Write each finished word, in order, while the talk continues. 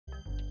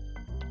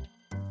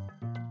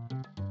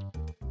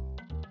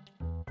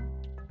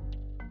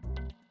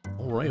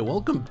Alright,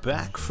 welcome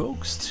back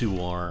folks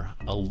to our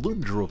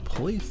Alundra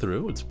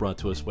playthrough. It's brought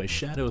to us by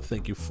Shadow.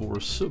 Thank you for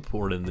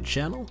supporting the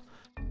channel.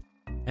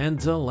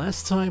 And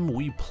last time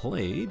we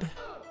played,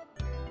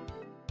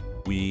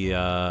 we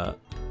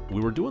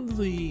were doing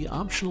the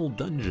optional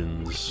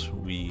dungeons.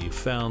 We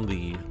found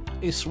the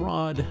ice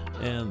rod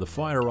and the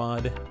fire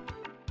rod.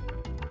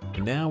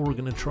 And now we're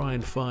gonna try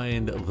and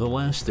find the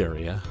last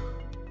area,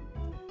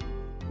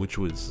 which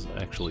was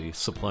actually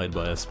supplied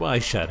by a spy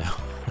Shadow.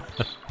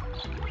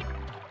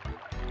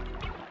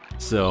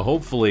 So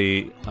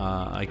hopefully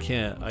I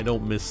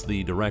don't miss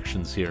the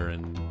directions here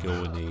and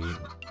go in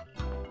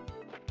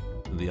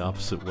the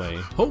opposite way.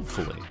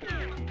 Hopefully.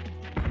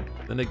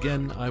 Then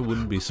again, I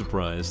wouldn't be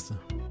surprised.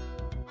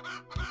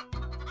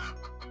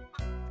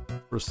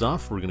 First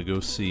off, we're gonna go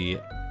see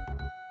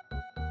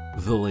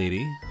the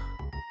lady.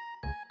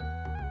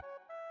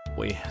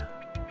 Wait.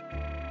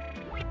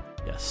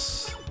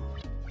 Yes.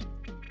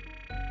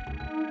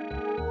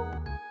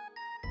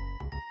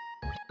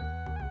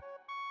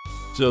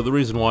 So the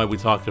reason why we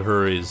talk to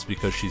her is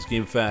because she's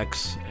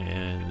GameFAQs,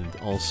 and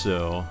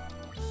also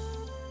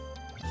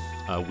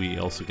we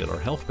also get our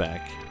health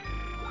back.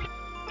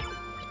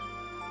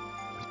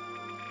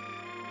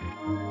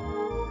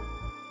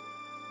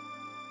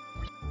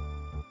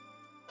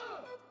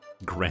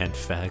 Grand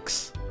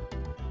Facts.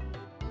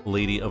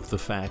 Lady of the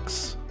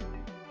Facts.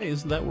 Hey,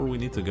 isn't that where we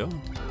need to go?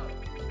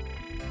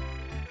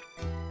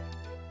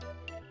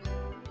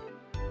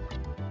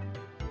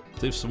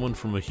 Save someone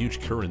from a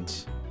huge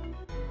current.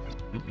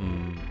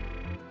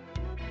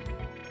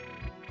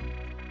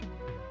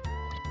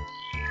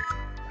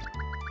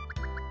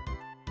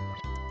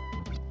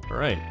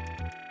 Alright.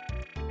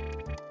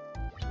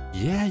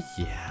 Yeah,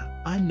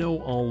 I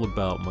know all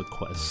about my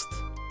quest.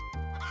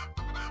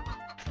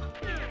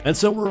 And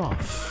so we're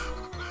off.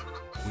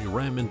 We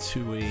ram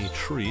into a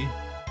tree.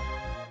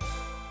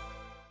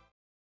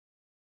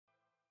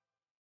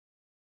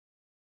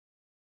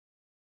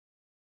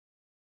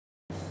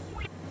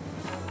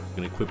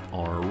 Gonna equip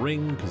our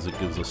ring because it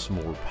gives us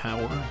more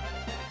power.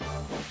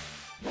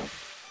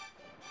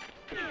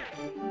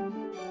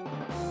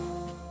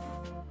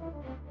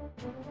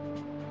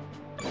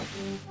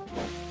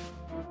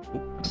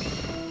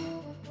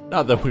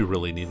 Not that we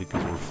really need to go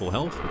for full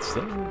health, but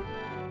still.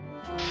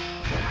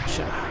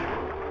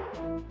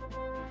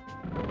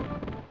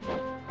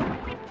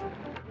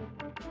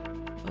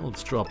 Well,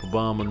 let's drop a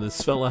bomb on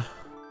this fella.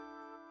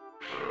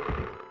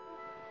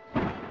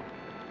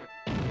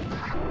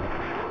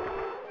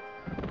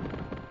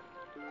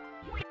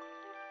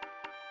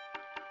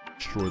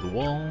 Destroy the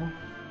wall.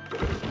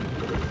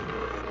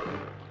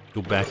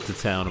 Go back to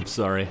town, I'm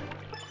sorry.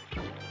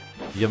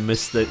 You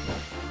missed it.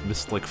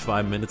 Missed like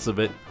 5 minutes of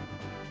it.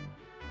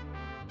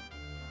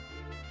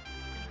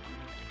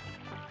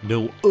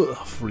 No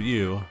for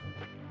you.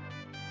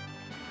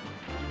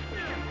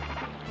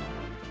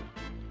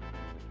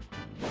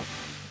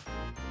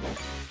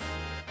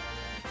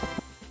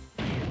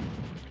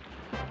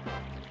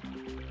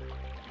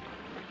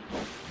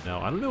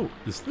 Now, I don't know,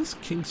 is this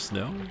King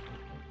Snow?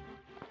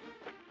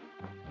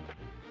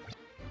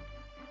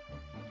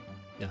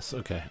 Yes,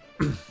 okay.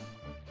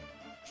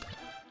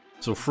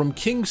 So from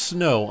King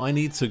Snow, I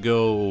need to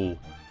go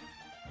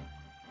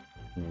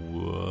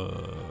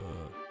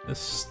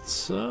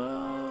west.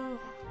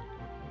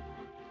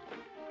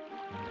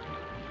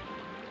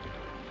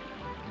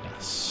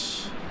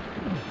 Yes.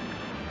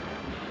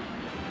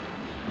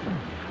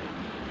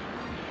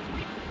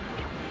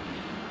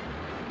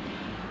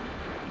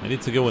 I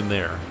need to go in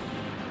there.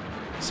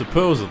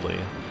 Supposedly.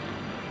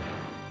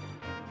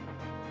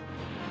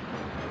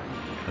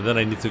 And then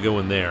I need to go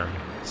in there.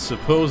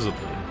 Supposedly.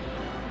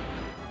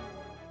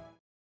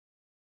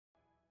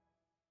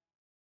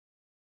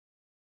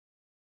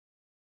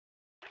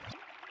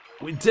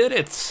 We did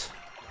it!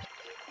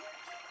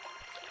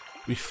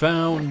 We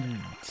found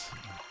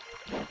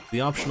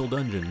the optional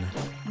dungeon.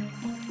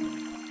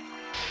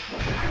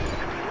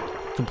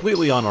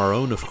 Completely on our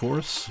own, of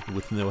course,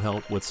 with no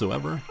help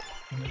whatsoever.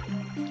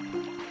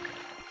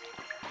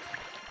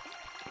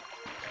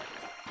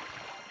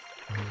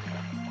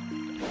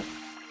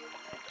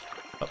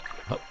 Up,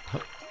 up,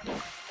 up.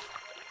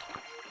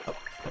 Up,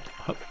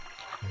 up, up.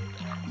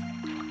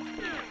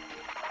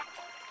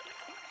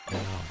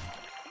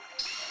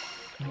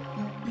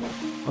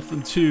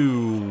 Nothing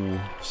too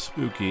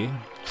spooky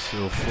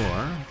so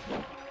far.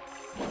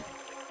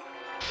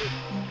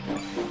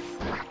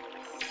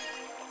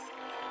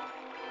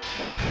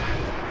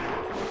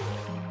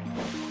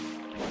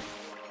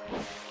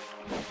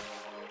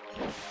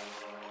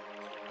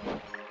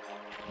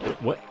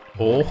 What?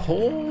 Oh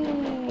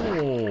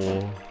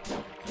ho!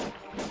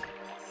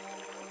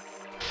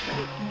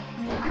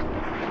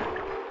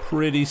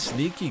 Pretty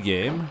sneaky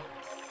game,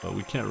 but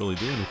we can't really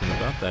do anything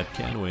about that,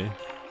 can we?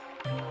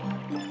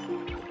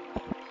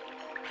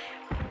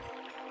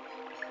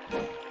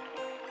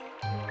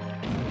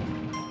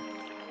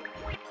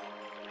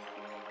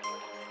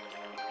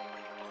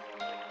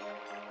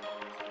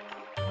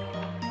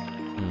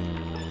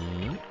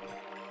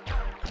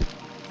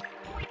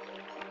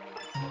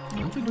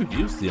 don't think we've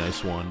used the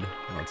ice wand.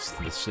 Well, it's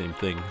the same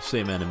thing,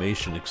 same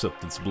animation,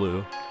 except it's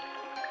blue.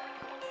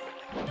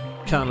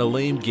 Kinda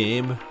lame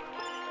game.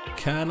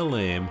 Kinda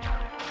lame.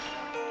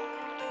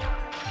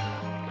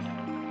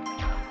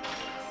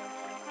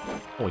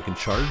 Oh, we can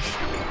charge?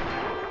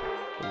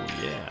 Oh,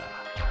 yeah.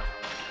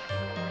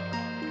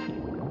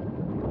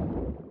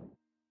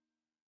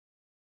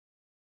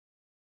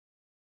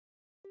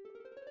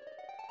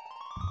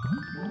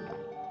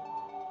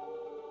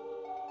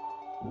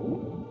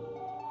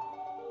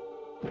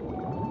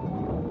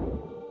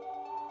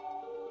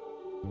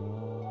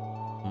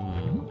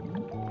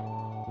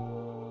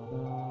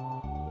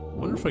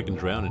 Wonder if I can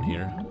drown in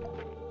here.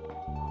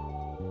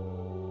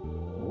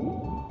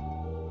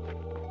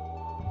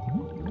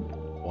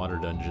 Water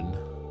dungeon.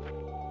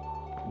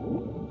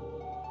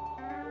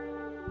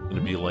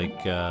 Gonna be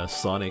like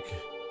Sonic.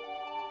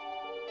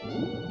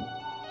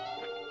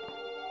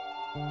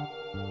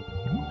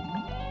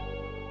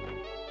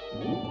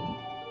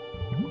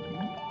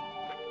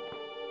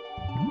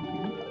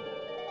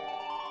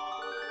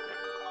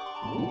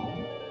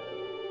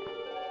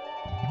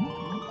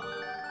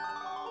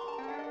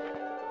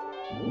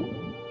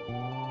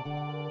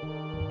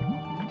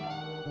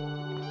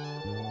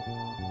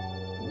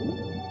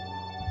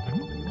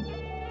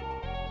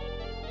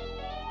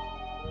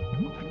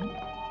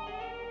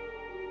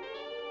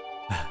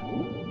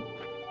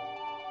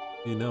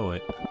 You know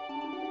it.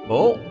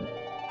 Oh!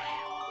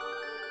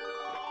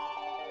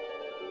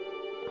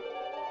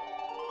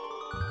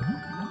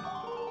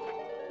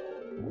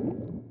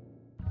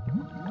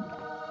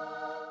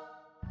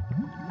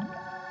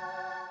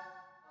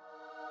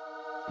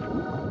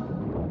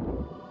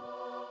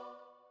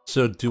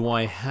 So do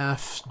I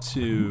have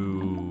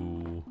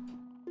to...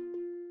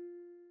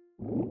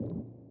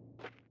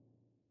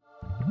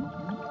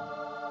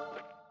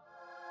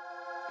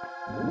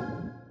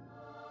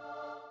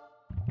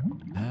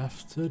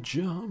 have to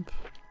jump?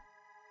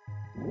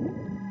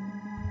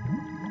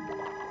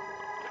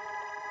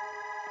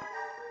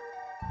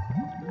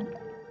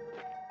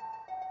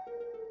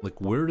 Like,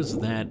 where does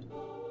that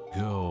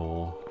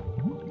go?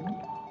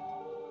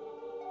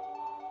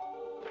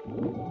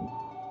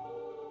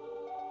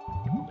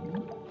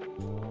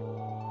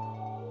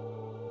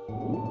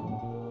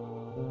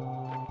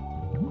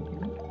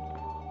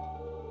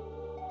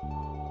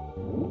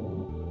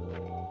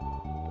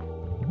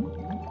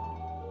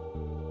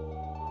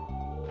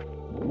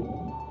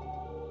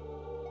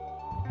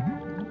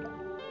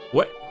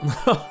 What?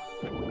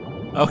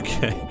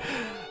 Okay,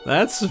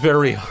 that's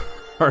very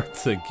hard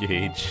to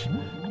gauge.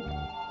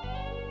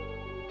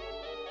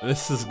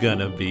 This is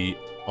gonna be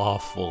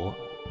awful.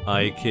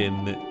 I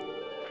can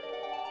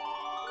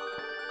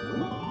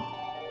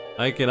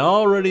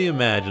already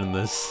imagine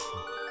this.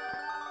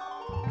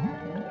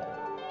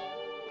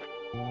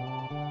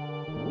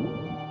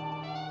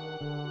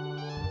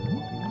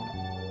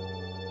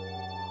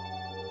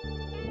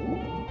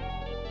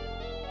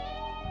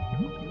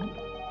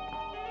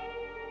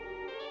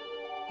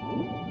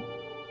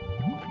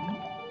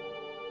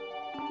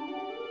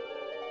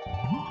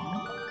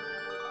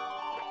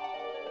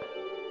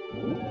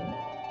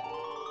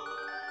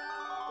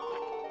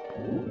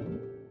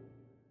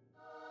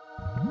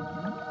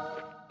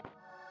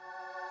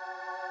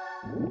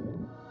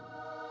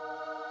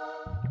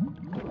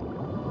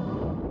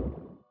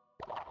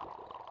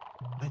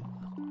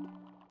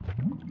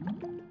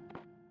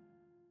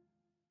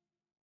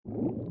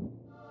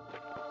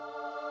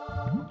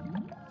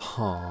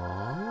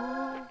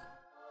 Huh?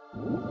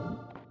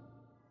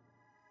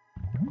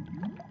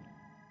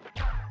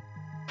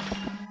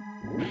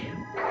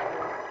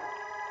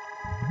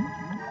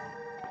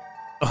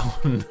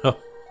 Oh no.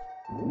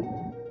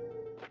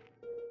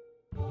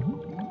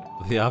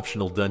 The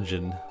optional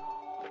dungeon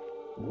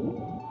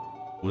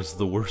was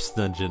the worst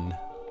dungeon.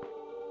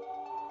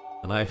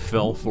 And I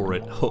fell for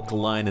it, hook,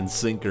 line, and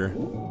sinker.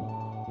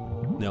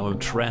 Now I'm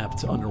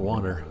trapped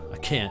underwater. I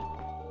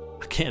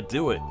can't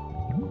do it.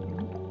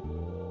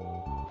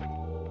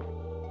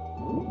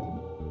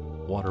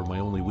 Water, my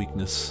only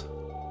weakness.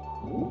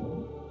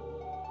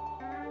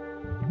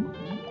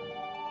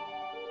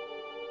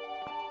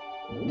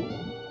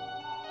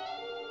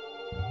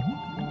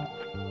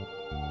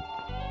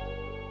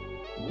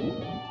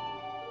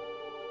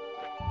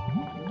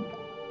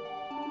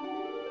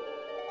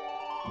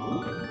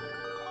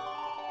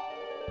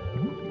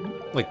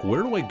 Like,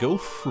 where do I go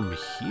from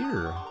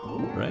here?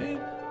 Right?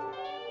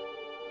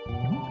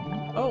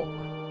 Oh!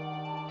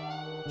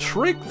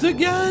 Tricked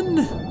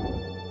again!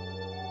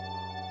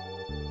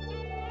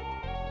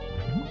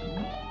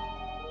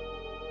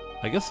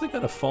 I guess I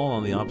gotta fall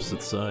on the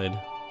opposite side.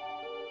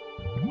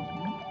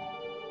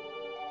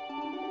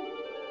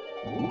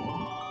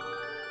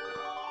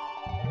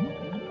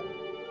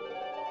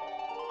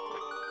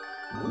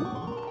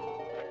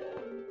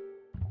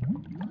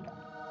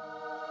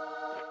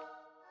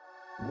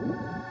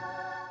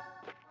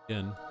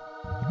 Again.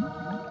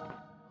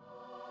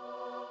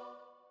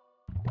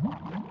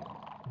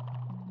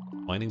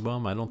 Mining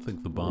bomb? I don't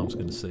think the bomb's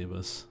gonna save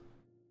us.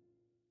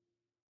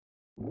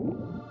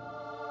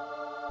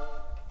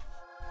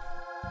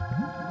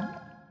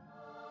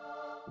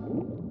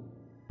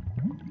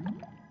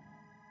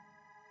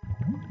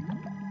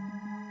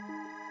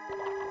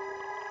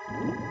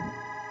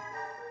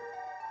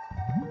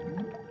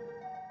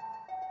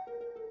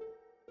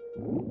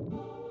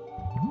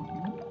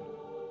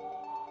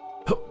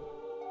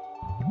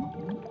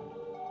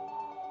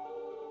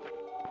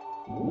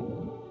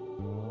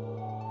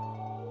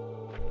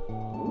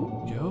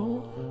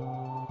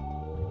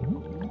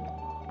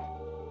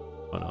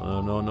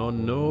 no, no,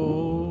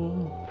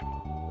 no.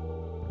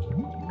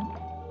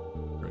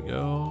 There we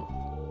go.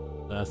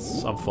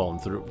 I'm falling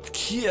through.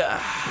 Yeah.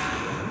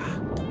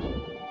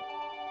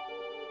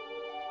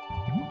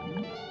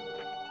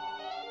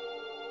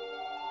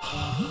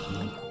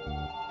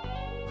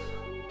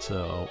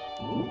 So,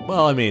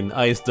 well, I mean,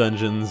 ice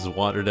dungeons,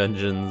 water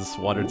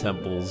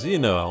temples, you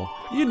know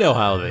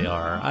how they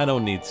are. I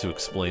don't need to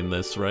explain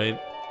this, right?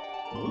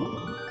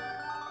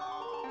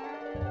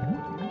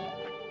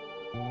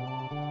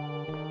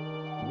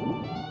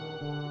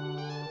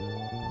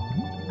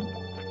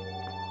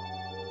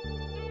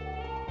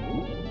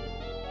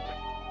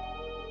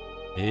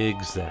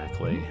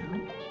 Exactly.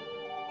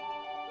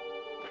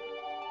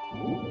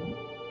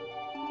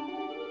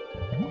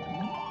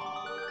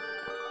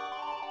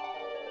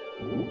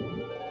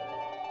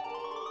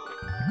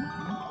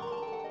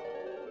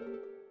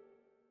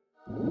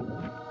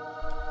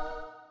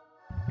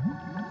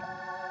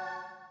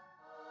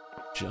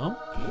 Jump?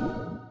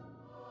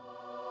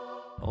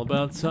 All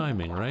about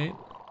timing, right?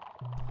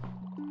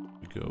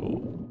 We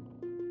go.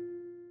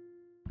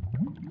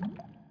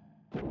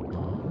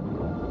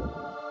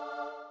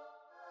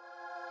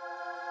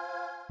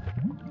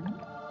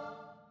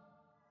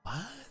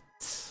 What?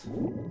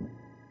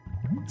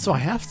 So I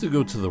have to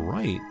go to the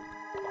right,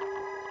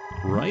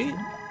 right?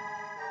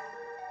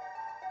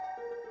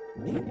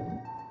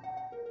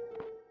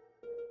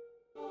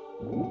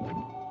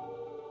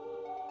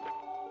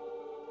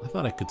 I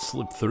thought I could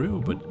slip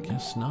through, but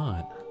guess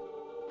not.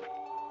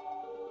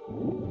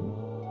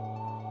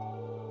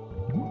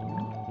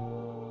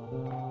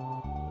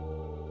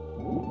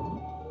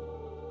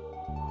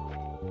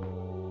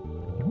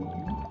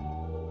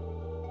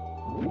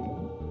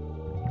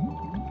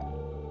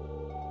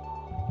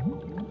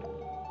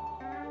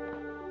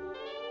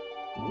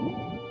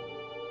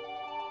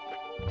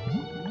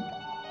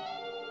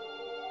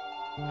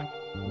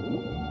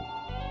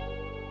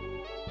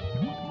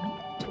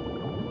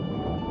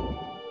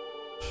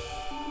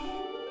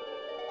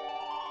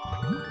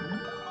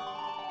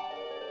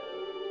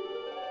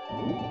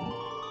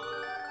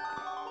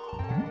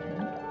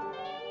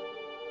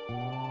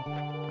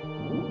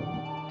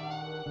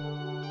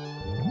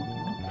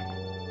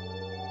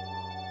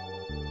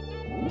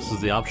 This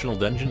is the optional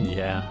dungeon?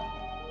 Yeah.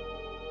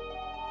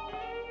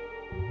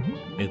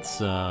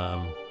 It's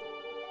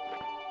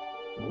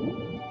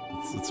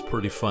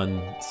pretty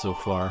fun so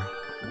far.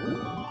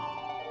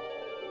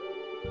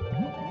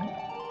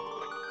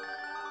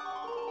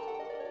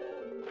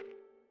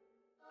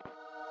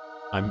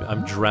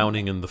 I'm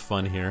drowning in the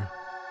fun here.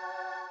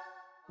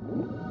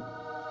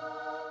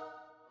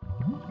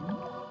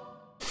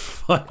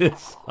 Fun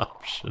is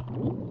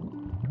optional.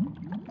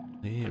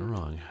 He ain't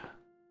wrong.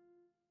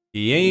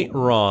 He ain't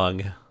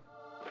wrong.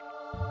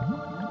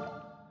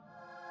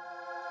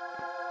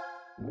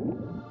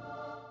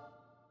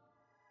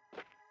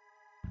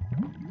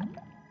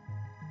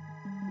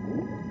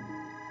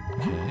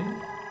 Okay.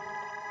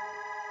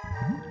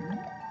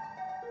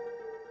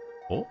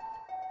 Oh.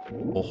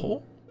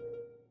 Oh.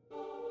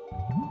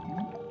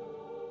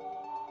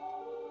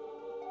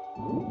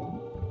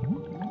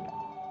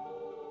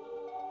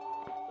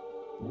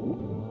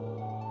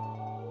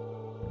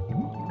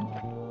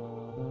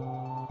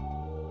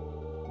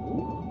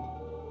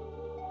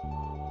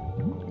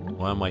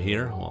 Why am I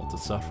here? Well, to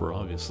suffer,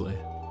 obviously.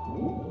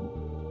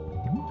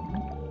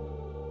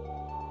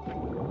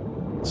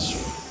 It's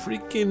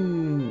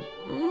freaking...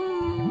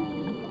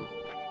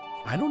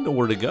 I don't know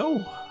where to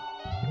go.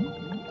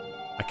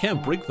 I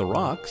can't break the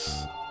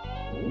rocks.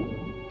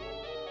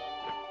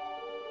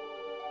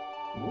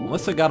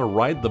 Unless I gotta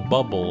ride the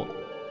bubble.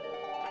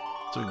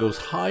 So it goes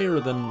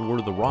higher than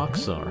where the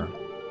rocks are.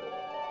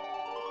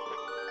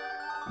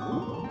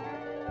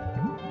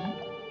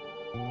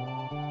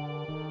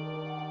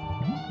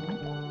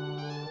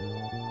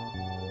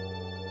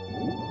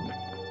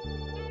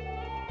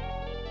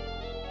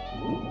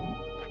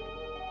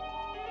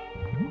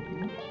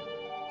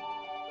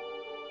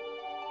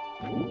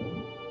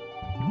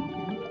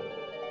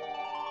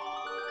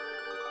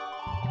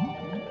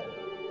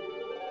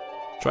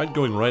 Tried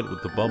going right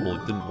with the bubble,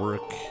 it didn't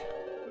work.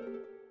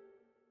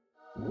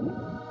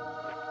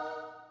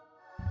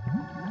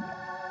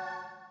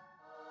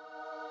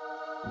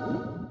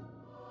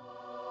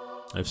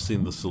 I've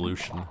seen the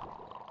solution.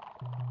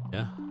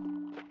 Yeah.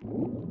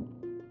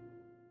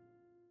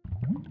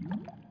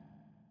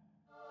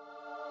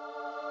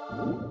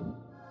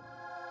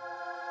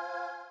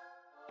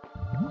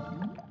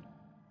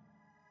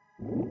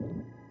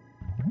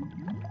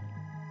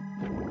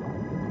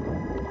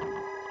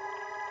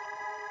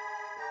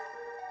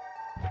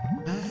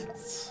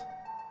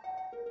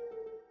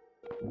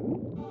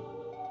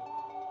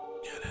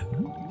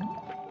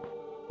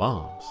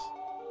 Bombs.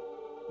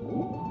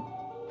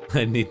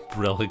 I need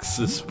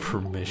Brelix's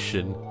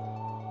permission.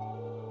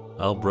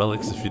 Well,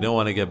 Brelix, if you don't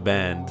want to get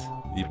banned,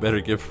 you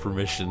better give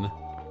permission.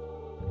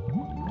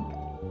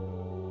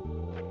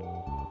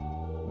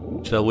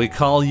 Shall we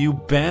call you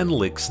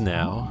Banlix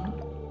now?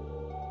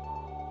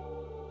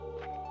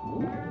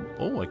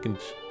 Oh, I can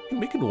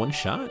make it one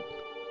shot.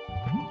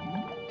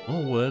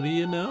 Well, what do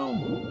you know?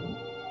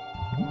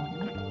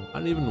 I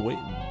don't even wait.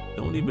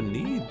 Don't even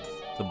need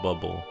the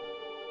bubble.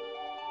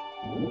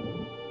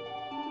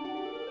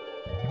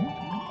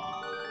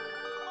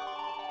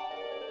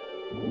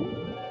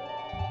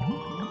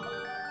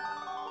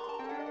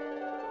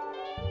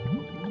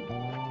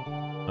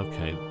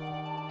 Okay.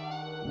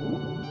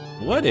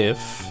 What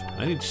if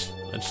I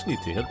just need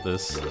to hit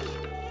this?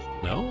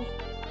 No?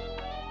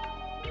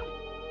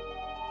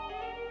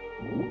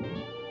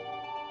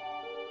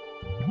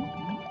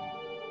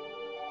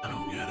 I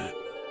don't get it.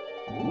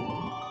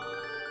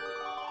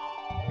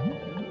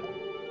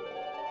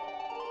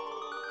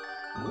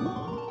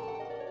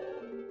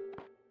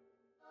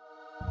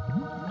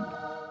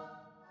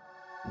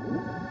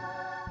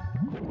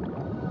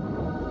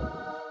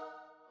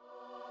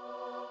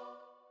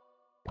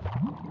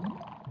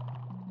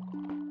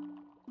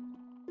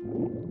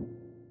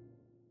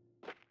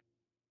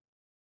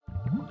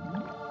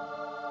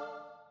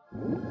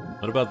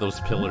 What about those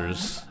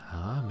pillars?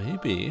 Ah,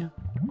 maybe.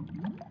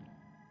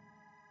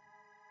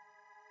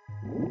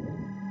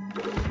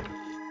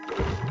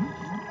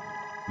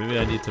 Maybe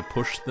I need to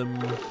push them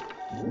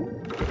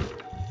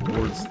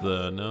towards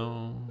the...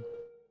 No.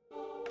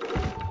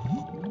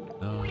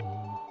 No.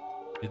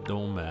 It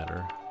don't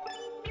matter.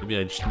 Maybe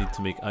I just need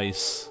to make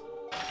ice.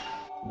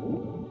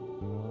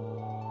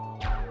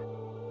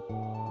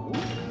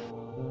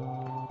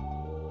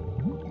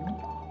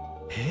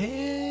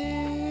 Hey.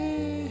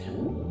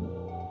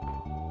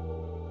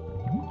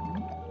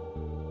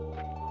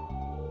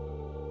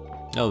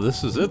 Oh,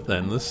 this is it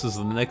then. This is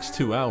the next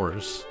 2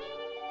 hours.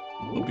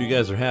 Hope you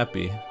guys are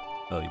happy.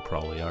 Oh, you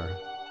probably are.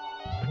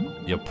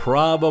 You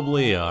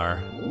probably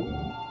are.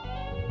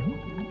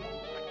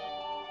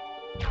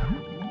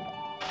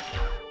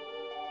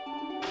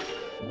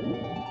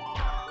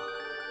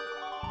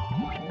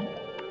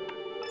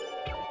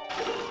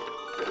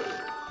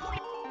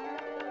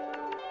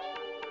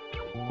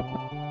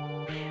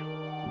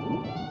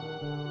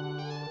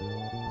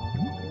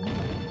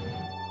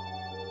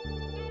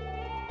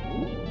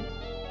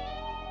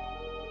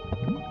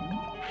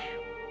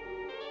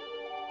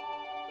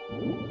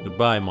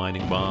 Goodbye,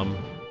 mining bomb.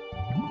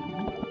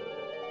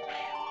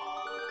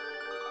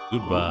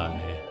 Goodbye.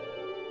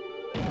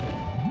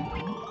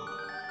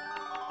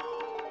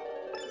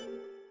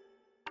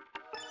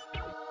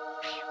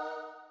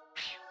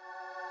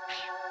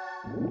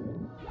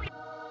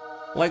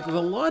 Like,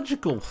 the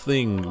logical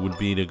thing would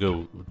be to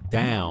go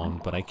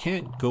down, but I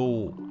can't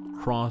go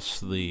across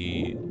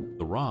the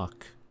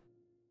rock.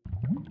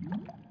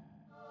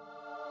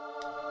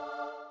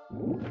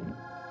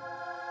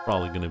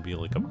 Probably gonna be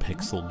like a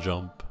pixel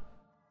jump.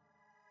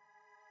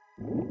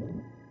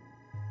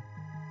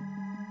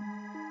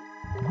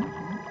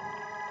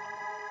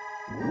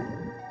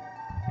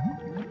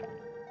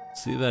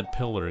 See that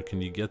pillar? Can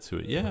you get to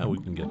it? Yeah, we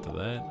can get to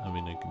that. I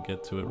mean, I can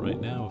get to it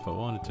right now if I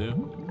wanted to.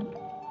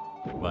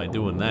 By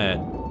doing that.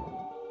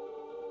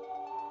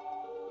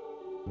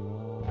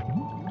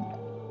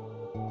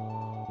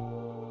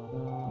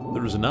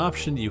 There's an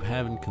option you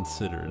haven't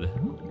considered.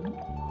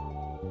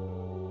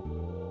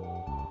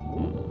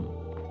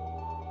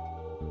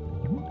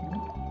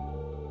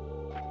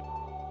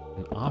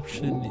 An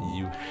option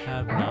you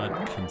have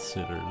not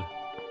considered.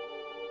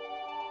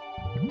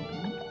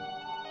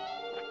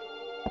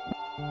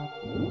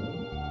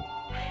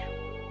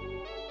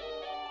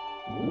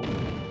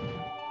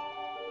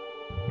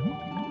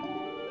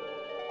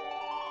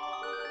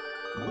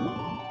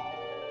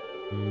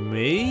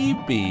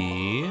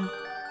 Maybe...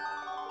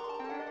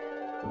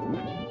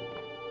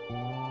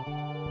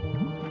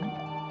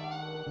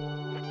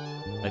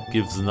 That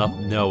gives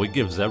nothing. No, it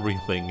gives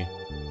everything.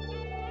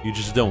 You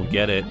just don't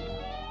get it.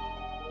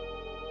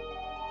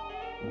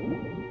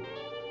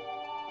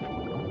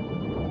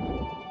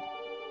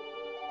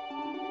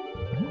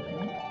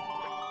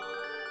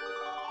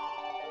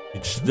 You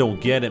just don't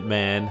get it,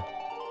 man.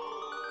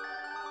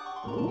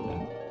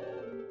 Oh,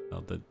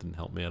 that didn't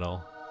help me at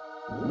all.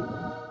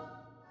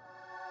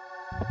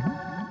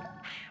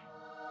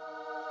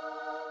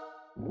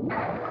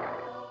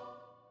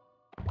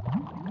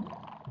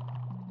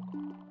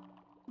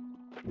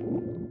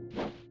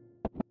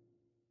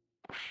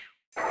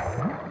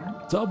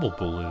 Double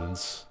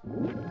balloons.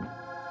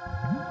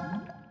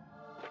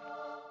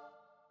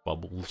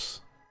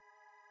 Bubbles.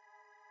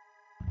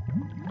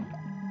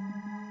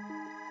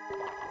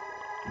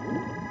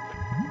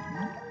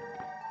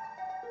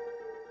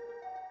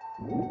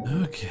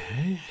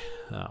 Okay.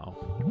 Oh.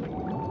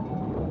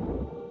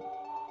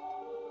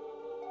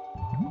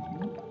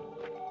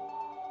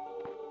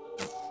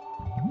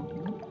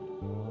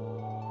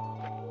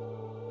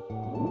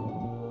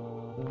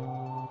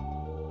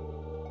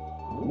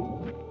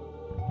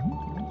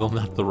 Well,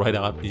 not the right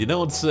op. You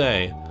don't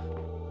say.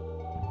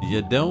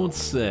 You don't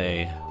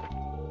say.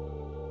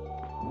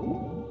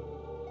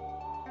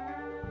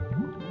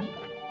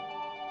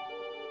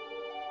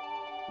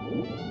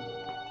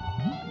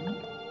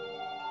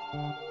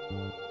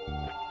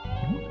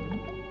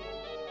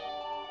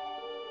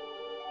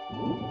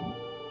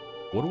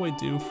 What do I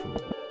do for...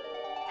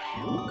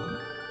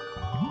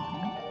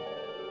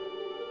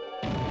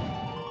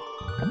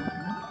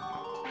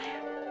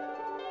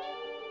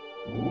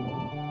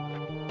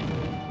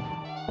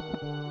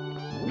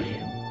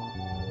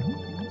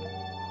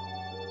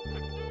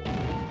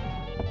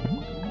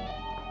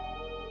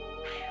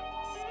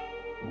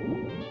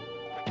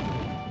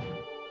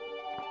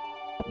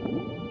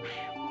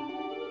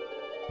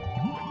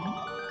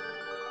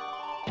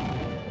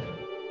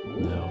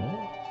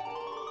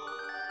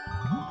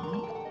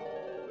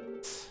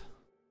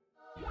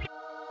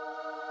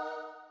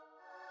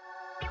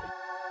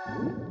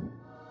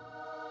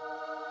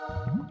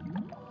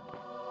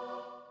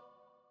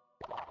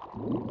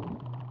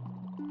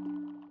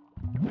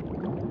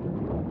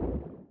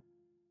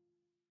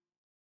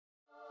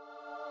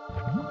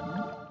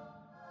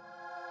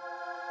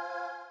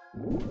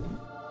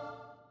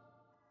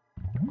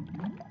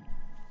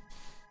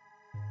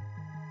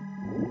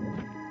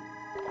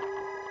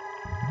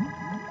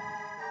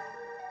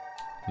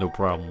 No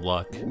problem,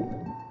 Luck.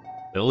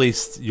 At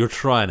least you're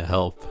trying to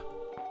help.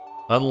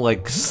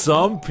 Unlike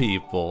some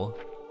people.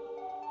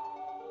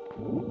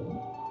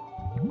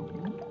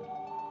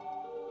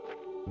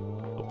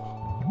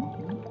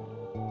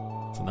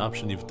 It's an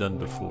option you've done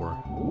before.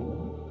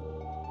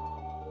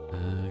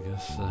 I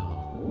guess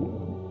so.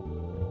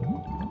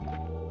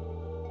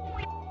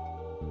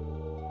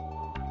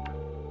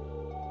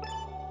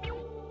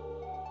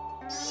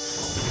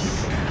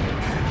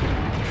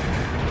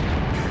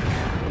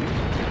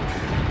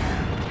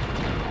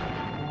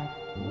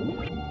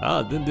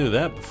 Ah, didn't do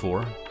that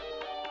before.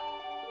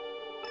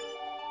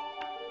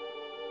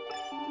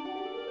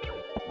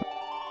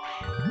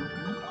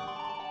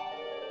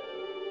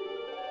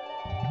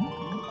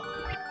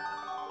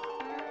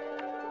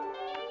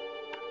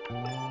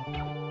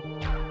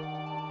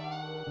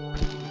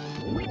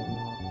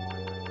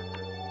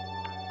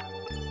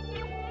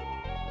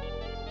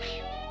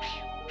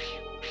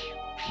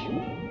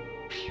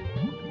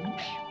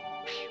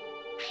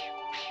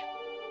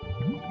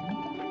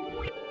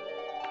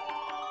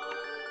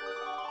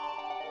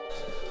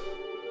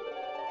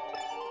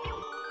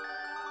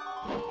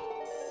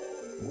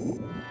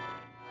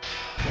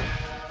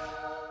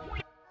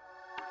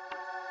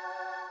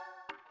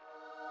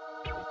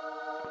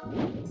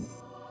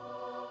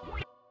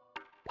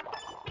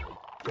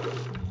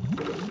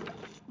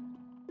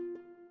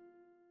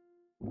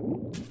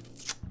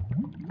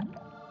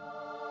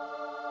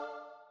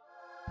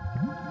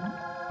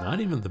 Not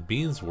even the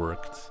beans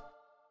worked.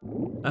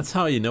 That's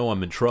how you know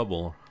I'm in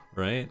trouble,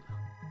 right?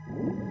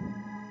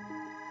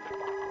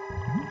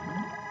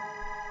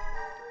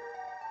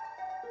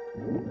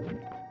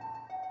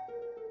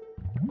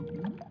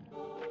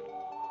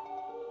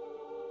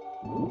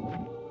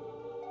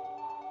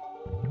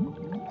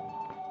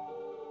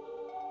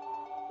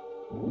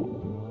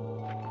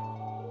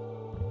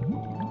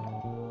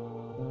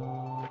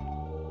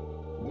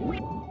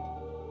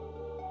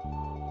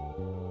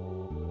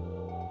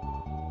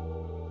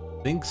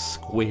 Think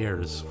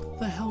squares. What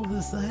the hell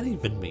does that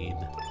even mean?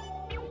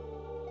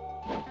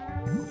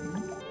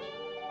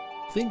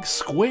 Think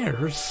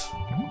squares?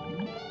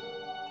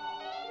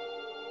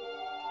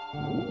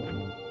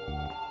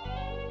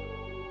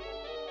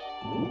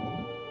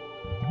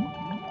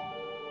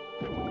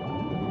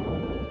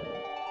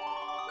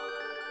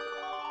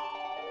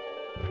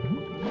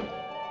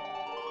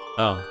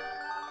 Oh.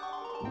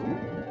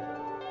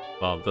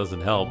 Well, it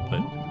doesn't help,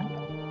 but...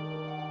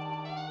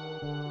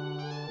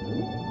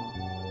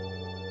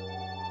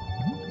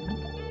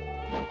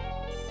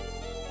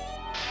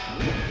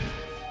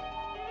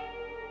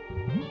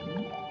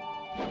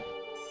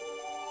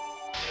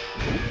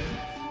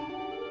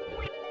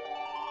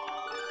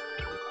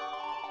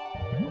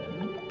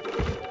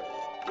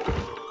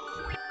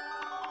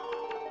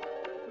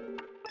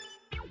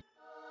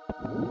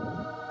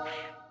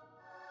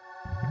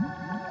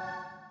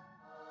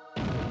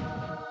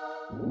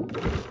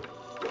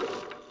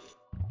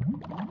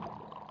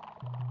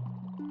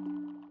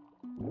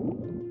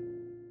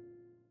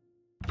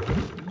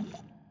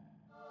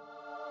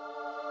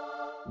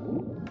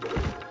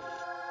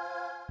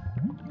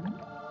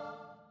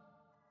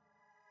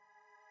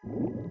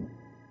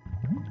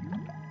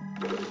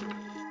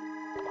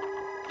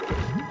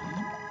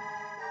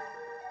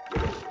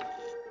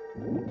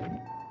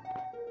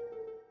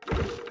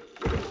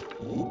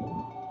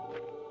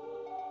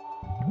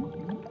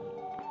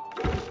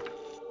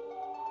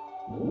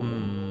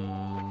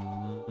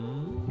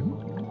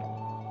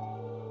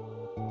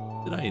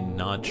 Did I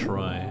not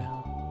try?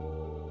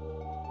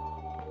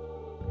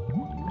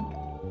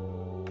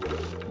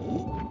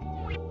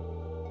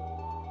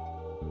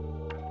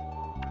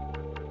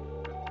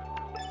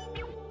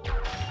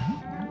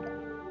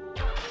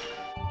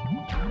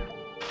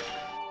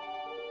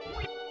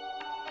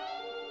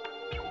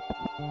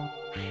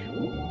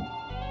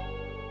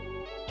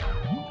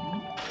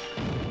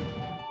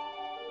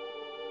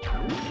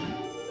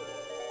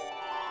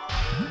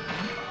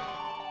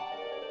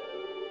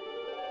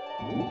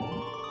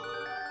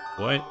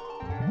 What?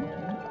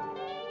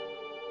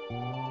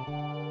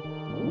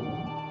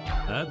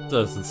 That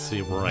doesn't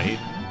seem right.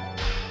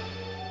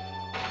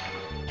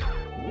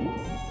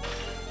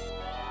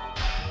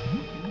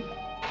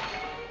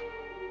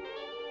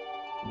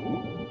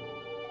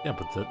 Yeah,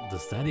 but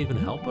does that even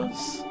help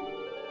us?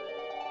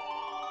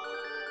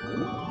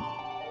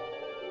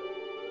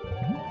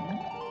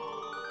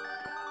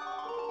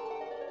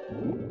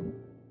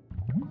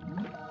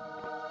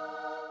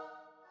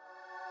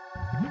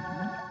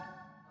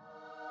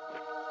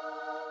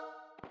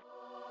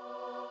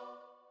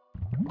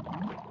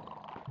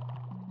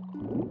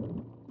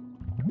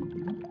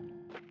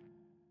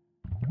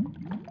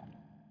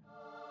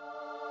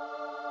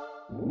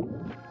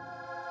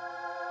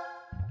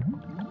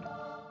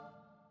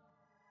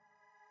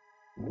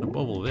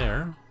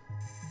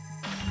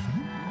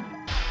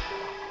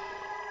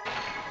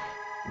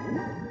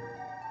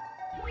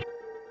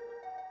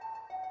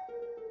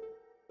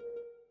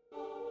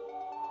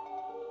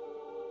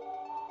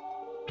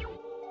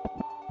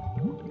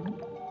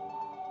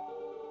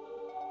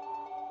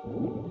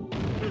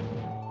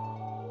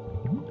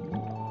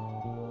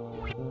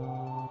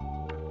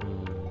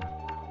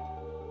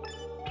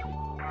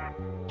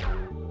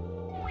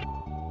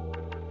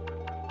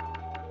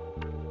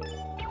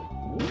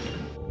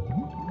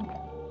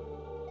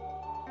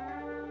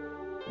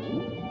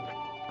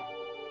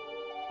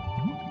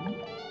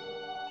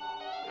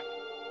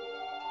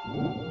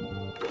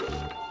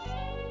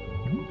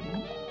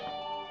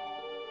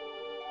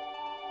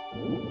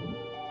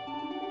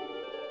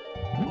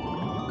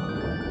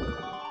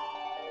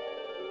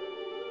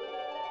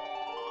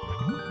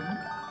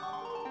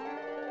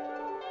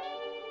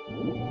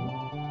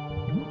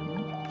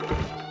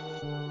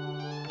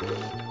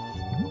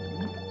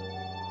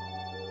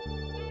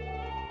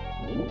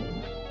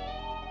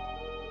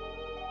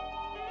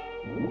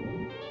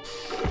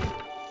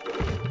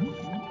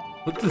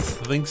 What does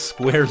think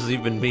squares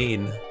even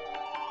mean?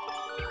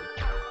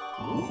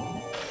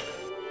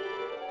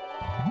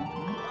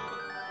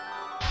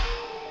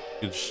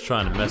 You're just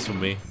trying to mess with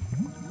me.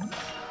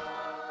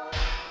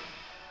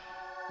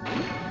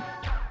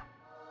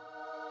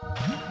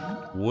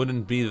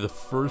 Wouldn't be the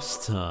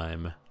first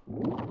time.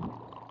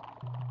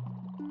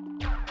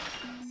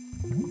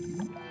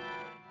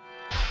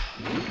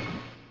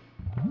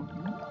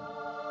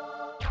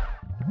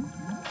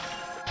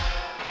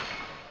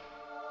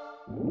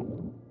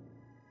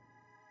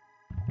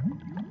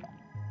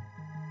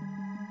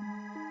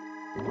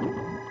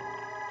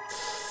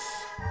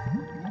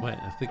 Wait,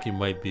 I think he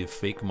might be a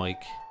fake mic.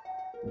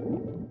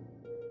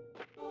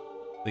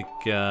 I think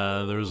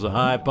there's a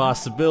high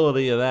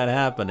possibility of that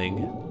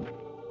happening.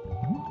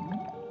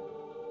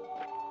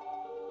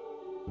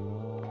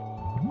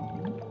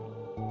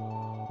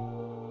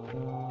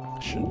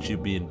 Shouldn't you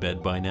be in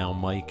bed by now,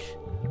 Mike?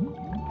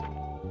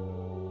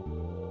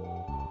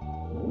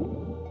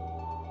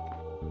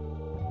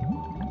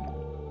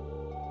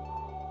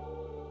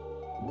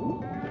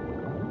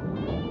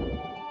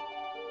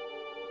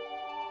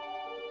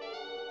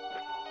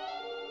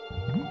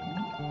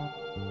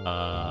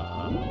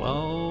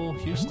 Well,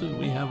 Houston,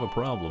 we have a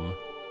problem.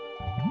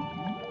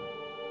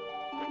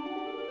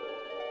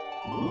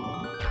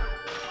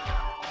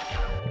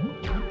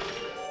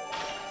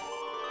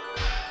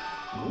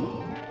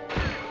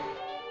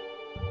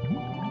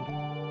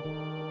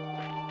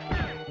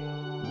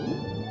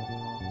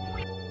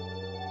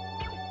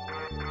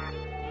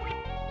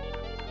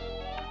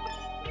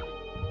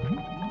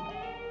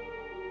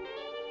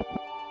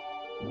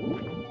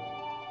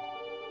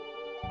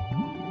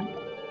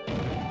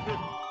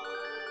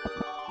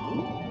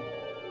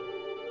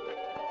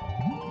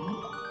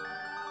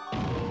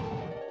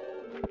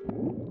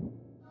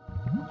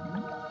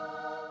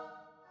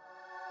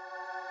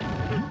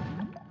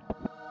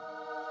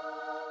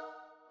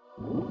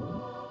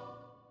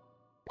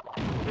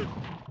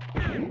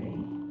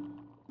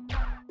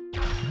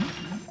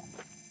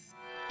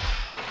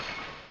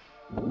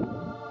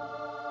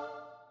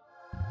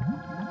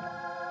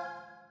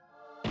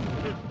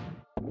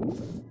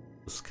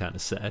 It's kind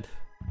of sad.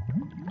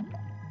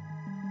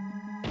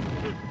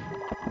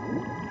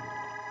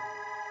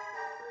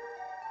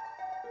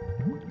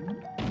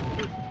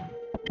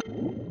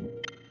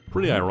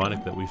 Pretty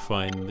ironic that we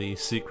find the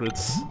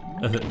secrets,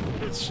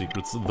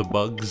 secrets of the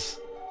bugs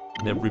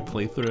in every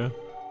playthrough.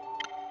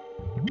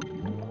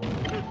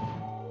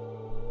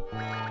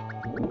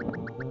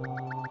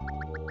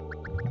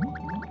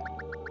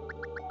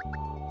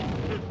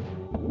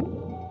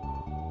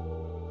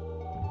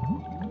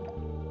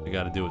 I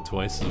gotta do it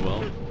twice as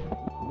well.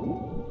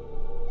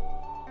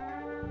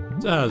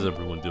 So how's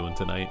everyone doing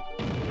tonight?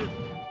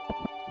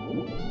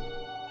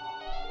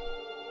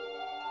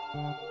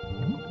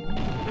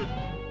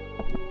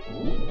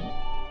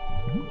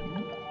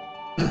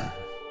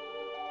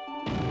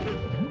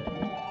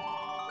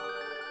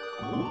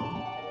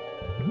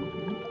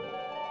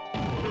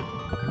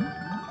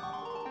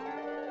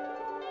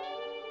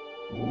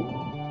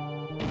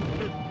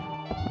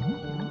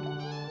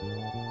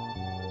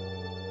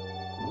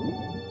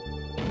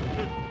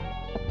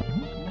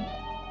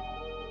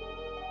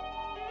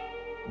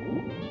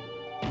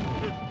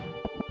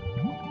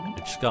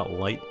 Got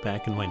light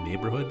back in my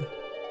neighborhood?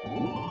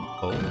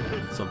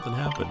 Oh, something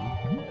happened.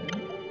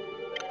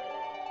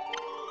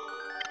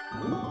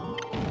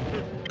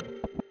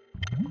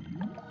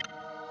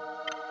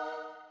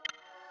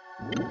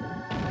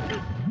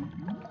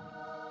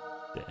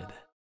 Dead.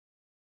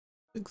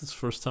 I think it's the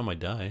first time I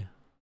die.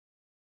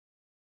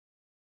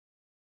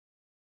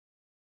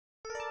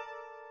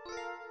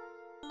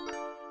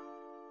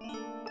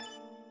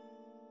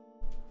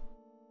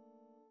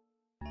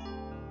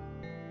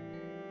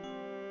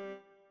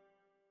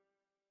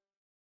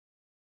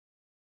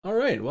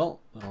 Alright,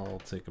 well, I'll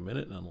take a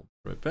minute and I'll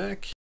be right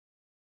back.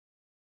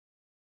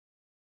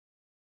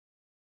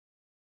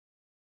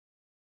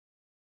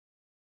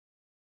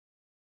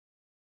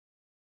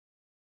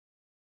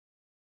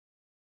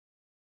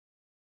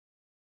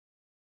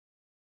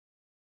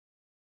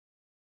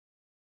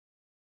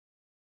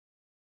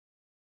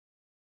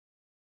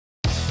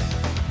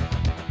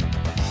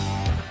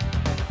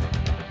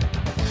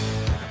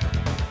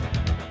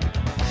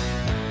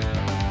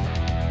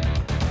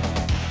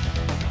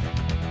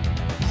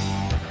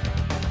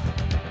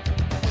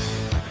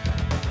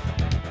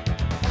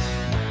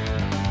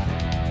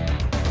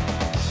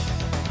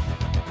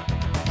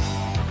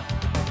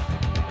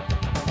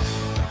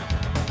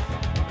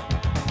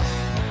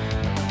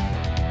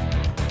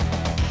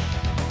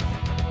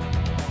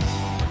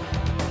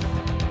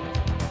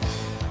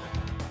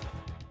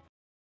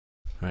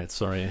 Alright,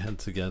 sorry, I had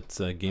to get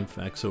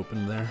GameFAQs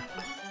open there.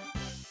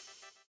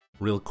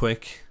 Real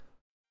quick.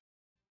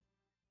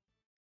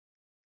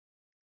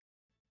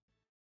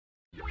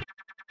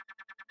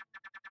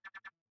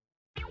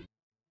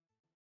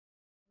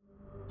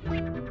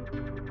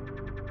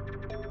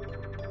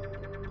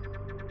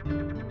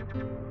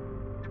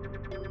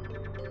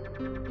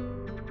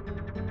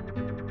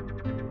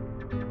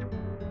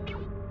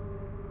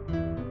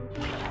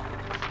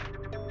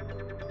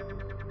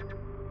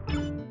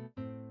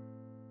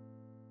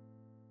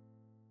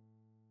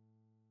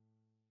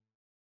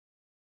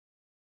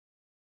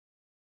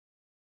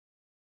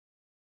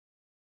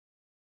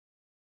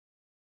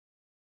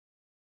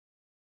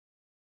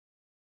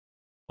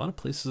 A lot of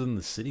places in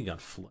the city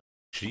got flooded.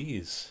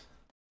 Jeez.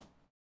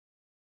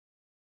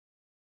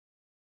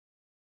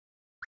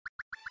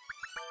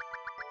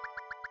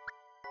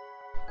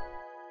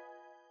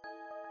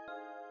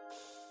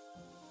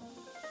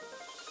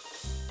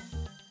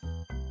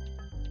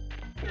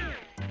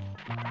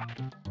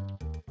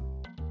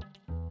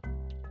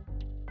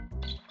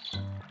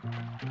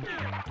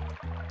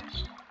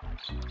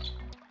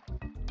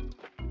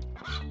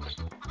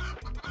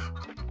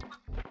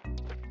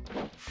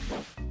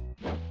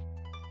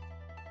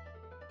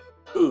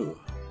 Ugh.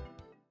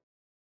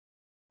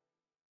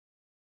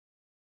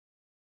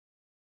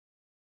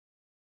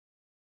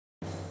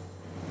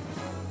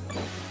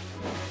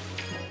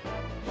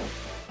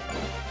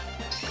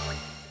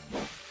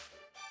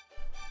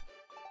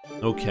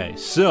 Okay,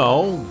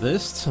 so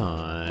this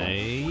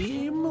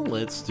time,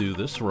 let's do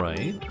this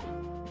right.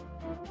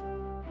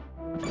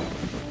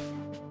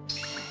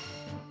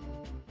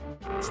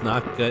 Let's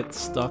not get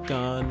stuck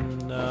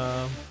on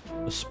a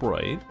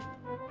Sprite.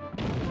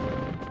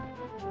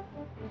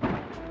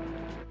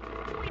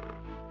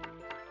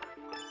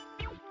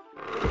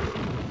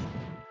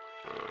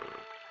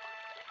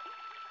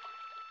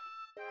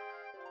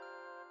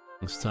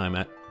 This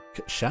time,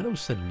 Shadow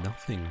said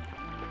nothing.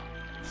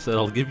 Said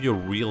I'll give you a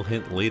real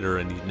hint later,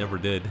 and he never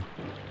did.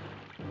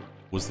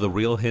 Was the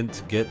real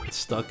hint get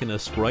stuck in a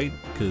Sprite?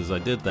 Because I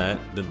did that,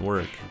 didn't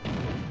work.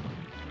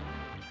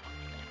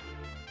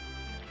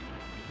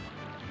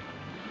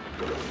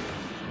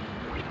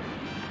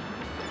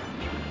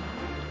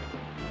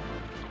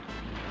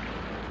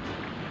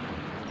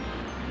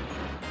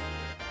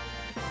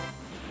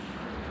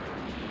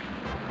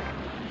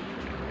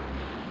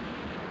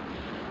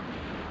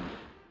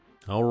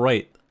 All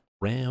right,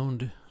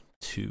 round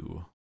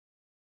 2.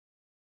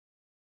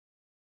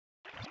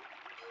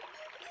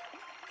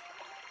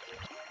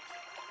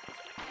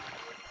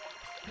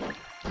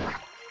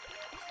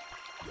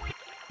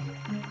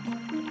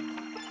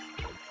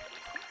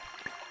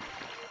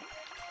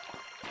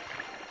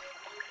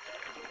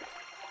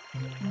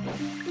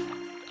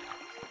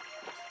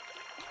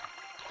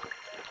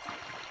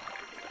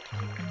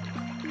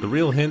 The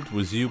real hint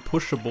was you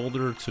push a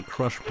boulder to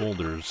crush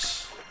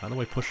boulders. How do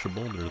I push a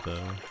boulder,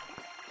 though?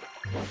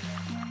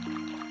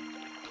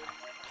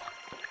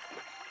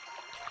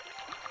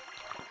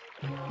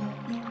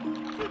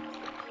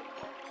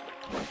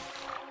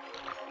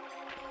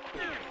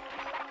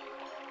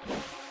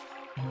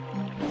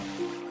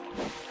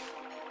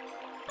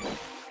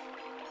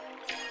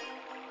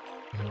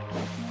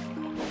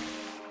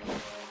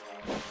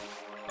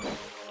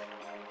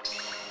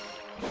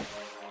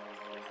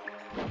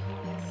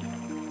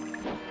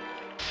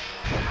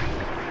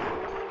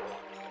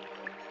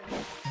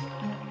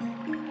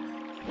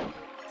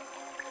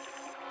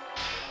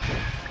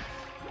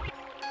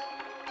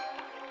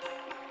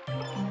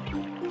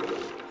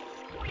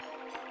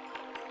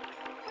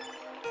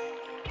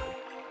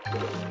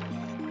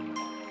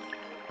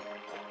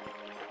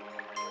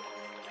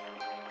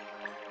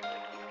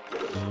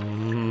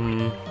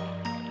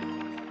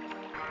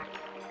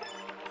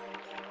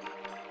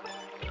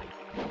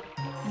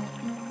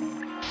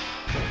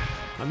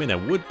 I mean, I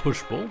would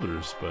push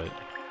boulders, but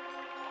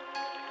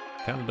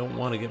kind of don't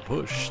want to get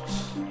pushed.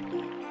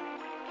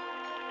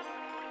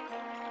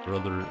 There are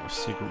other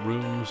secret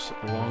rooms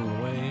along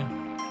the way.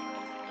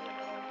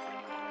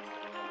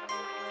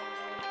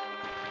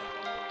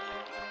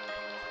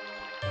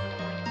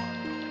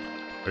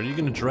 Are you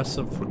gonna dress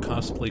up for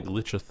cosplay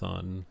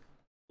glitchathon?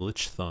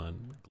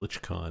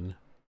 Glitchcon.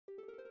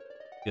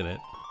 Get it?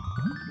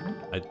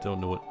 I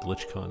don't know what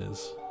glitchcon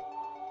is.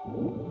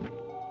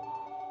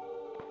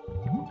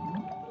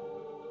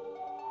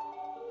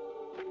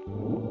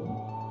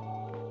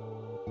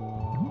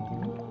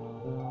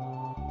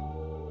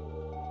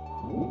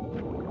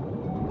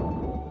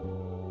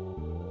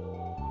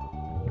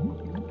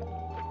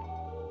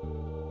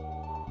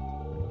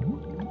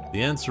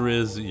 The answer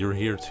is you're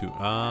here to...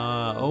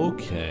 Ah,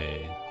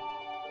 okay.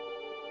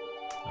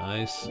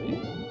 I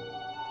see.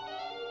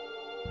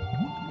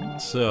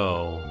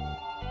 So...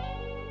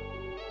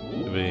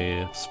 give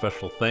a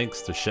special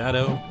thanks to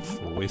Shadow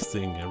for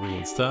wasting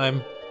everyone's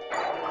time.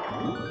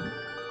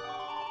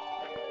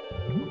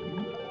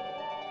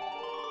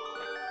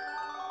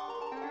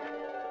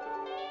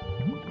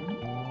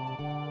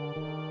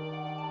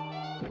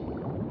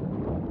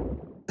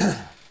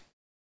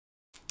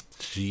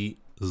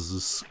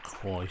 Jesus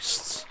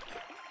Christ.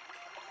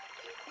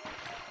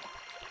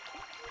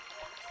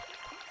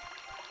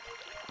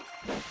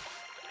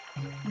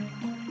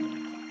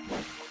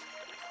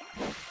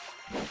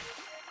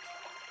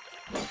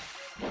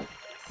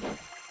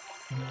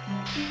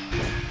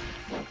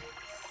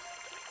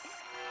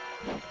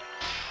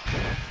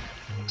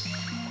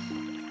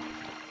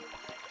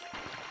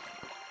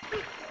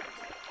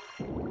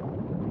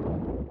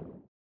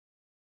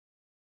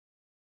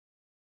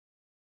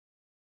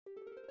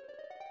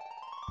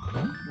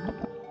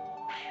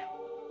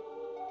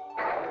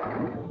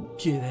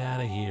 Get out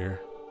of here.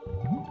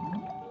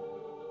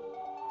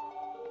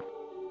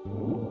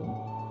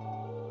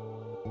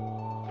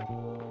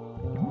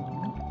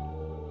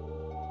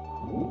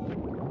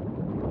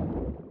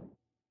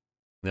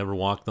 Never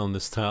walked on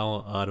this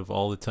tile out of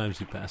all the times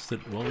you passed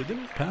it. Well, we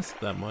didn't pass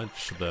it that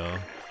much, though.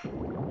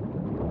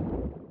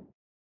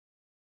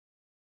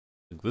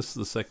 This is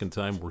the second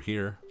time we're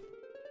here.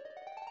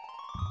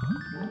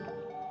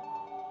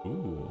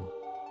 Ooh.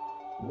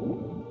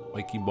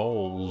 Mikey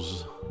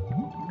balls.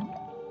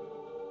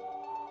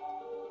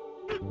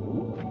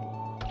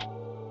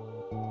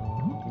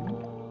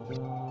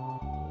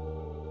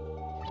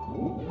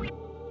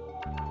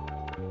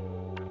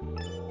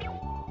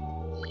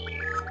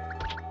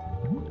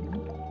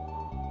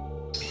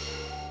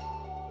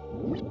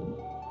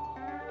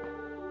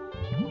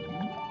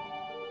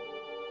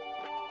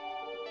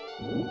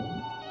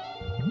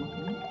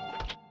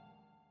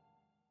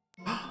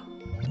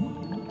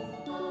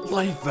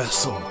 Life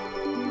vessel.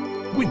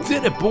 We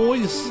did it,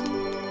 boys!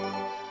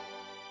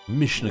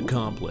 Mission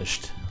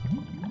accomplished.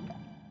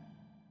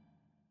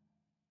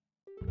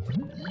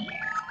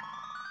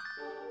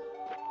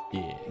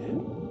 Yeah.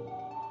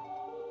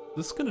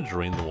 This is gonna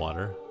drain the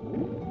water.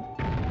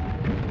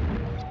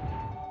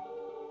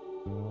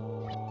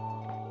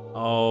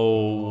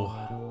 Oh,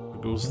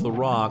 there goes the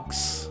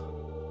rocks.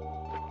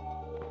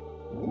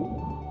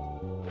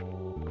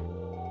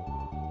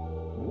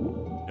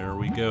 There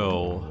we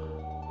go.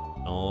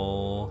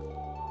 All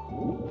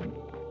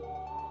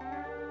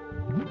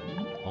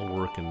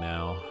working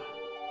now.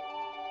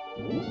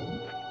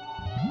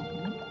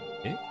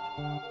 Okay.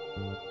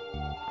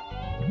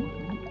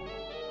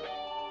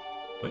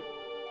 Wait.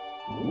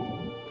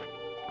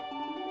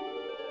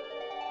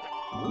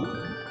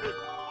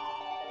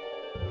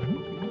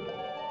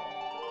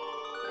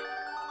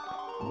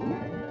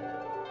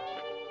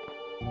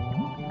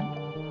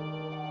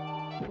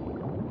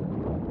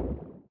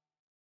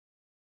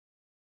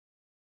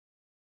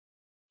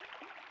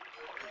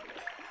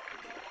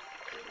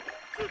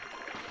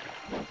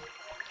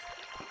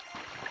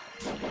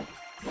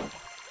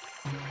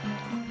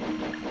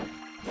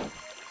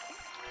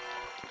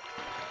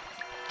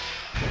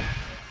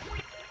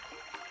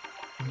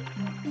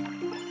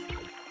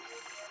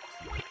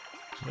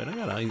 Wait, I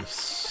got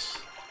ice.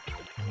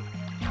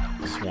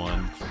 This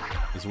one.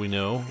 As we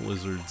know,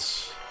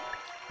 lizards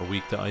are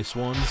weak to ice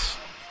ones.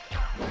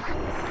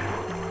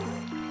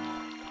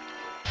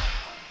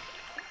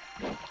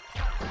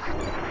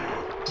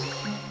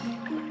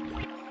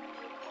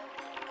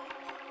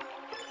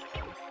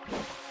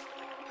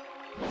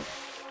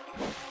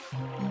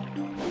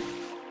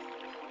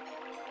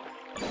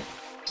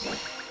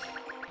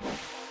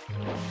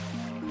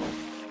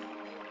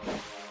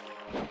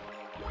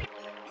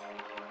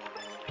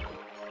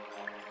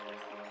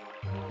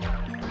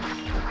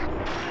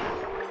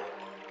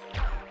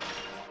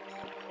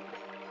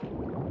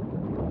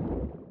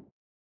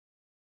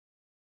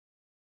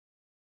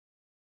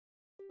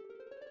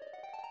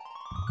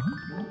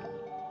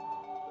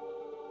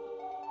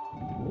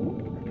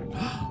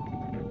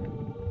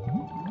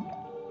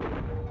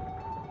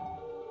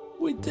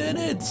 We did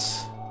it!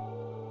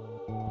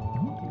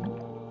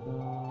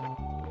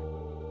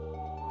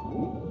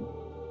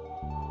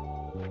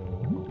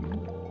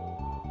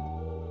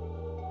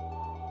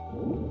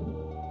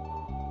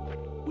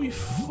 We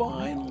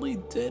finally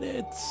did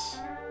it!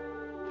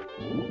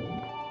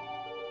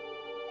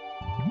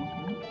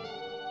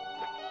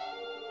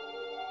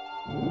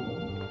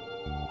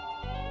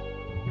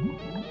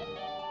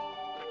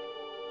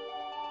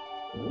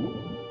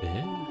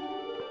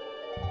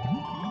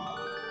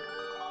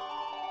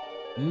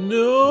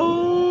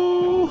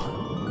 No!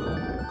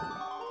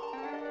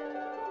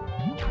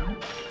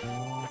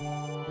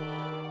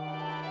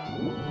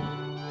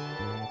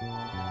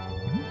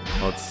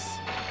 Let's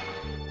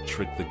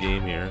trick the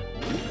game here,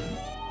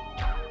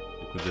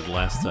 like we did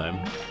last time.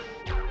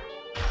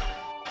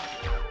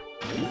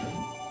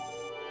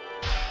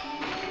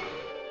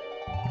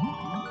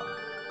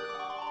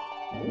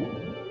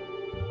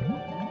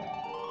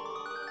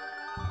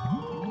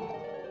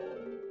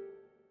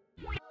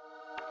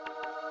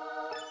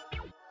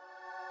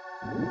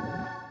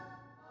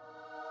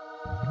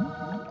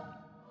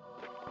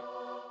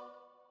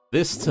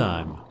 This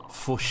time,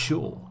 for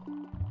sure.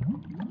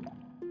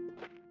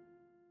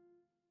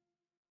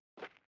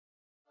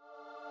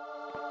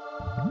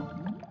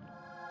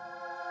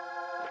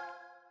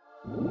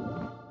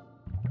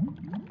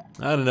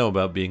 I don't know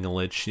about being a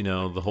lich, you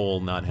know, the whole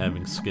not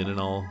having skin and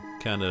all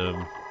kind of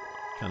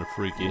kind of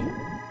freaky.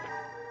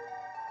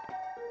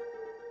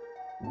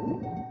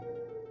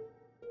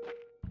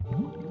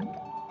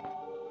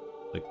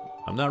 Like,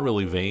 I'm not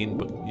really vain,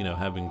 but you know,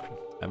 having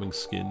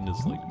skin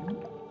is like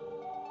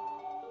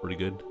pretty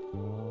good.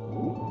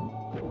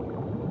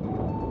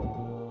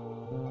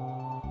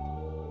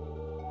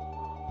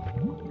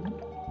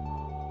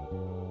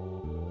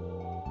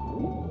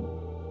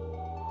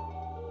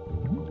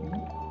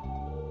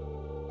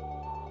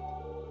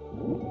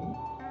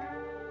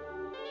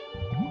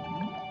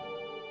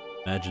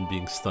 Imagine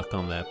being stuck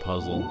on that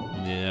puzzle.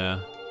 Yeah.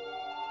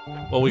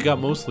 Well, we got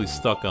mostly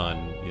stuck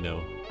on, you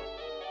know,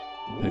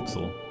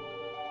 Pixel.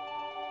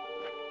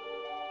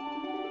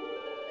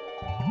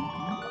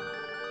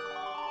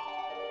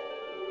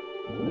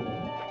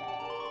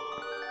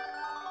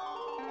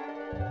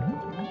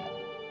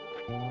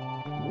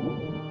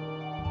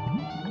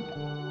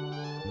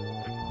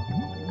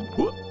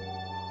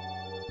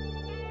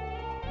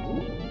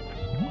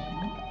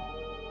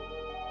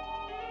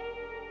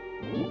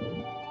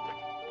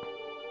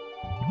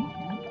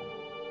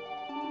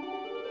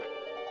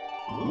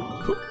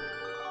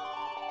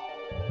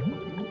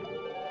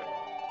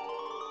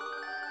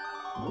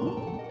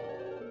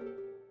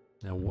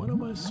 Now, what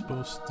am I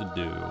supposed to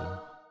do?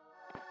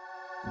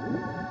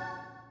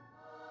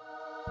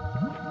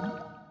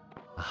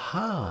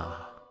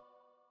 Aha!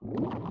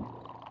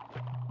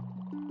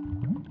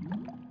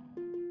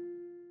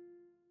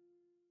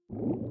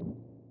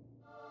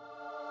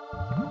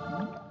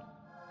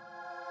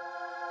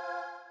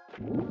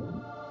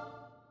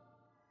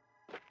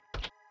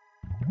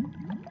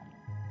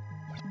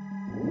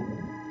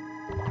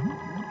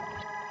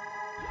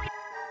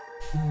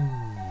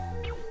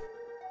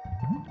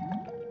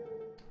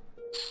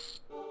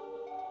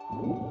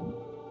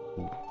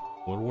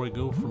 Where do I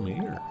go from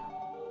here?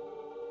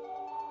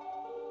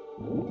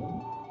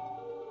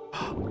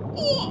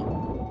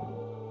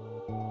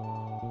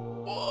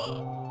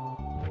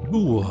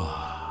 Ooh.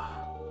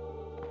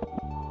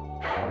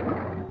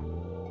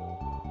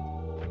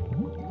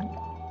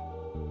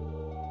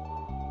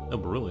 Oh,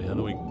 but really, how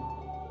do we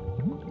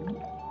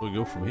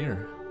go from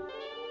here?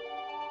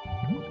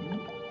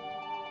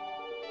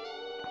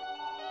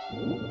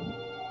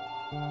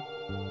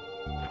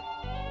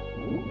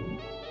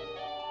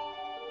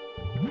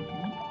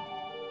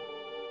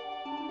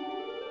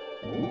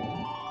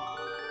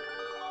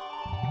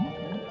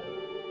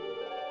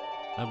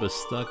 I was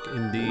stuck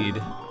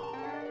indeed.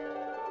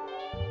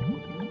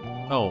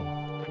 Oh,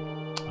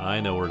 I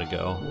know where to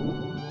go.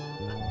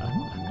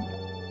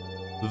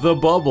 The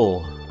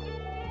bubble.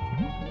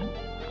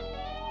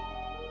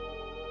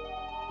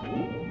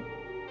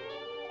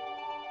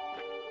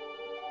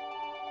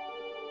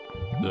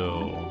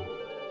 So,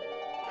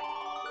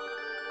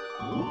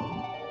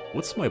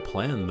 what's my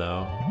plan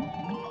though?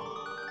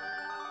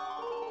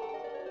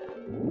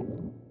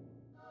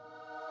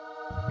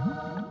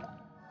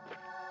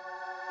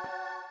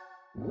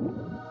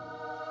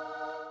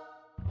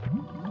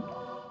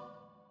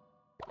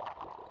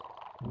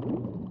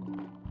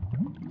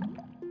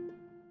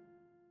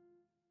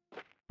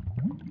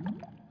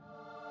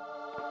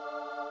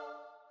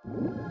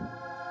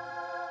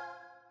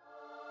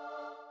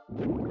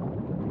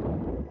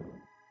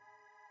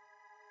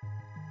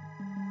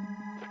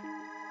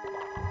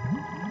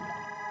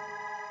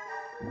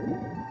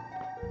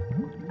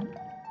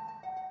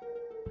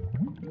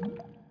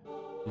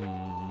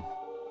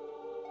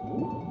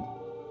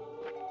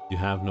 You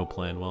have no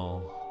plan.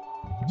 Well,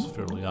 it's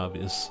fairly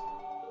obvious.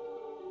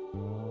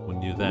 When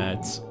you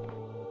that.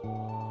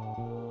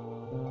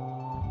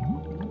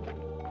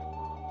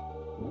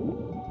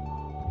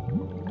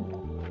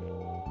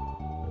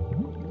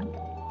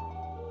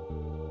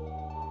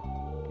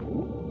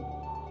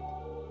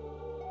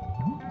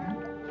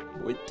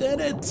 We did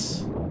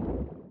it!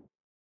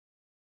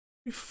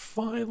 We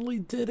finally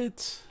did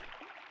it!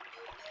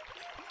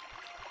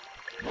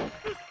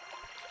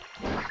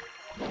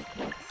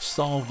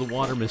 Solve the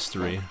water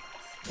mystery.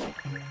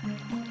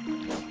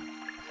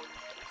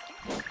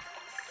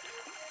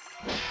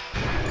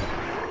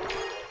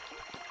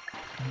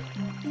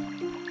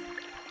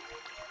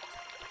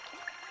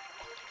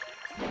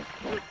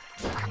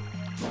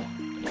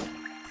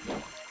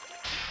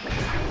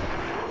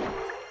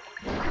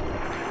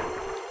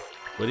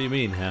 What do you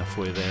mean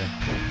halfway there?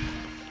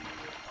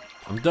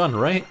 I'm done,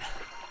 right?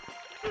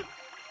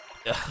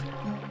 Ugh.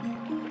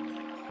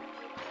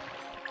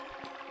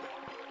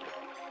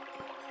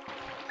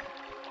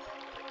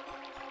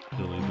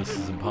 Really, this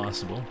is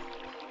impossible.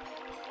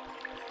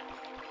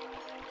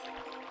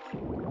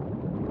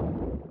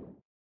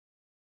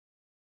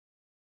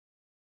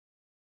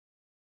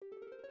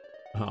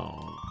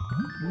 Oh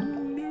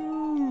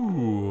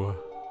no!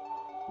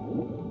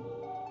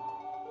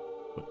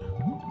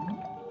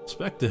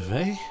 Perspective,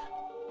 eh?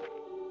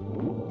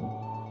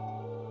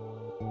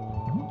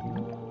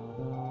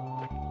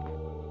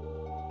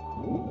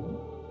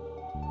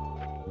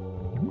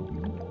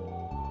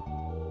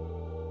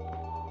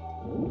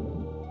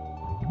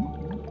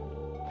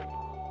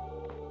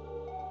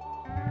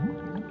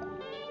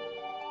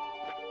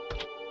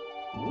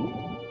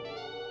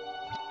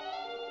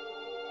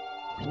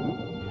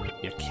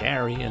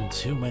 carrying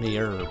too many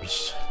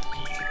herbs.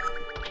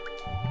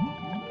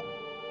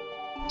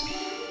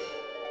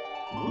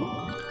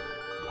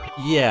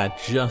 Yeah,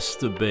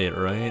 just a bit,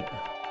 right?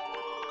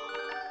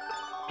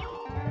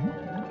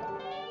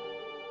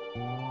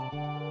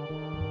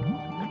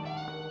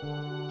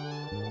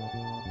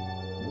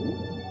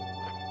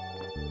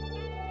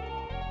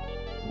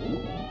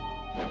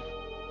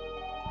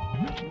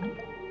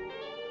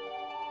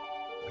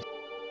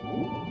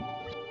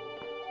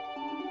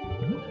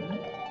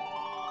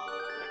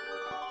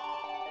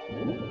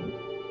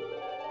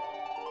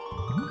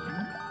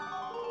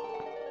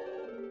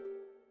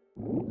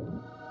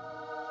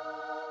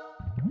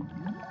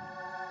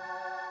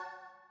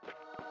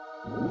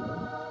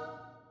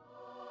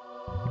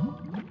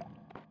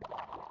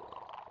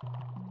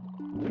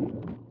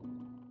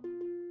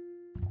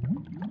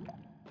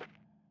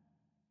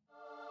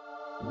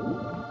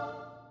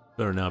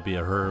 Better not be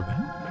a herb.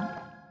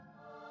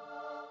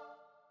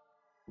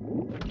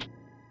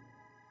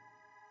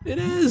 It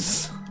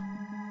is!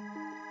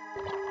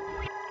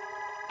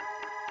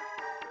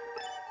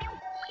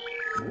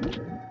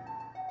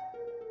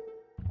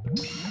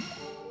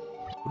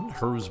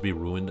 Wouldn't herbs be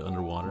ruined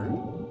underwater?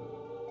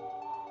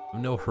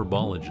 I'm no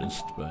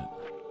herbologist, but...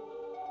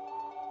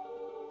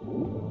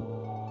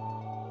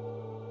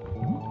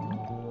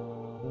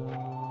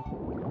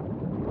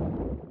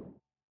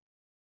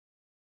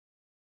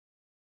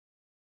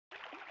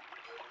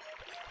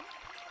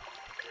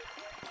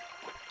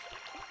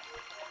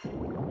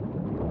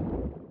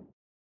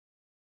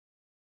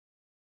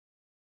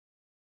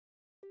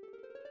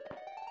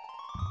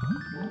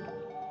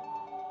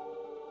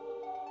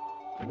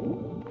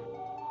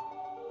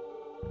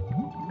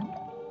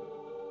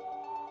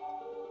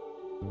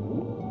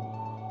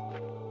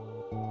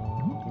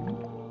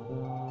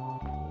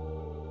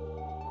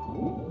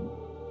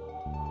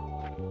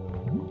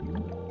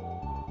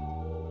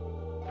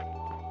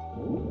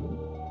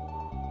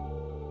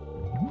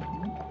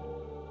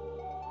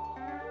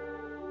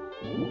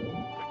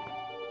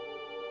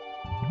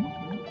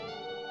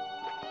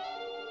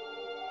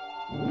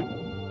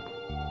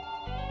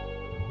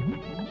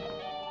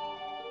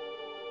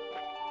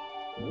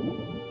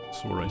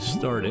 That's where I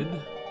started.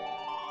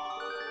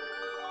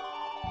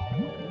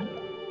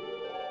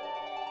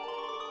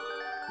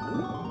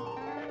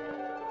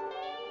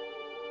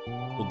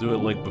 We'll do it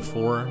like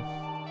before.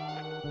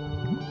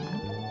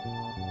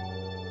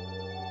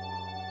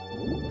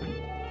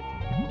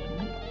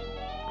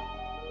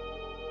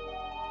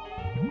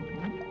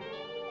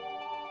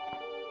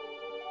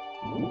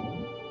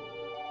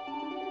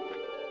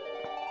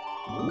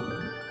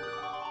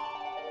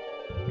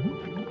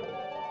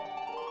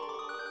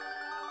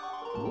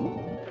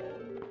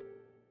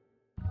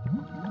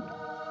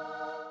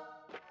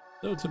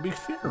 Though, to be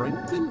fair, I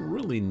didn't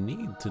really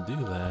need to do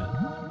that.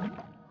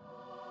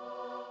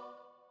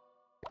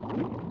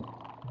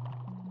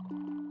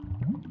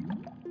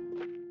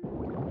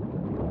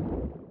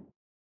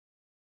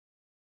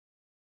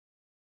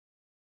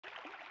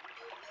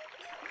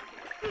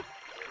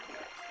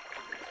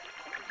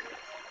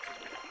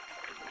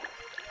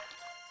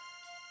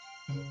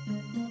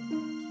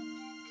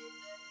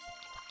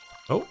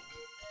 Oh,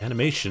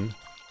 animation.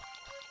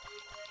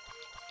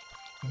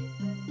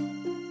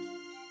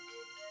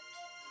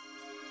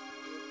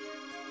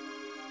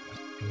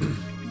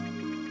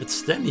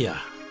 It's Stenya.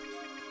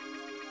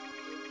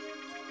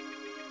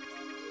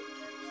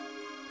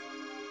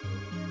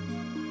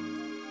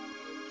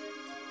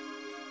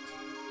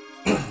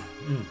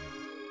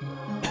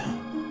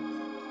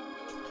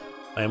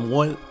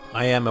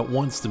 I am at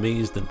once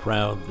amazed and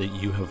proud that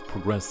you have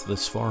progressed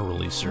this far,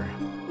 Releaser.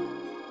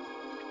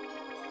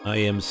 I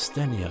am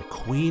Stenya,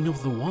 Queen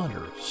of the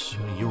Waters.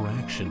 Your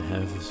action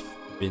has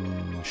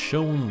been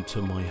shown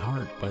to my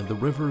heart by the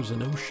rivers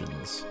and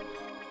oceans.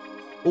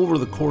 Over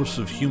the course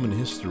of human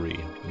history,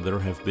 there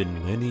have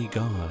been many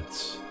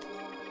gods.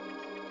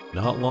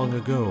 Not long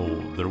ago,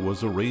 there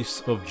was a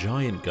race of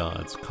giant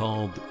gods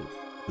called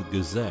the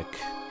Gazek.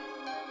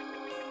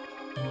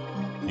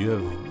 You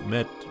have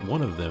met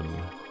one of them,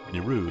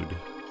 Nerud.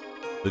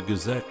 The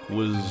Gazek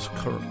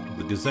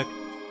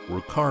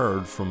were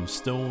carved from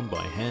stone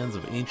by hands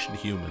of ancient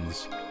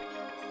humans.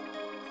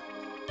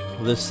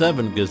 The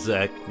 7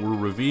 Gazek were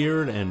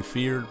revered and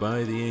feared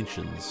by the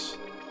ancients.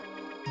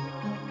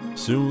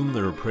 Soon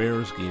their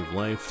prayers gave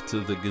life to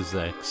the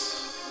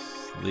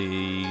Gazeks.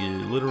 They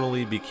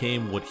literally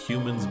became what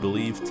humans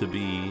believed to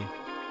be.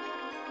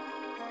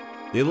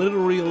 They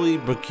literally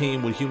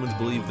became what humans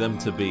believed them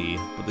to be,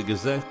 but the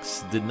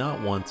Gazeks did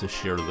not want to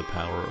share the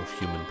power of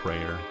human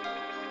prayer.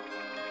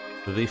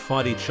 They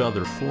fought each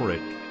other for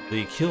it.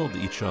 They killed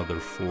each other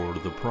for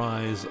the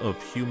prize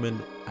of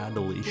human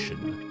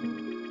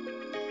adulation.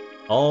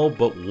 All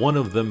but one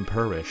of them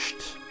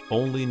perished.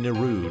 Only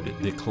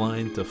Nerud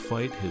declined to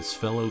fight his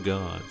fellow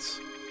gods.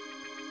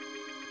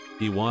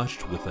 He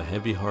watched with a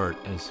heavy heart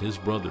as his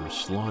brothers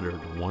slaughtered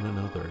one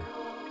another.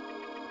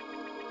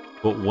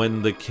 But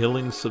when the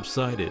killing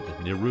subsided,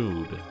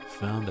 Nerud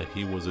found that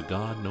he was a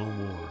god no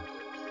more.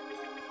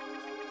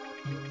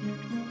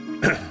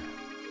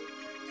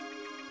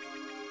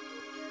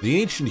 The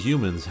ancient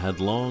humans had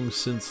long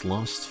since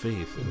lost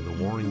faith in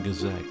the warring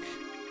Gazek,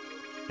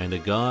 and a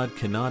god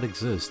cannot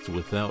exist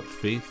without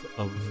faith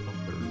of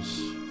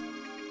others.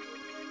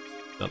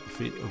 Without the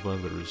faith of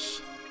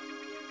others.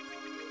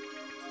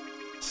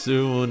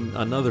 Soon,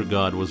 another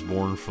god was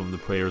born from the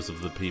prayers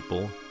of the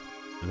people,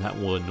 and that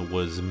one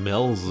was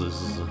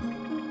Melzes.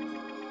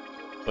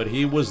 But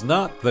he was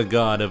not the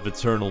god of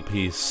eternal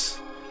peace,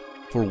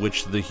 for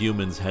which the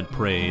humans had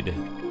prayed.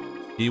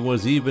 He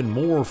was even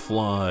more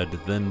flawed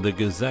than the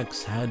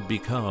Gazeks had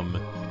become,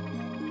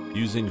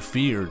 using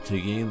fear to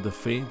gain the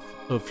faith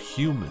of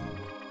humans.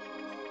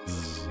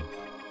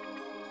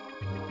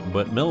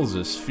 But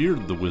Melzes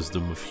feared the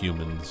wisdom of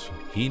humans.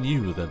 He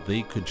knew that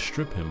they could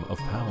strip him of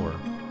power.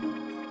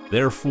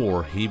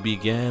 Therefore, he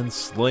began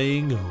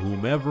slaying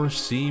whomever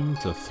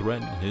seemed to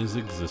threaten his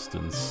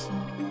existence.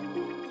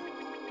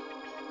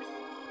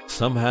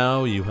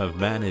 Somehow you have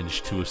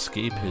managed to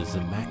escape his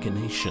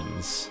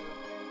machinations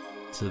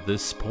to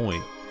this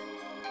point.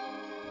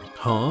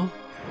 Huh?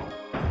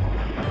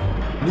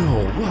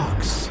 No,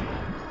 rocks!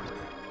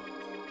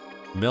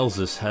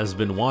 Melzes has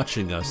been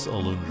watching us,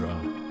 Alundra.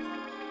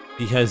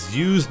 He has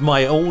used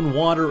my own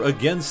water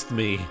against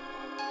me.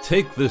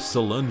 Take this,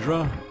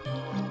 Alundra.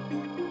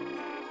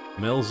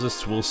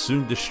 Melzes will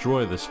soon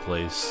destroy this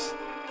place.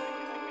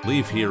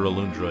 Leave here,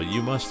 Alundra.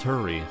 You must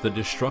hurry. The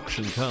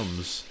destruction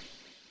comes.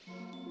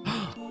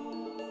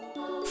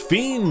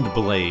 Fiend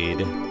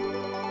Blade!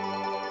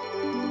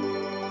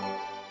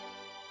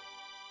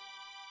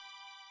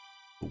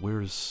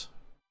 Where's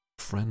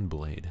Friend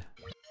Blade?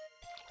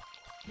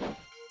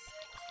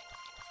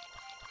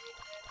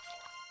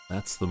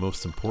 That's the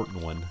most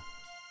important one.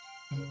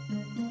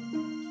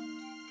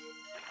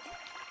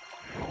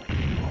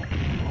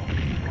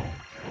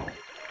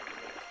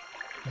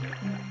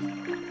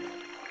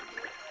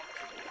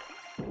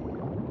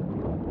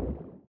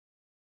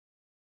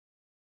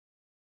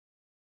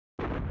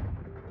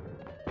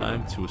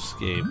 Time to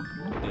escape.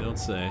 They don't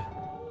say.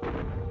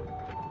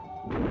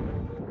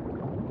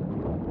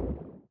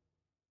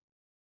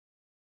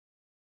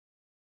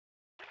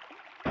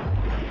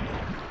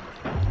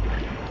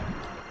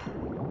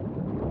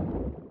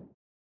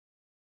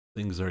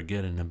 Things are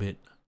getting a bit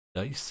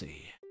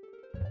dicey.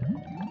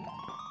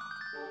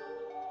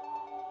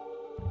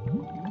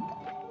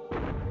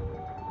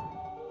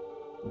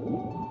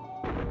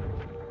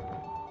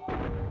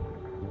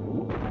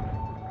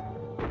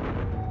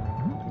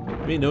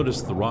 You may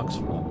notice the rocks.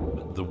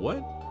 The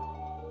what?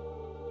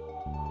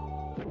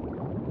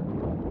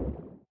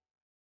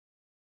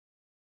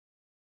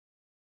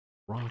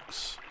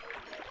 Rocks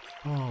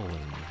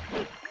falling.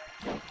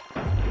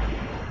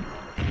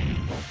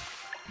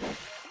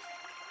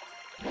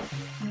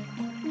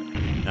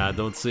 Nah,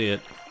 don't see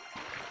it.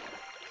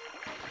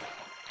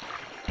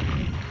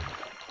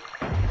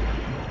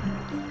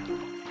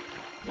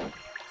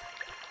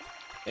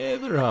 Hey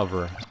there,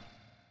 Hover.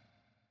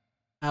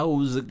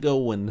 How's it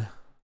going?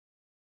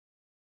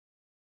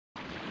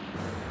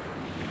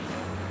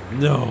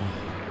 No.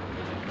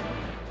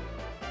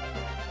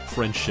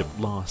 Friendship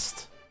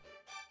lost.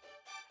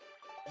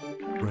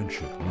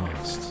 Friendship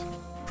lost.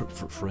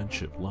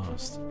 Friendship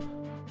lost.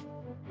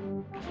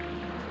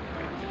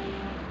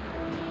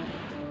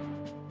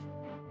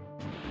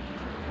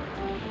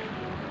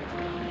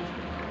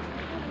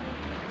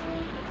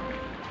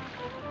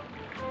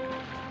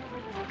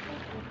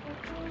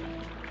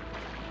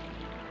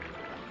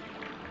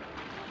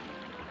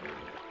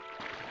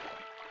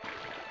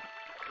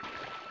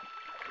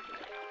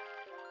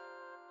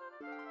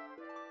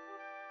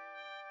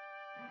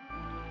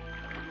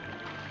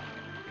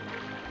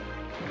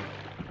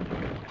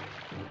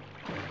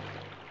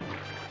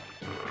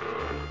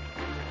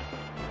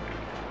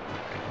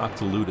 Talk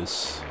to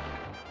Ludus.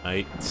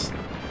 Right.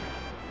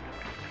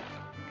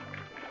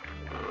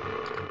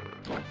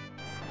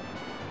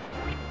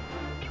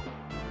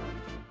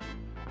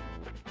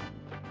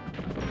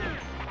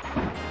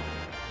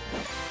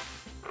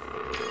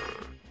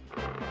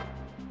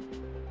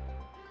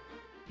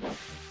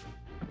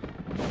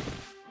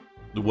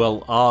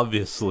 Well,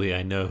 obviously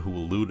I know who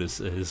Ludus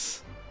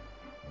is.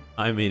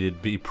 I mean,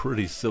 it'd be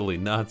pretty silly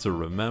not to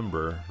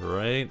remember,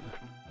 right?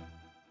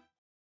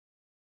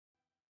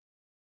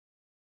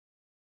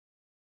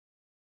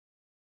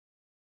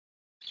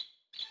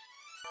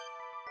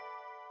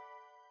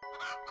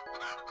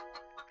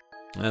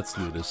 That's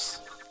Ludus.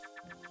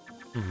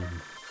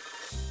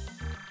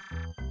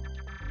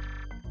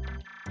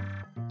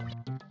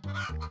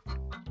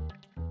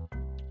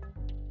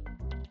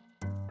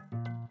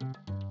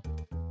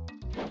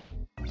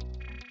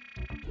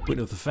 Wait,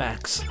 no, the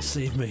facts.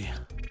 Save me.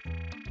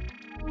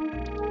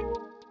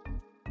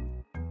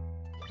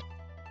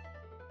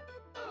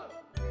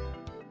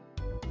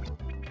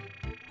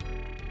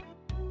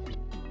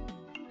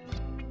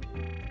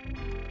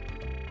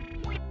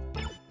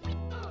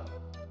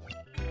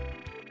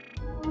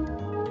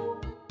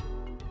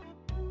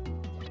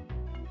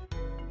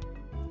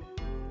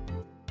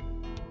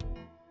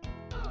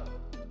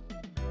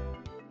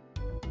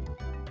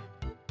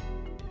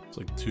 It's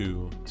like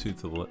two to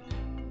the left.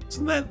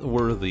 Isn't that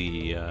where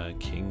the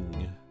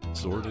king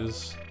sword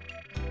is?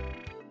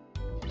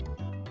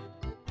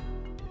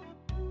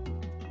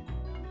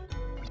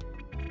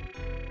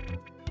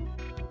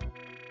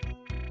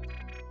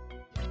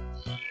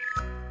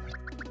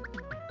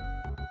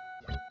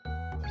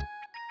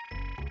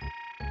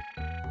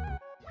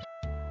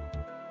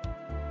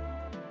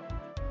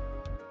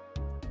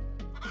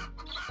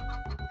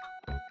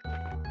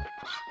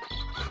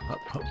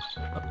 Up, up,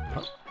 up, up,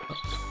 up.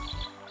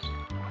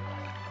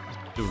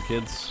 Doing,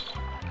 kids.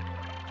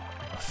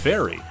 A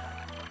fairy.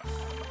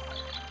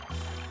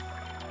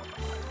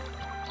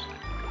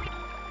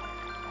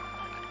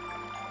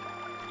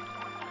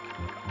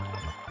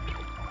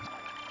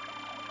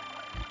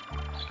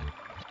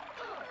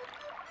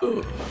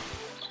 Ugh.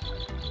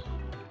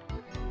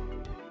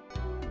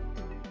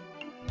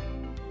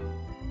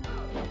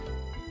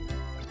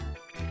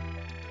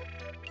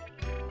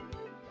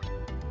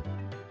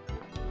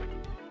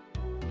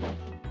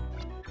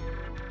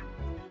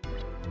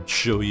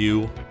 Show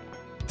you.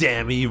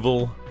 Damn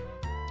evil.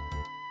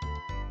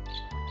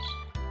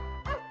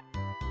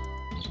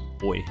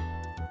 Boy.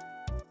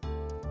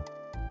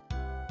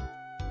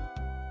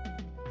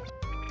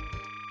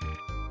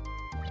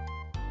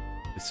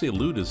 They say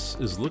Ludus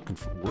is looking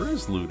for... Where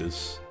is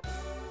Ludus?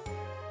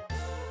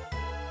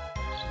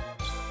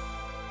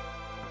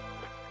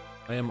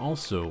 I am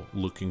also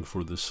looking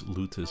for this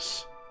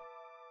Ludus.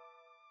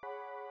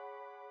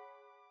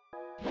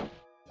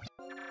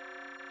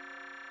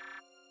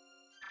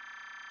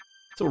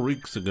 So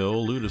weeks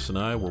ago, Ludus and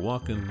I were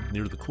walking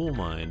near the coal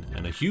mine,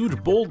 and a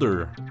huge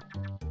boulder.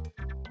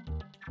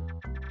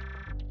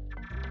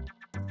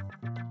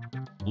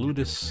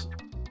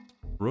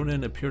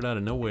 Ronan appeared out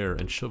of nowhere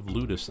and shoved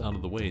Ludus out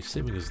of the way,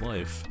 saving his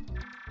life.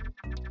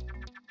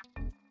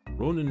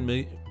 Ronan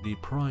might be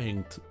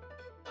praying to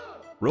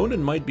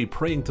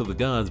the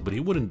gods, but he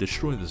wouldn't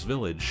destroy this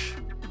village.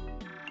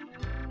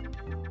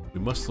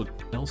 We must look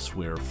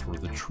elsewhere for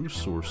the true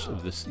source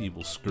of this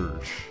evil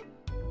scourge.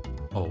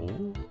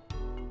 Oh?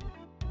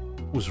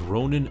 Was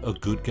Ronan a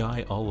good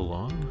guy all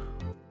along?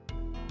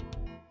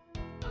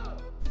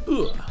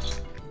 Ugh.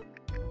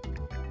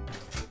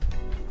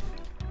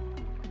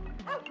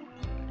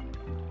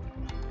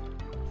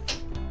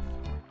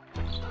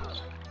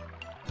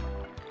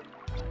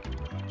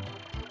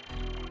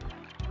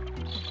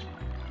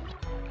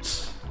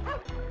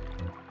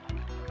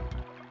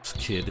 This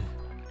kid.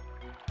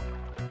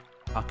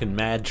 Fucking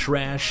mad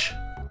trash.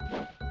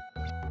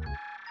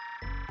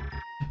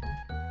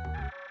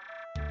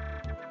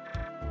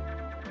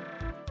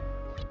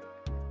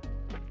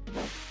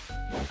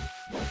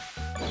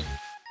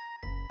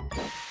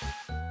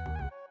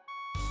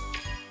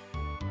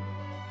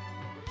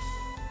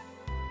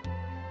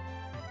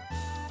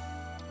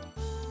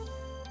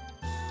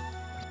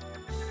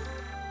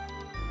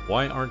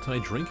 Why aren't I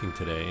drinking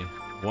today?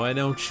 Why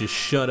don't you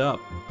shut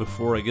up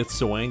before I get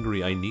so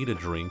angry I need a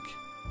drink?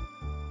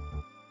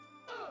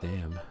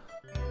 Damn.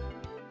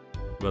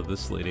 What about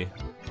this lady?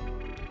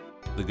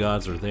 The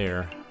gods are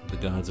there. The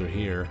gods are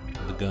here.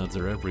 The gods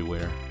are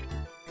everywhere.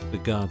 The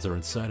gods are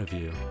inside of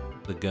you.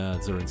 The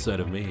gods are inside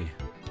of me.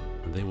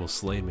 And they will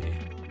slay me.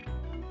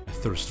 I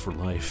thirst for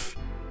life.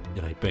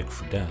 Yet I beg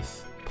for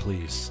death.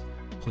 Please.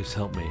 Please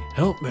help me.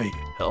 Help me!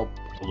 Help,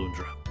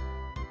 Alundra.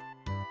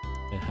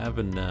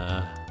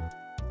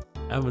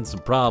 Having some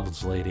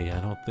problems, lady. I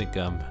don't think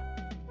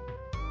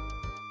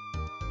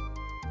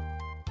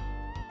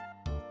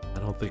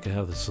I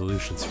have the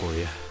solutions for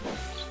you.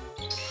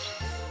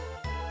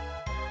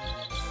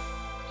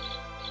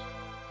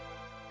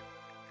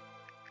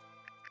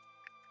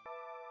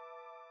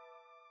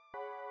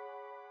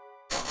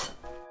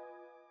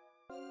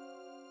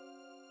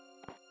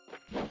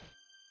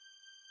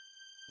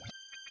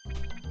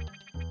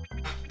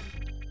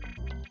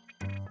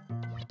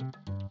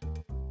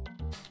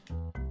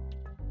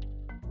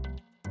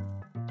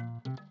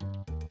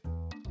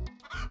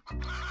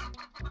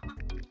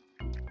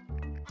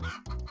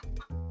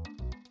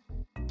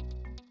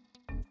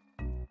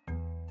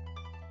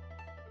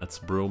 That's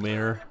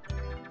Bromare.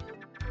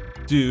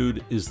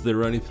 Dude, is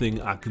there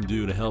anything I can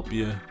do to help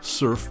you?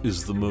 Surf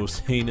is the most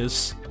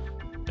heinous,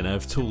 and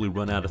I've totally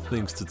run out of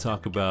things to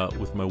talk about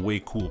with my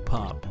way cool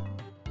pop.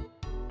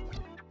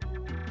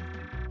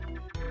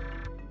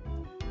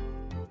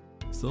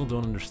 Still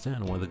don't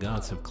understand why the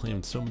gods have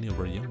claimed so many of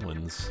our young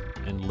ones,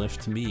 and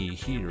left me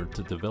here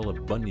to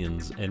develop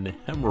bunions and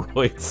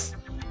hemorrhoids.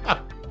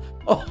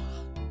 Oh.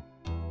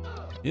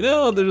 You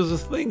know, there's a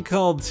thing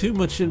called too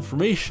much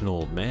information,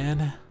 old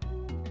man.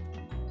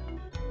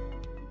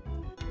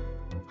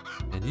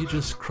 And you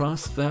just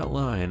crossed that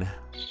line.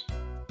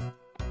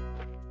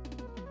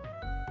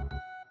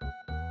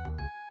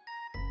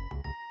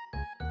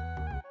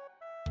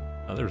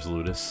 Oh, there's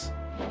Ludus.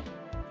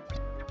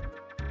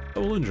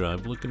 Oh, Alundra,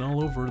 I'm looking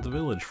all over the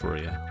village for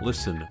you.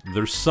 Listen,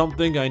 there's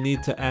something I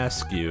need to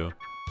ask you.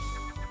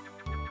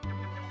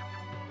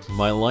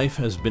 My life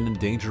has been in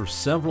danger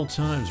several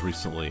times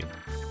recently.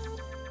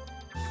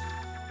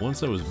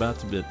 Once I was about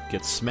to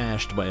get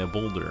smashed by a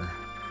boulder.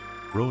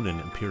 Ronan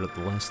appeared at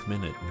the last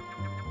minute.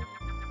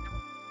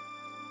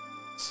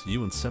 Ludus,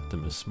 you and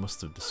Septimus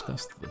must have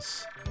discussed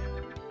this.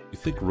 You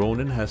think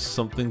Ronan has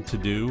something to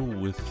do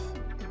with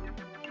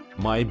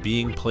my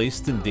being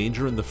placed in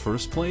danger in the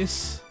first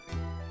place?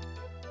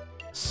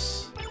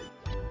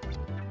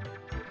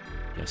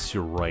 Yes,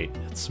 you're right.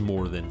 It's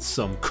more than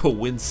some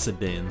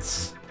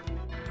coincidence.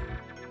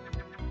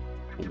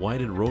 But why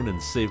did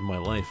Ronan save my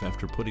life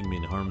after putting me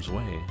in harm's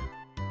way?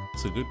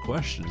 It's a good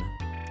question.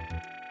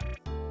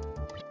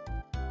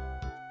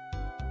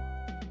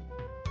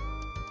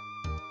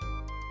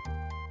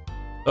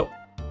 Oh.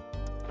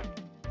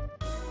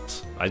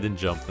 I didn't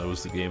jump, that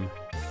was the game.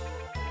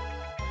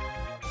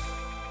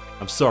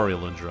 I'm sorry,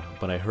 Alundra,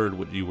 but I heard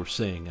what you were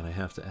saying and I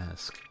have to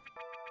ask.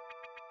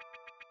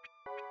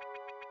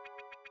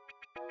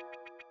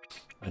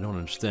 I don't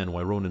understand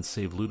why Ronan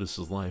saved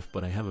Ludus's life,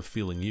 but I have a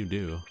feeling you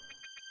do.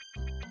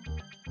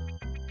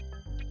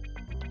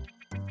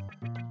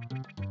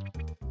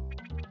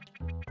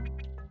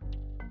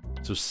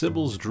 So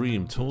Sybil's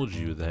dream told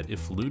you that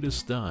if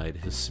Ludus died,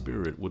 his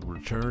spirit would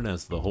return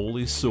as the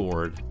Holy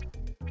Sword.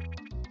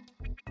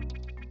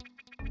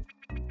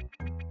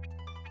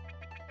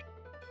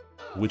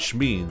 Which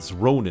means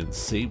Ronan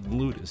saved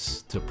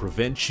Ludus to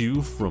prevent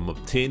you from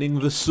obtaining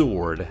the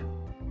sword.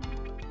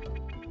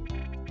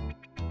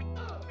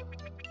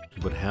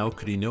 But how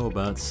could he know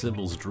about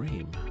Sybil's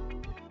dream?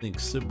 I think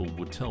Sybil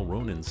would tell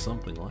Ronan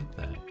something like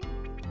that.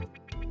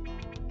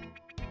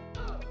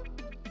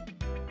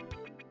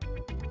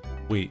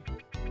 Wait,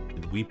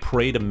 did we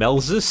pray to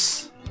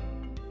Melzus?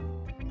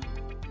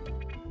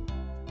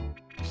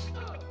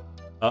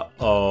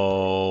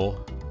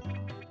 Uh-oh.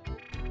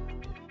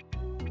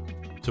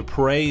 To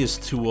pray is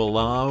to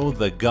allow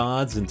the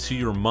gods into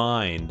your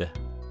mind.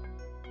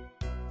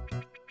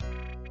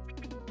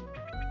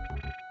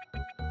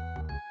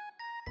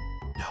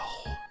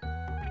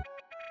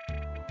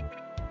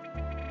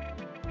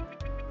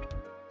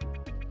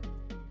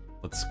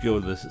 Let's go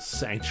to the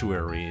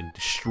sanctuary and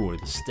destroy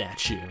the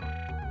statue.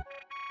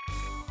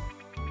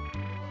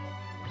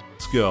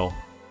 Let's go.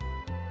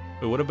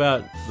 Wait, what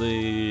about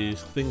the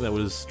thing that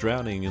was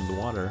drowning in the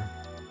water?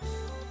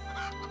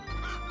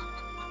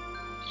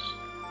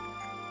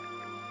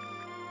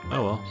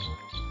 Oh well,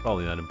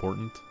 probably not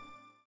important.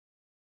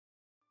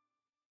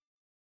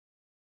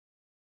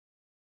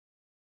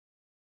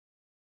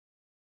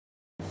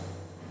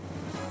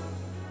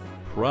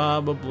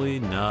 Probably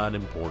not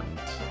important.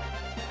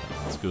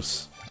 Let's go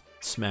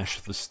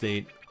smash the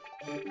state.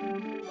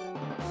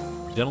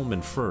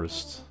 Gentlemen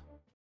first.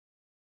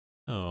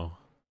 Oh.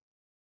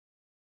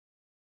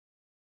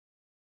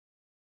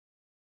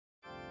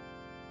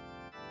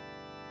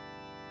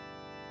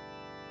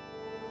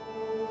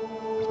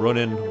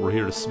 Ronan, we're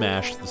here to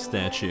smash the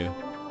statue.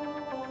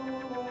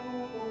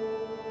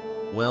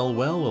 Well,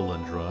 well,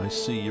 Alundra, I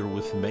see you're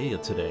with Maya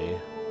today.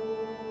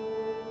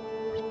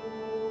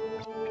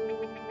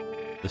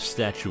 The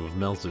statue of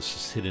Melzus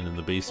is hidden in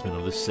the basement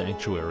of this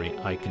sanctuary.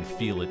 I can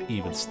feel it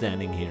even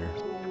standing here.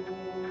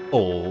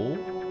 Oh?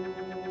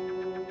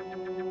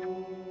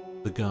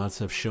 The gods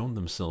have shown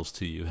themselves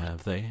to you,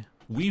 have they?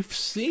 We've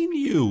seen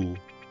you!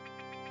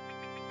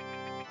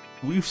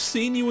 We've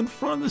seen you in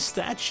front of the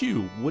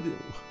statue! What?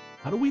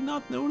 How do we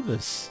not know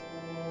this?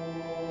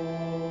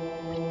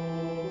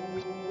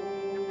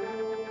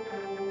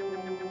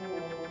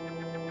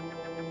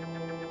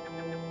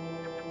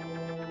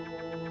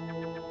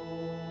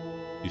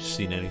 You've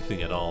seen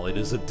anything at all? It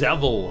is a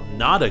devil,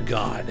 not a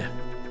god!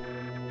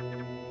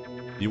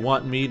 You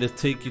want me to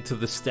take you to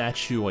the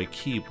statue I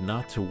keep,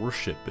 not to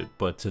worship it,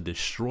 but to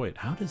destroy it.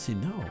 How does he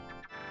know?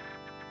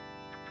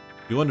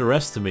 You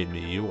underestimate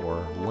me, you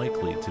are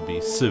likely to be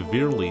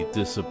severely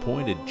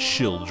disappointed,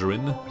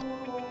 children.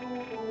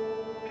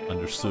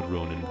 Understood,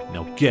 Ronan.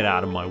 Now get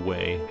out of my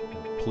way.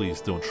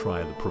 Please don't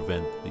try to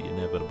prevent the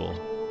inevitable.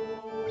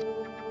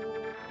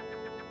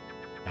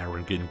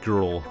 Arrogant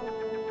girl.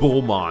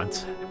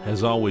 Beaumont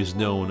has always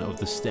known of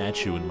the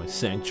statue in my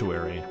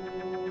sanctuary.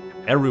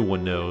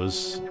 Everyone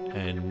knows,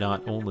 and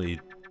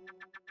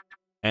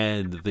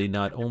they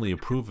not only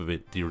approve of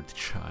it, dear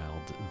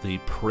child, they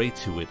pray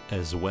to it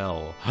as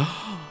well.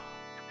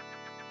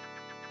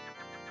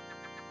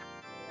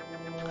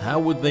 How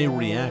would they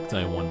react,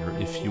 I wonder,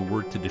 if you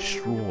were to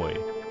destroy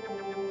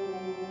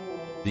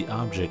the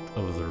object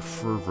of their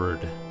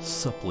fervent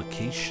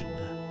supplication?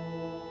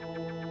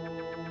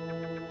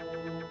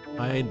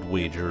 I'd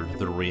wager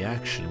the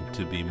reaction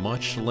to be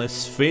much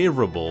less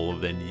favorable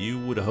than you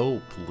would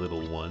hope,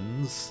 little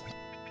ones.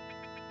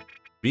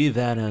 Be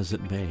that as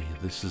it may,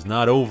 this is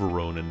not over,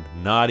 Ronan,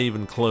 not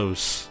even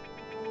close.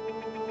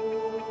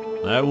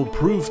 I will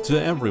prove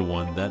to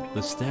everyone that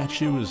the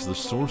statue is the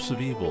source of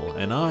evil,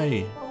 and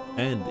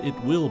it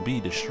will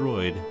be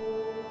destroyed.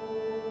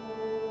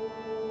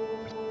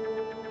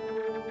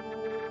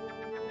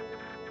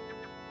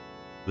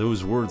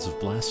 Those words of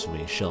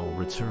blasphemy shall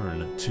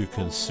return to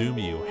consume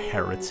you,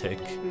 heretic.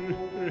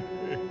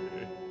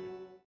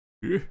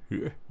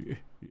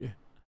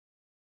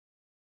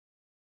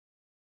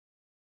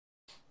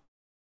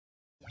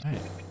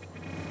 Right.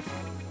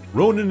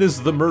 Ronan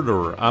is the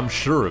murderer, I'm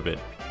sure of it.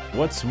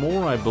 What's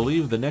more, I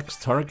believe the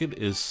next target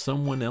is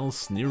someone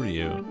else near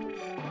you.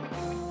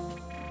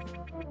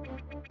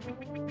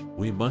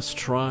 We must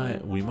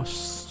strive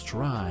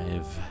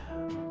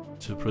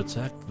to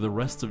protect the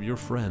rest of your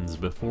friends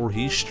before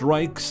he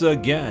strikes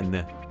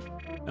again.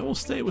 I will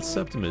stay with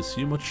Septimus.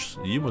 You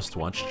must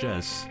watch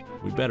Jess.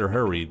 We better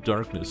hurry.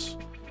 Darkness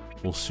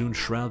will soon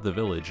shroud the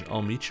village.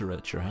 I'll meet you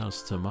at your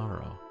house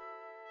tomorrow.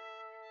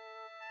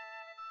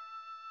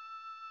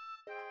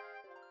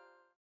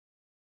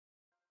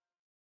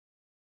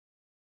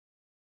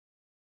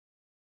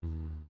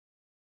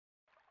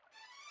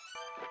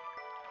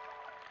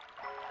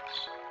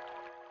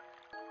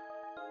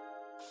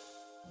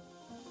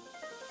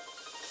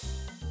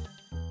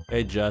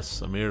 Hey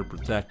Jess, I'm here to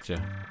protect you.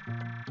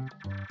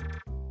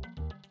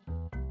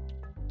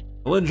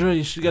 Alundra,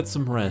 you should get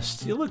some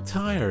rest. You look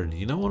tired,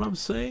 you know what I'm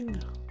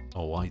saying?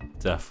 Oh, I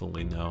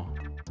definitely know.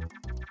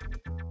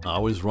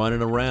 Always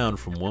running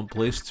around from one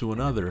place to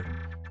another.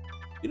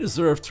 You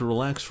deserve to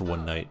relax for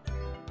one night,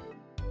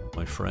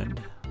 my friend.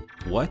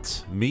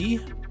 What? Me?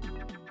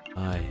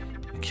 I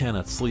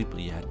cannot sleep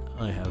yet.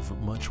 I have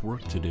much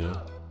work to do.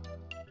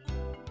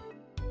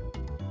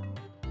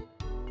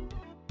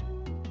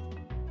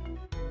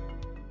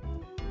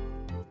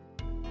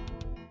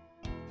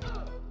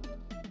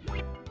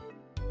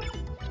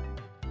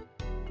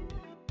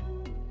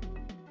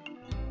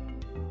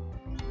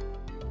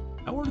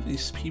 How are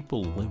these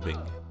people living?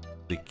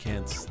 They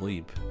can't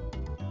sleep.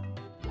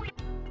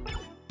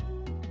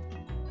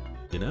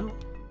 You know?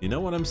 You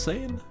know what I'm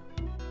saying?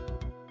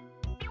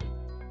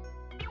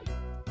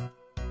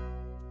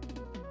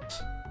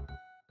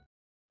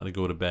 I'm gonna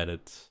go to bed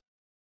at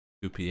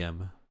 2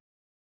 p.m.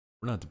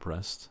 We're not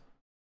depressed.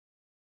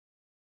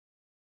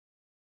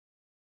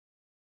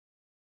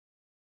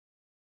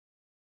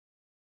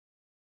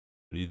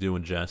 What are you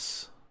doing,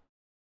 Jess?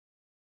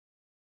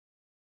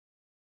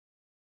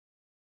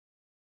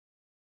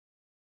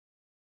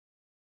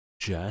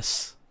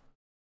 Jess?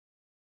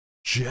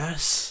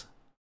 Jess?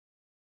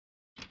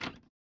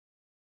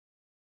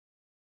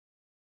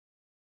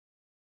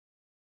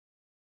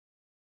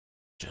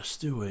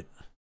 Just do it.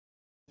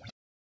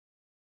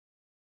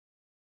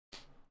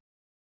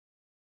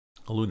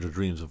 Alundra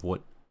dreams of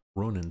what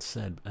Ronan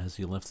said as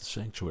he left the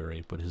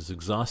sanctuary, but his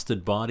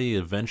exhausted body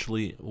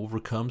eventually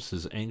overcomes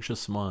his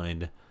anxious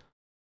mind.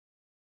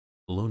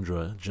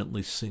 Alundra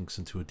gently sinks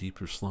into a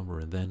deeper slumber,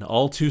 and then,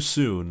 all too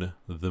soon,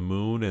 the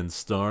moon and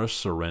stars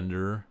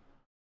surrender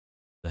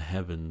the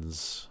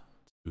heavens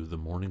to the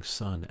morning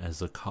sun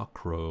as a cock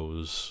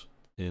crows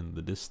in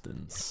the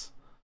distance.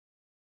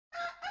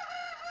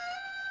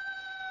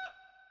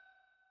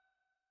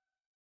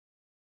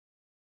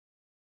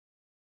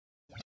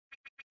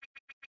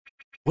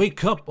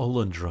 Wake up,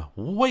 Alundra!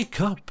 Wake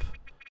up!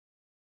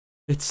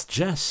 It's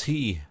Jess,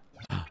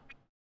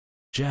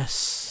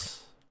 Jess.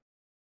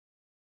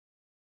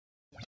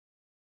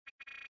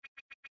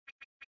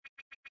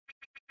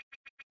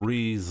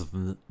 Breathe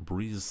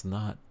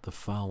not the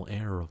foul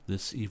air of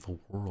this evil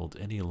world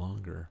any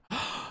longer.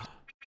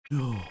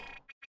 No.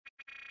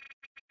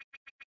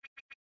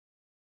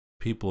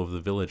 People of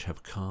the village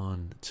have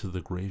gone to the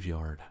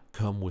graveyard.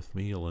 Come with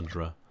me,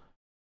 Alundra.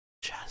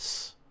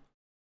 Jess.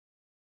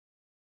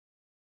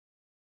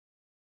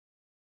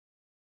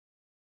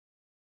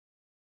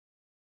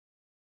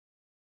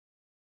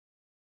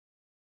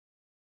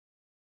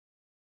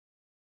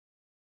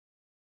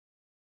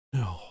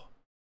 No.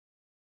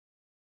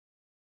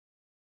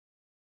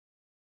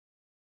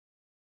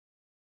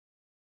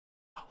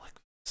 Not like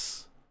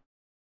this.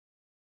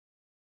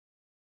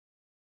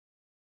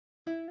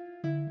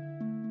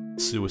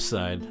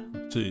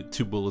 Suicide.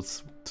 Two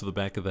bullets to the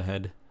back of the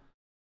head.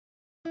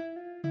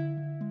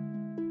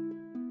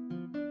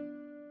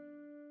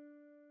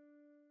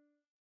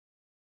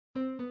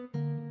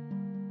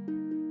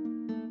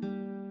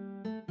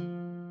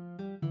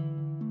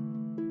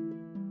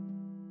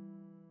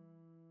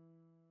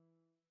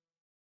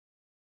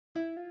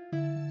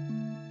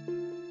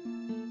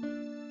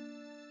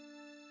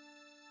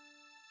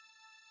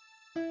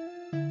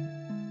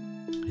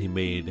 He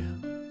made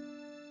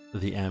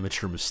the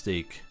amateur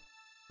mistake,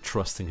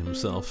 trusting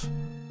himself.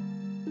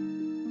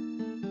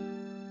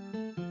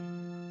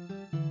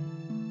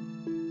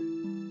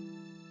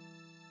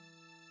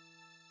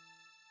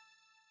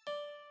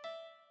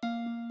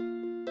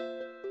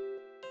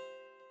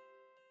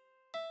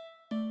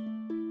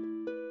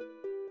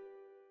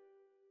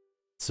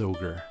 It's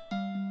ogre.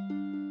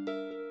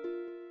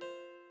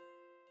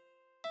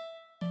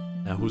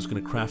 Now who's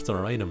gonna craft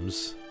our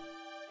items?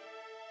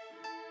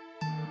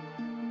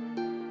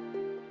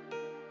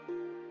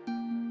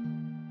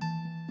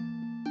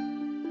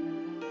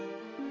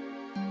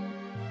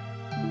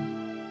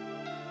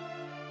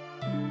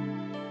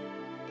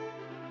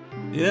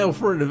 You know,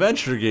 for an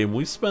adventure game,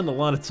 we spend a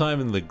lot of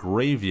time in the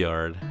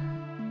graveyard.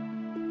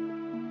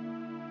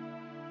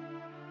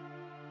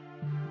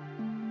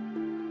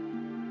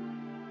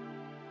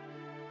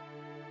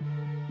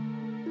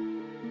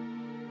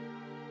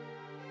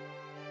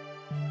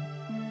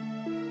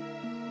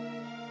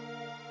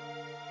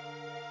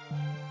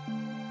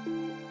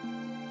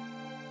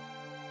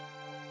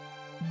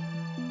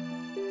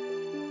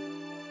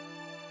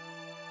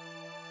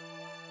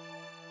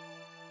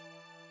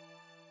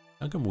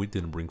 How come we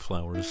didn't bring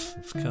flowers?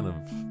 It's kind of,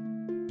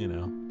 you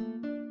know.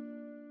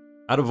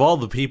 Out of all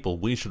the people,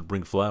 we should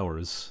bring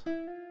flowers.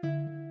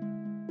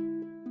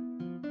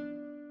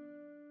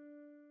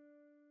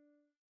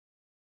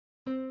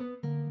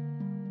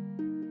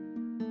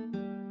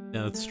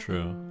 Yeah, that's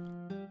true.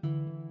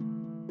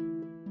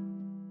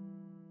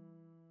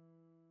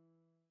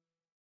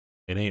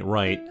 It ain't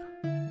right.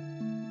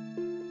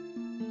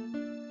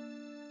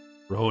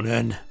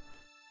 Ronan,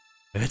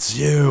 it's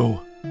you!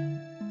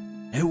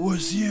 It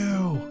was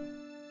you!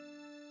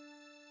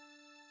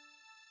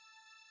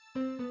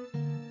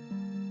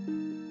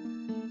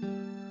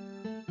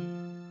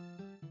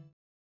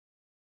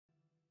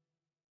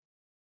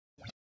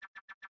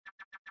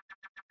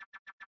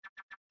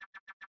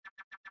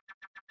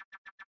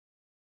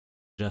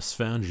 Jess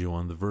found you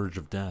on the verge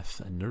of death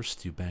and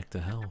nursed you back to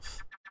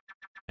health.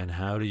 And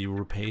how do you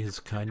repay his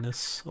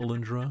kindness,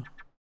 Alundra?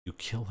 You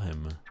kill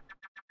him.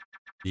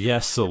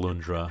 Yes,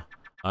 Alundra.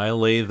 I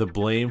lay the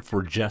blame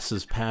for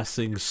Jess's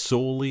passing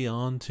solely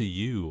on to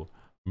you,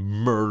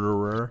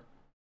 murderer.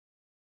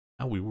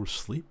 Oh, we were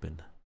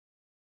sleeping.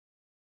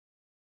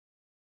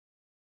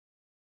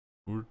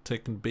 We were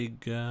taking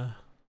big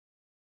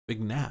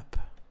nap.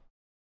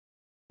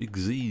 Big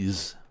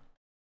Z's.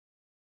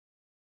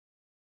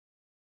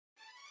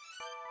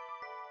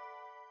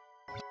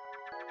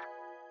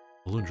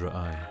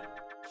 Alundra,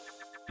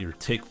 Here,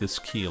 take this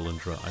key,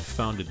 Alundra. I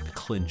found it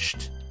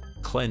clenched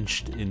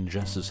in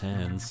Jess's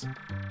hands.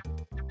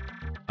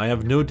 I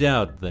have no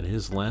doubt that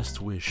his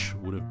last wish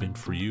would have been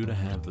for you to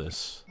have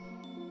this.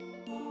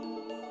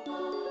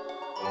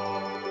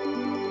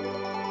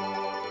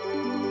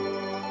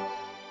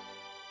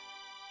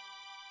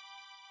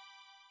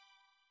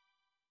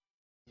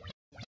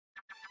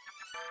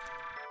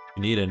 If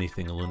you need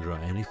anything,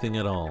 Alundra, anything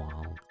at all,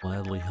 I'll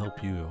gladly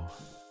help you.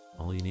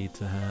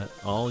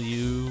 All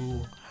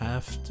you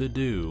have to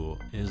do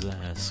is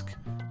ask.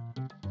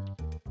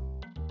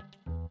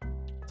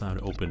 Time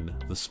to open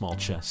the small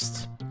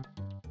chest.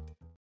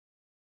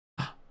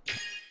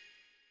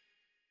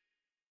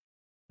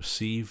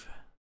 Receive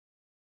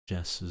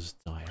Jess's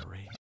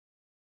diary.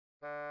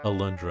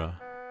 Alundra,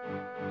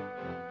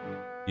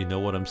 you know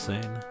what I'm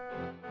saying?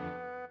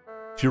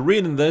 If you're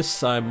reading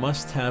this, I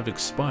must have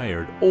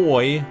expired.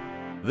 Oi,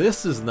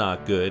 this is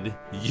not good.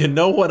 You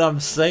know what I'm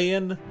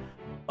saying?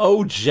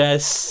 Oh,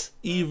 Jess,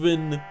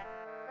 even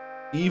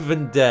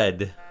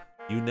dead,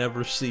 you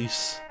never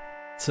cease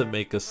to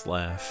make us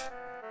laugh.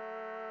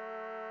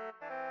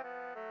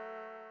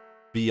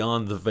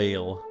 Beyond the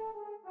veil.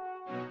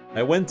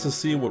 I went to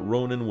see what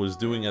Ronan was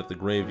doing at the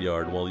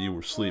graveyard while you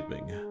were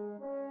sleeping.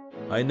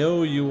 I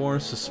know you are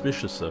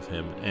suspicious of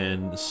him,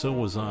 and so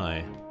was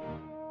I.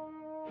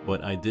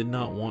 But I did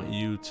not want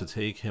you to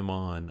take him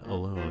on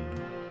alone.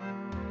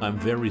 I'm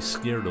very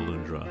scared,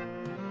 Alundra.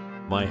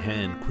 My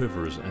hand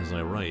quivers as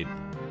I write.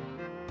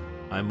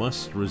 I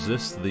must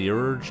resist the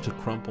urge to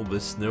crumple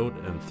this note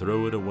and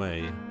throw it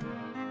away.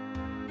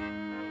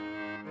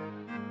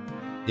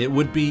 It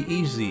would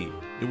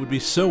be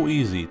so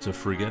easy to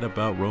forget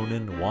about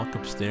Ronan, walk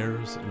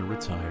upstairs, and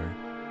retire.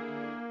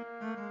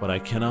 But I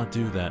cannot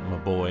do that, my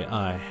boy.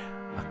 I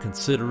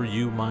consider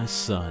you my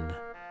son,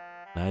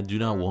 and I do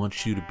not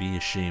want you to be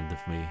ashamed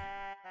of me.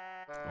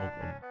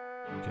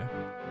 Okay.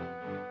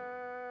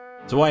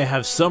 So I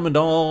have summoned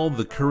all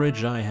the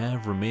courage I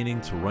have remaining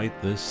to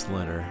write this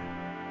letter.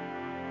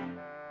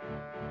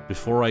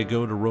 Before I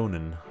go to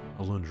Ronan,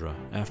 Alundra,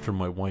 after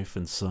my wife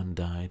and son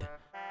died,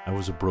 I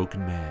was a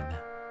broken man.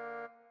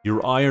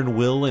 Your iron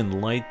will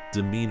and light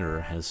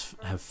demeanor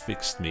have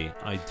fixed me.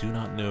 I did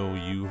not know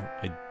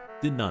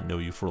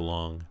you for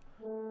long,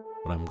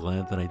 but I'm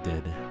glad that I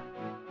did.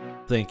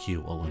 Thank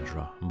you,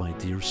 Alundra, my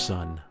dear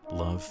son.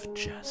 Love,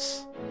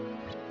 Jess.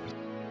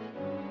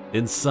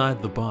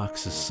 Inside the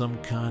box is some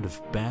kind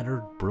of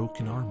battered,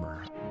 broken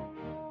armor.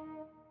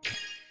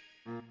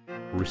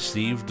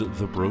 Received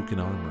the broken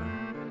armor.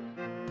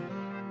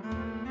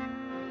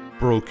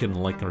 Broken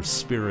like our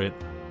spirit.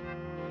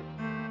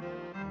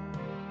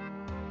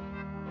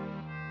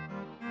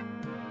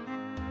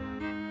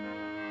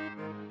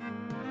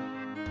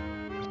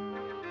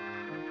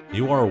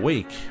 You are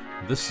awake.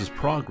 This is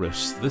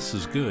progress. This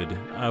is good.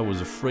 I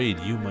was afraid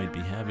you might be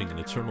having an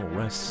eternal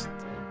rest.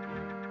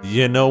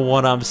 You know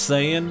what I'm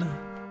saying?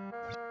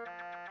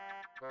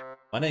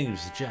 My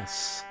name's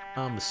Jess.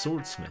 I'm a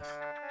swordsmith.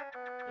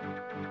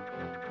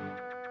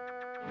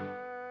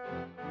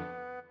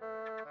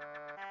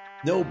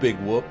 No big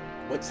whoop.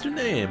 What's your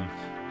name?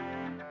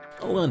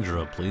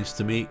 Alundra. Pleased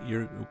to meet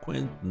your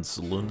acquaintance,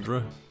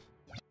 Alundra.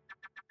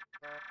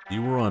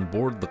 You were on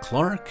board the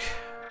Clark?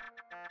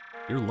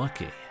 You're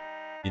lucky.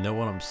 You know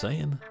what I'm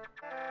saying?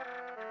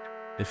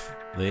 If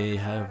they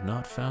have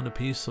not found a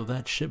piece of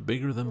that ship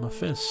bigger than my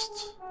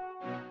fist.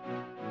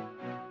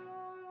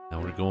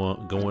 Now we're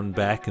going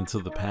back into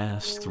the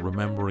past,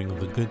 remembering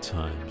the good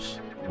times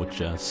with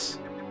Jess.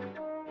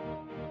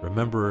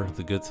 Remember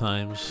the good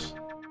times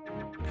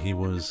when he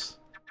was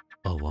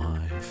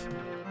alive.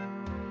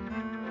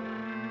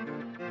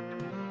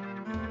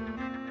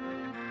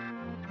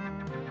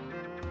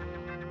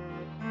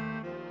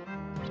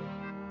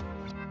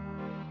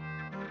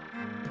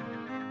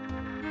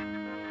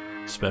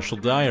 Special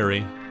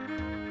diary.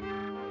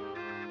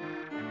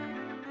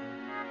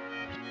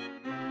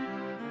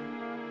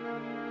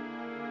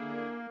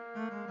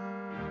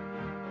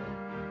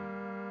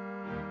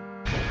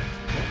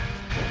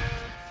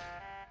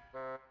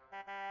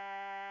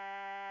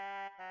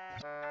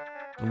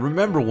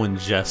 Remember when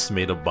Jess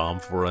made a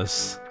bomb for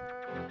us?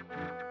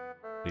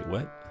 Wait,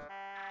 what?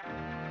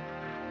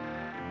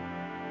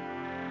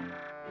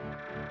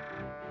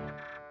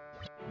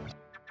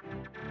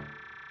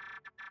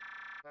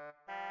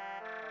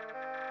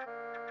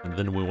 And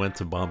then we went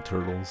to bomb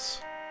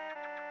turtles.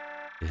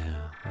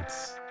 Yeah,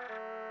 that's...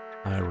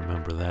 I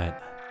remember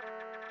that.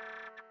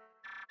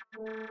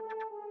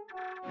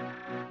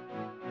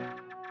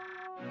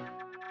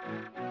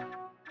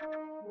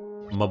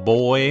 My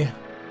boy.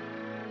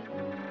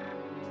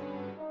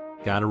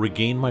 Gotta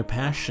regain my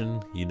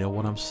passion, you know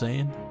what I'm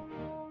saying?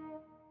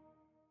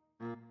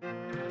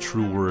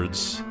 True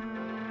words.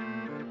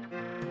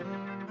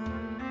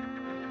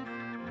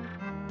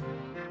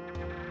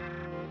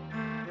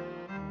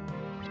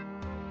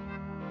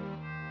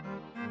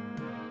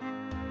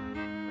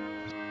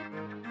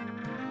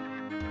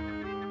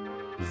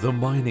 The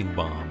mining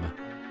bomb.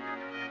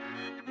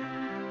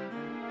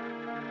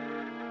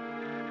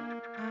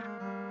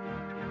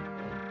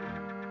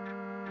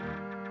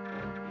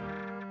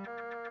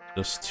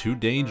 Just too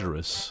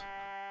dangerous.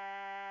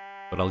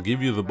 But I'll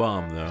give you the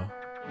bomb, though.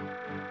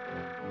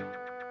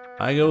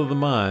 I go to the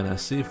mine, I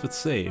see if it's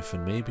safe,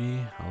 and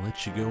maybe I'll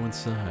let you go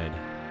inside.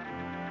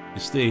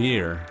 You stay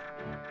here.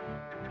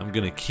 I'm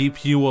gonna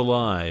keep you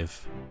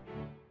alive.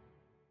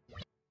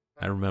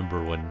 I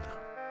remember when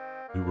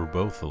we were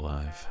both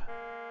alive.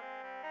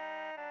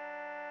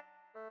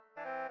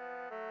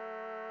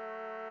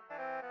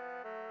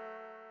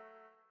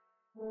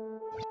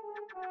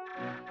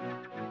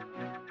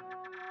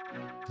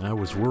 I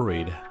was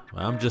worried.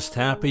 I'm just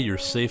happy you're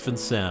safe and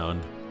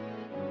sound.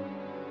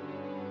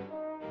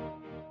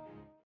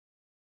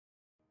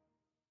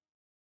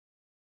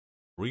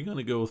 Are we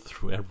gonna go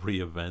through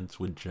every event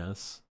with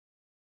Jess?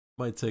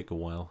 Might take a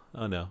while.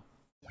 Oh no.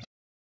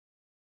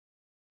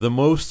 The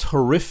most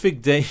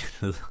horrific day...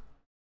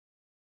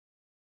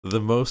 The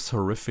most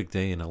horrific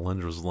day in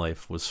Alundra's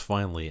life was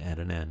finally at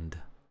an end.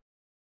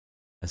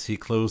 As he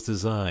closed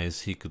his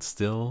eyes, he could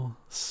still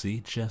see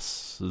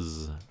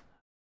Jess's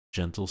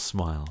gentle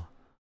smile.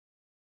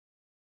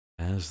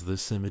 As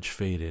this image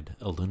faded,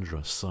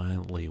 Alundra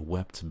silently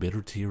wept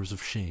bitter tears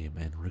of shame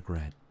and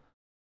regret.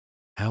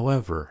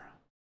 However,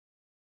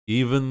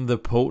 even the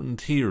potent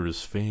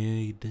tears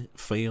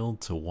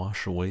failed to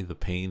wash away the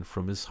pain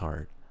from his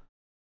heart.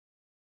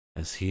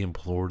 As he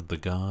implored the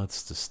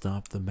gods to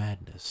stop the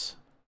madness,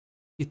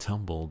 he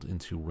tumbled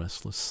into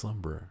restless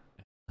slumber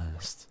at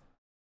last.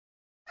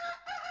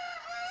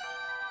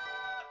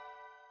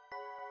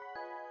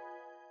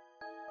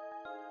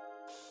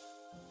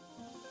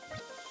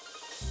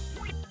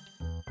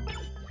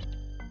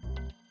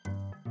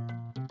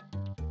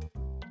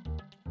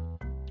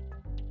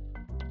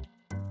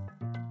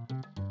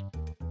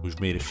 We've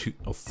made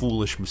a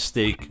foolish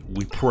mistake.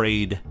 We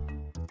prayed.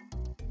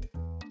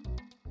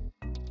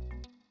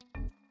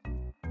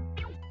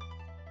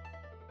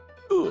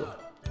 Ugh.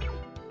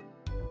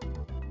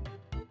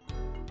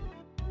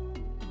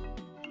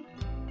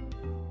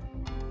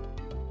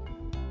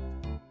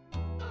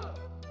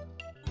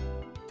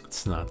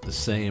 It's not the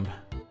same.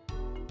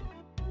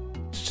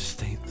 It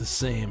just ain't the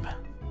same.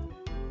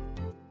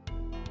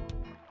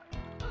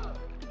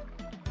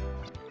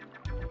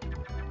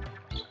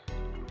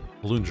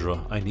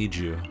 Alundra, I need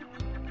you.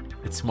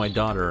 It's my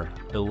daughter,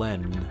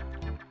 Elen,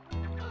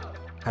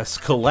 has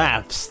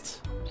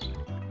collapsed.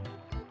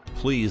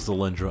 Please,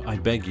 Alundra, I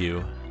beg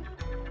you.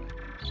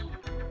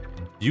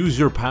 Use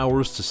your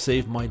powers to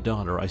save my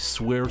daughter. I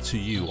swear to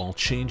you, I'll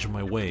change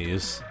my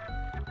ways.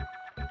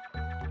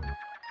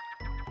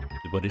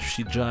 But if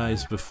she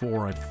dies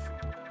before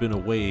I've been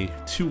away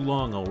too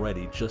long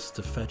already just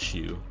to fetch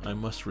you, I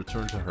must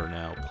return to her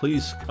now.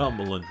 Please come,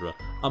 Alundra.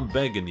 I'm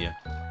begging you.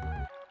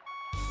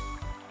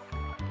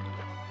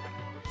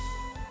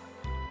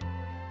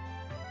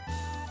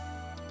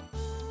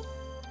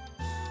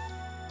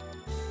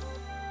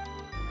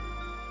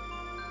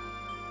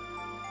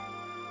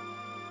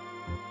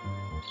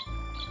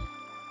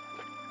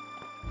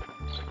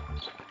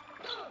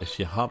 If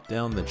you hop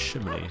down the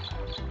chimney.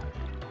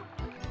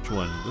 Which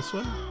one? This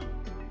one?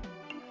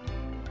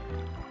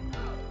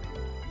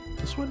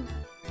 This one?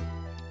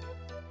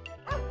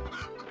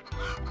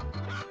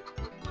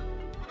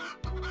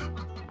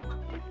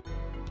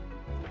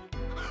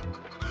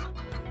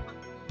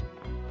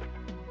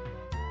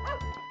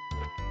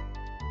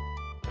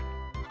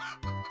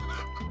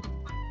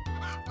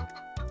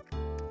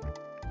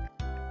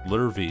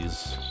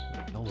 Lurvies.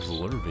 What was a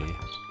lurvy?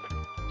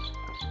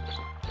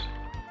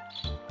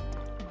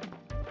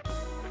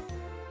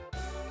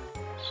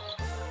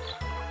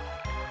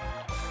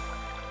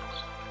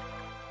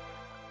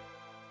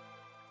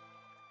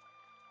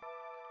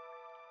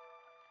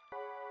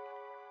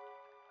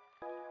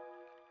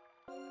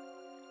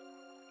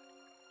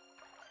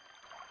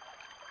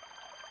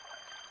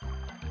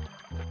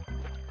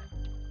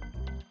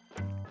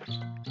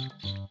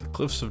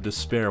 Cliffs of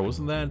Despair,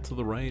 wasn't that to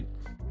the right?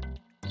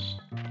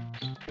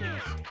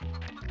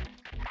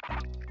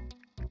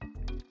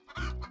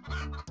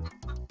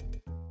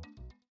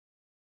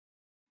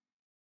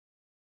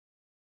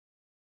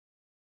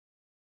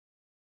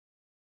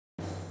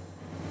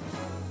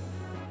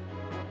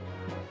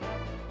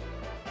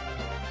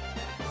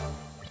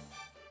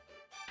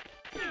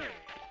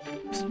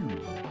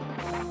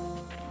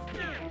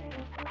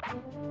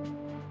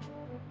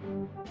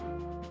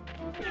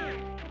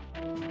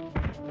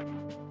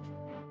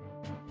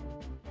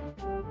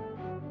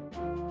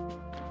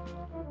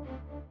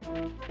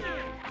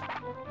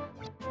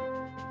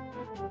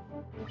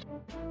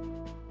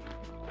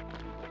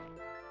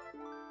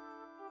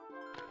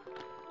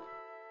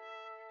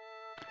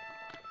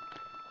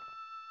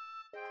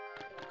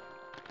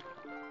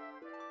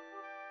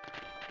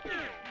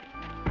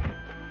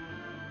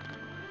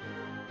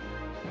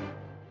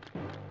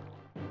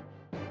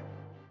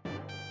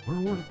 Where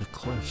were the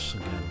cliffs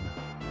again?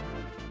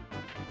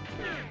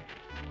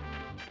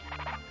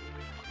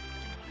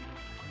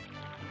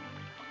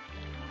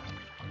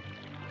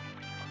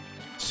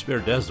 Spare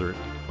Desert,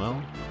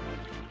 well.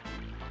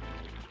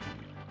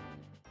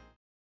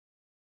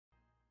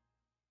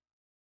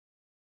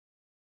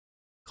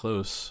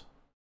 Close.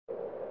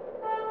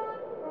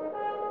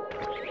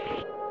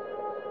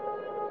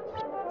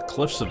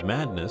 Cliffs of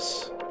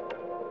Madness.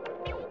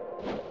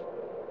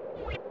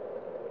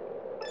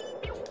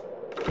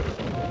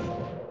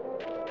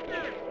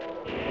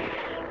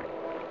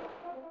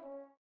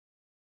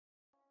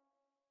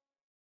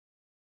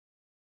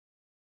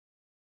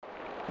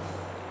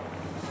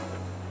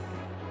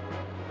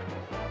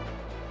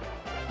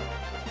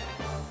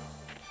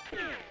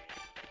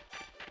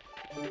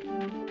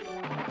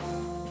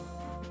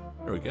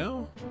 There we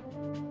go.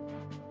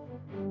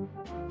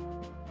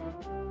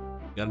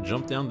 Gotta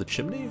jump down the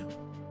chimney?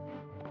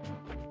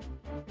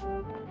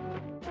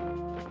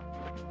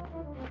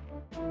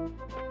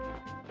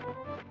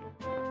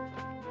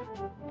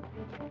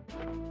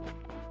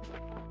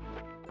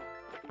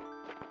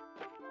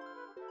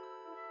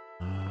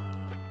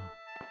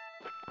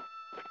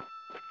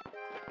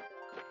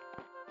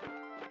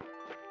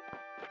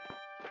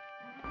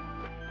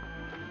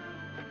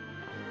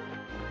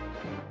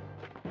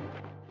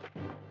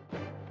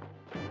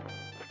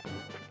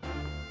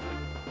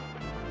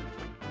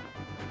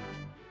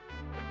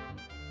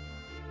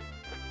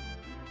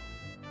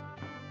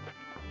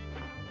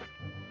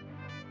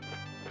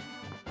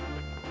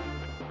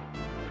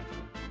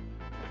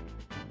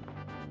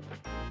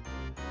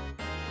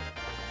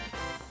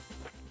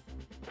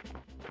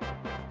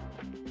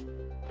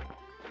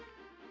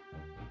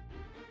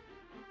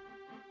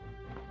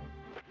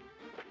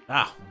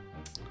 Ah.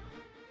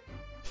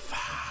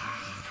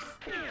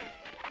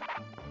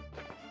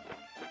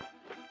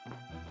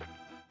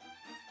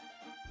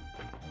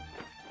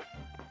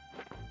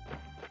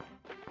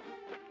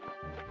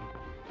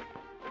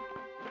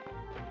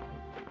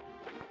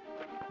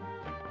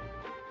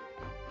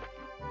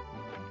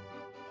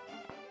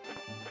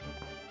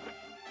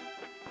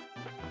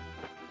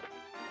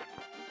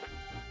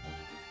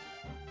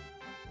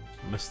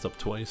 Messed up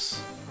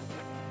twice.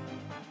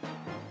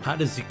 How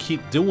does he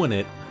keep doing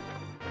it?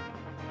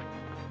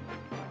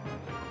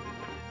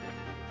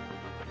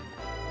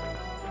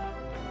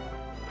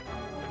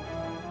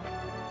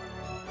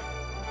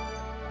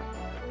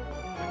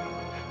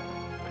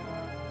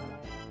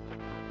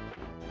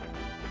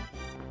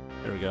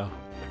 There we go.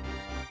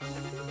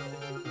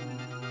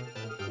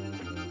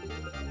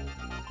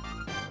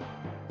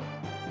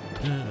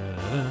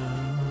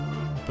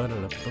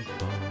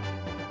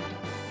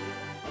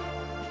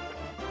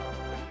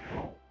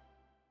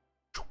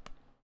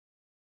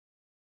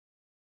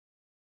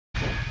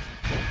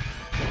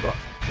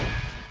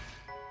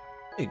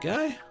 Hey,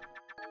 guy.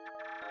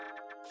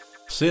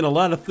 Seen a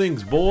lot of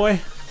things, boy.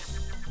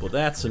 Well,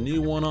 that's a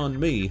new one on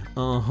me.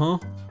 Uh-huh.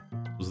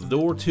 Was the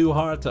door too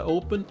hard to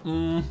open?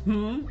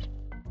 Mm-hmm.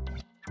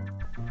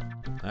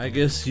 I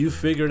guess you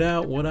figured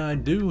out what I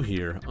do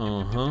here.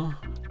 Uh-huh.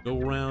 Go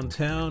around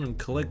town and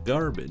collect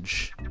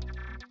garbage.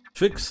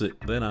 Fix it,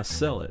 then I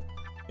sell it.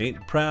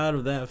 Ain't proud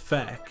of that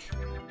fact.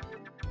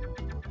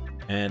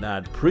 And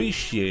I'd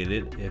appreciate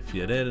it if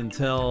you didn't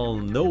tell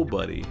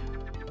nobody.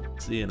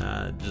 Seeing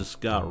I just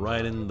got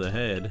right in the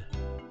head.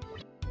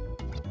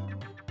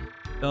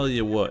 Tell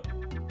you what,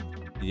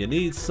 you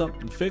need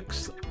something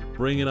fixed,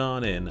 bring it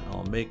on in.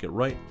 I'll make it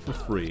right for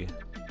free.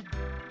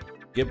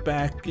 Get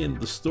back in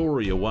the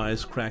story, you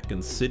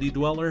wisecracking city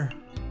dweller.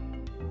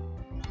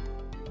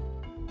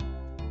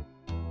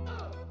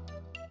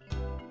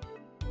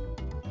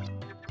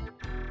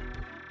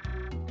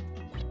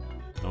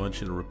 I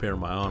want you to repair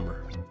my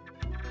armor.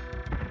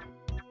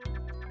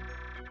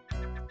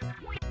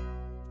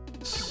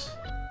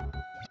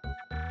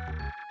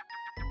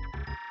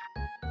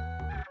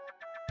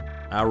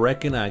 I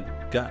reckon I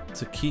got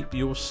to keep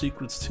your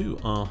secrets too.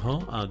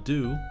 Uh-huh, I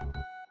do.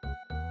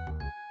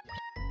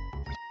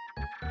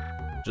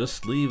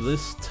 Just leave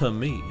this to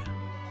me.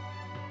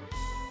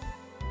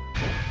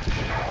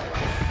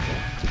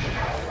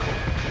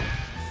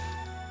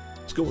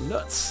 It's going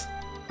nuts.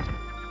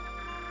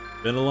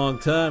 Been a long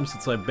time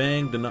since I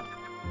banged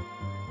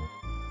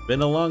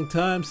Been a long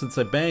time since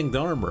I banged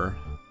armor.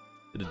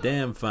 Did a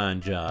damn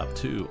fine job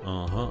too.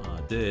 I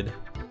did.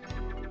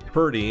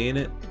 Pretty, ain't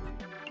it?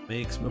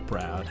 Makes me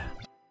proud.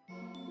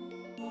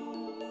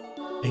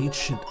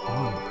 Ancient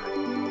armor.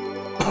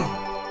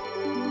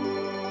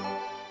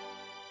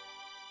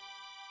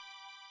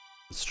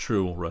 It's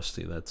true,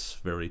 Rusty. That's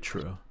very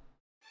true.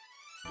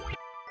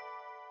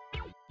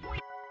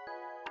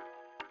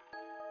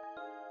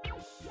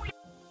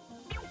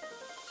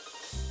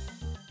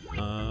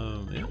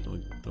 Yeah,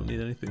 we don't need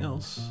anything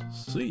else.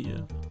 See ya.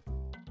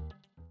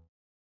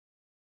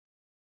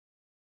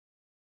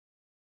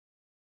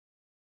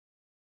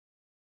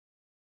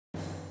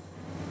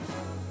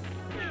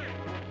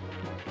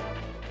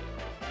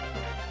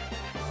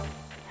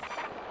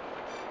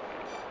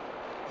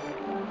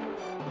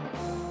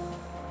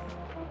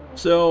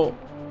 So,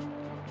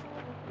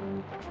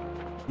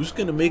 who's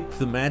gonna make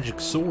the magic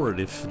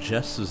sword if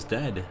Jess is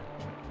dead?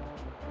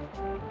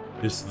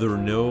 Is there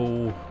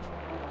no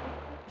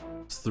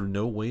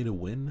way to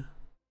win?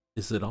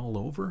 Is it all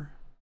over?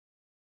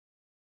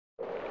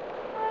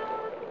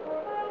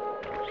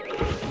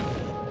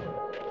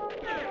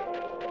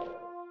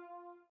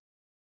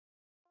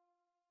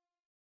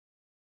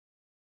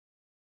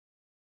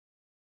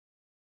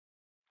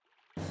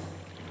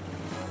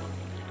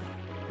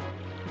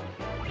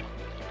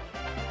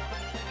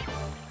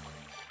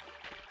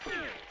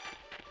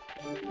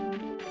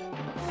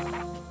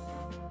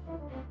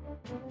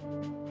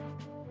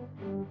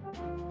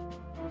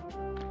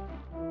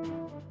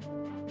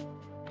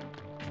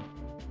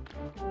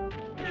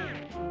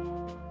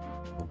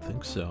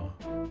 So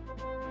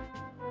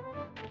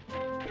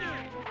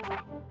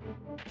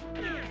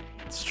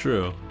it's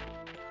true.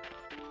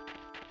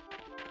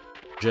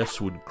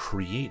 Jess would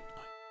create,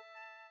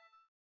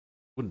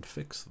 wouldn't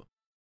fix them.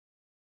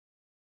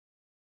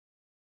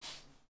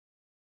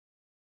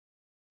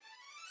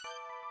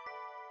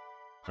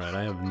 Alright,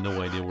 I have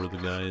no idea where the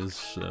guy is,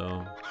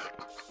 so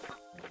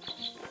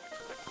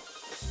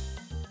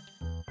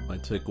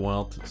might take a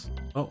while to...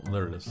 Oh,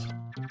 there it is.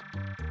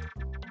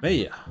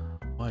 Hey,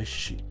 why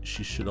she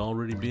should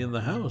already be in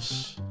the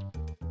house.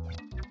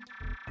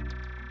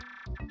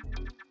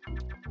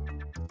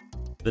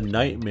 The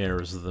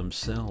nightmares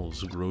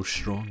themselves grow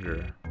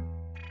stronger.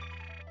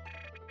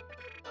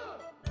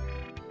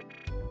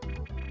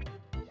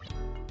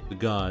 The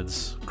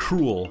gods,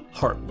 cruel,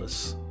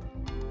 heartless.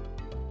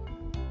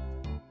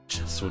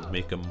 Just would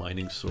make a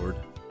mining sword.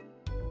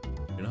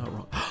 You're not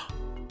wrong.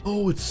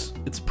 Oh, it's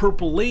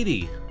Purple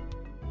Lady.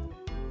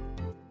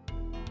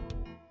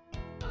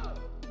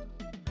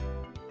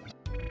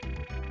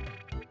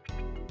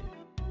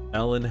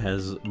 Ellen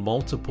has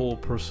multiple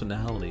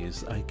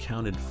personalities. I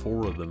counted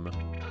 4 of them.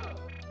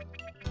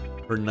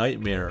 Her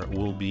nightmare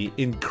will be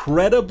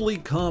incredibly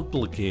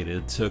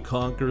complicated to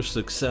conquer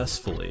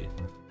successfully.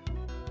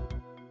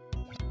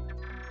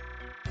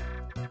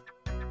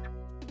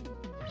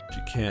 She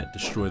can't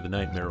destroy the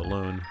nightmare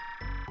alone.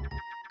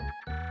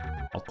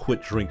 I'll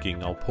quit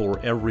drinking. I'll pour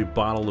every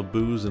bottle of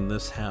booze in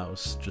this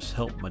house. Just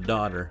help my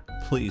daughter.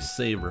 Please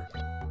save her.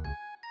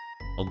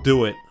 I'll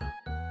do it.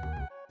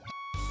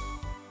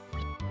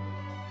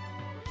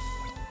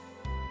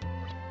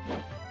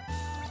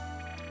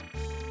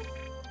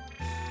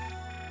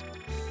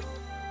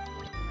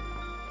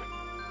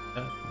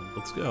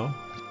 Let's go.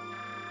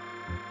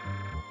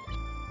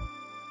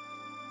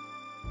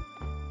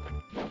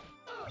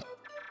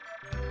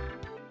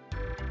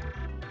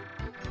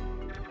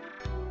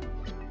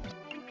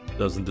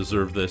 Doesn't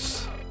deserve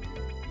this.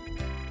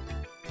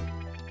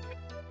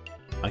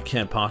 I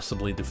can't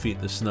possibly defeat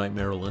this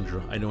nightmare,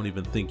 Alundra. I don't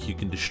even think you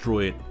can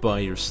destroy it by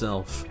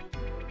yourself.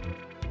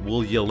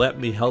 Will you let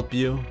me help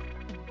you?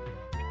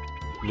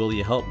 Will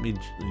you help me?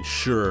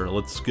 Sure,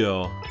 let's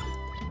go.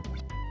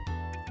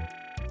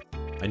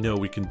 I know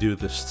we can do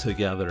this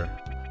together.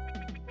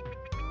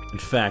 In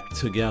fact,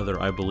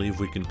 together, I believe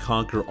we can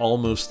conquer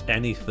almost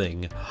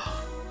anything.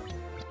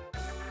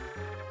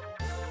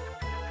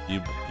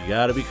 You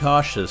gotta be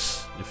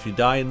cautious. If you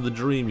die in the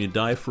dream, you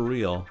die for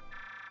real.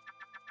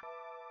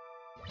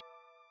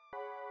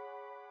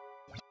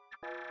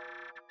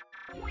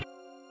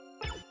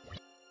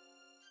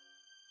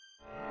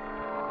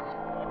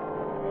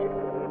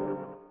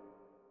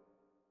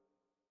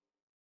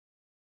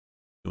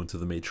 Go into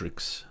the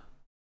Matrix.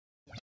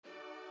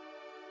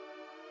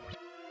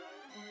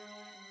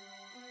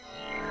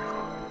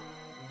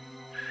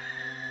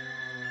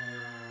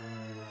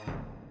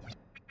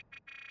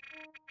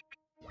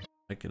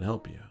 I can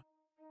help you.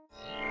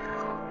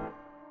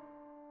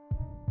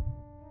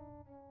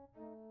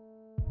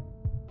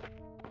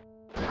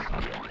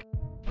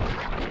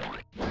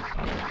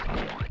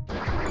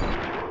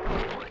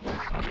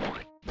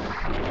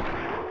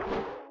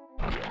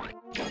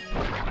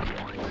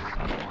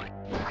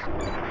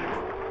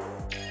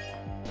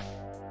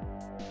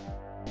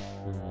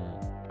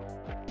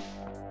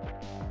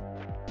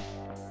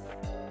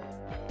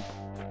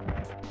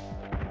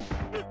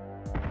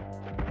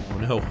 Oh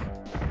no.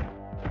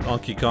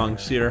 Donkey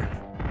Kong's here.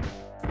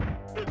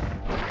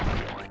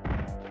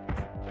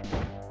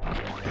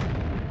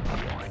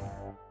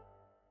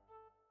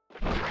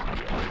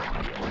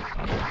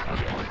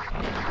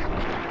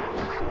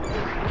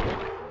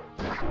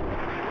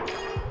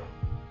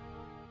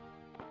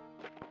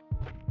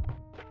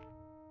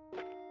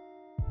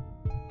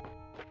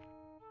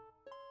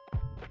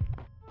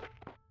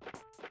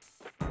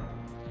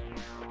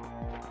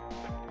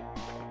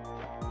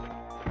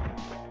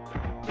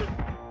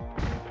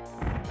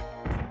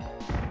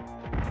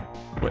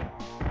 Wait.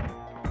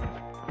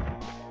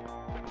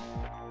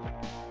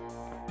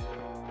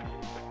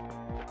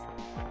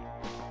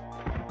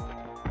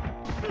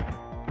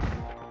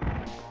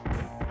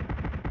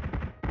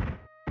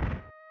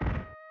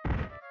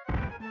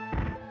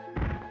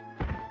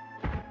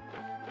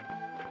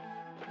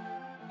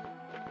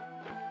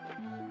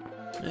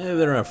 Hey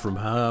there, Ephraim.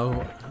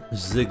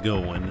 How's it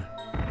going?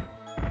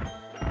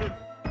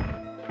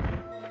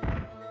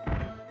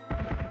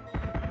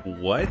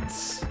 What?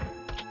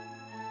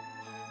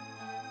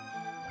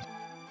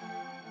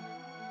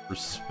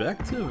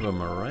 Perspective,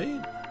 am I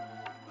right?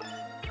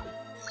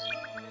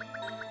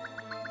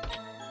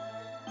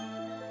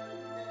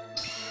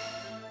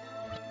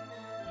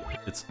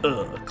 It's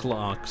a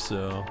clock,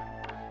 so...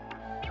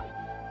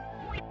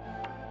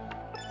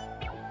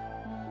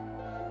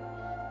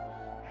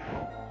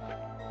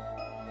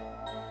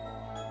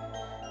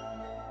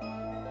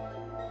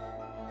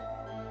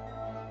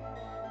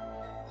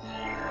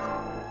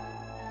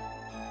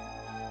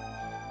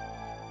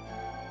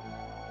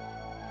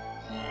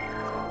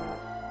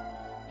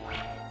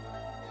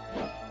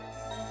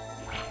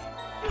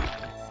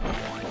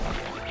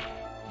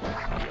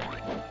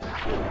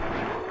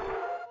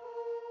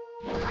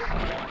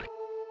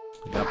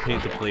 Got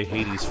paid to play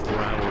Hades 4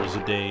 hours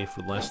a day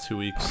for the last 2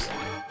 weeks.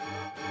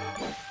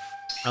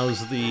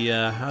 How's the,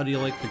 how do you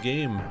like the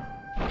game?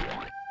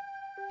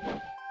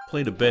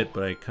 Played a bit,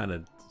 but I kind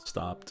of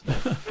stopped.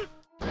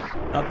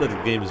 Not that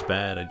the game is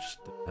bad, I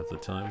just didn't have the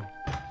time.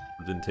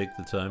 Or didn't take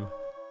the time.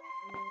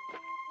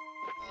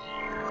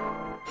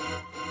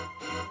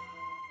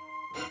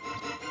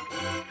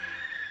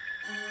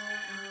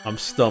 I'm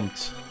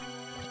stumped.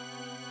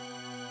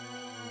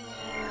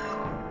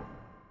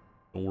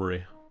 Don't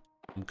worry.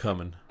 I'm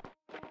coming.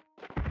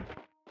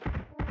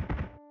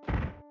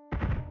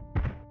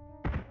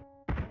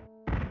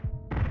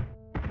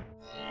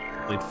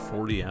 Played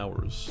 40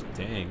 hours.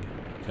 Dang.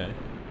 Okay.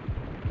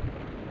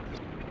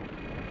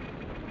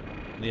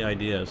 Any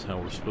ideas how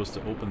we're supposed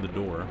to open the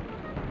door?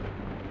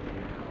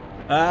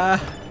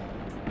 Ah!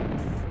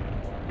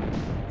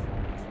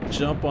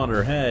 Jump on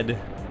her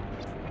head.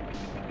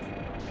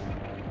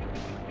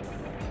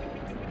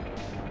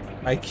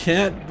 I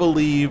can't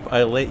believe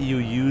I let you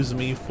use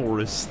me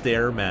for a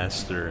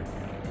Stairmaster.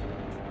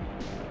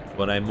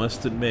 But I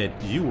must admit,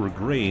 you were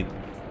great.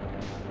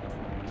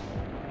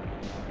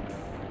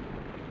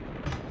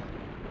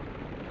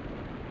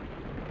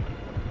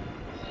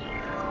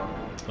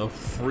 A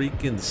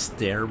freaking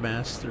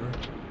Stairmaster?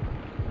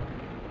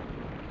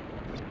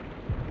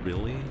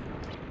 Really?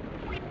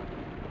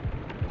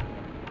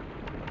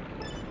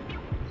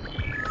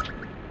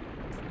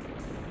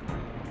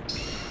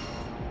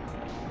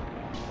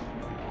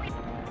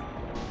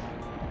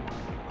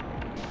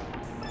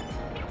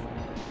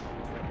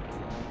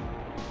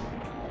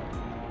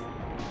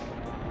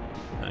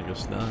 I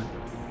guess not.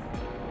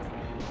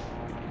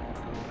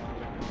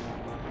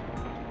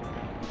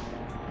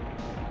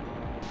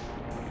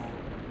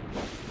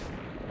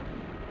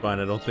 Fine,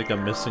 I don't think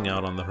I'm missing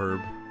out on the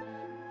herb.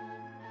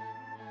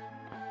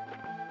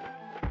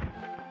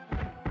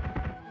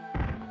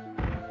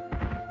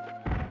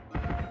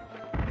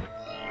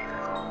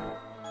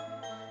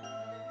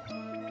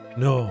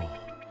 No.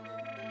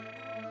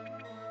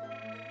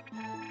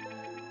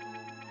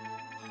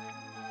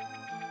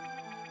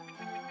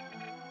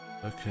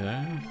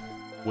 Okay.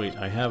 Wait,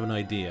 I have an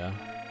idea.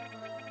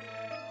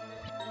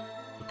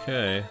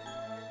 Okay.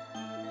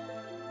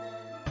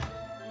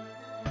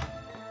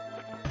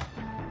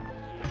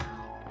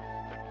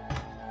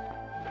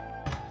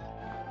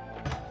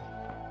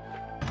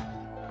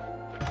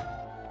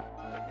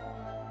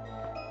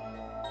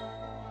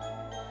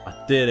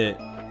 I did it.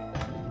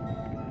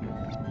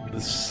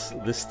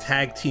 This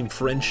tag team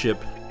friendship.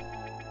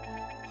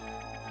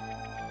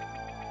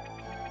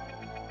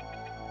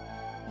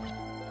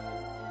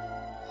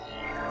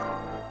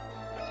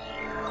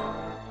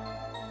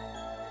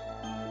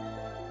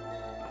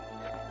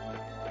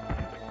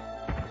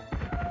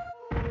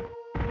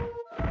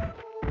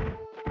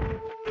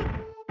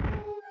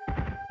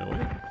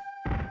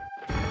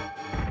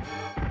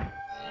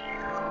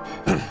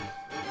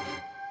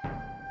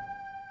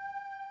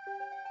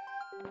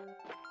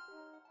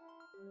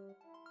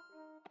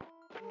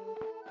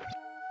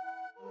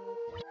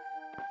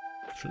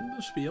 Shouldn't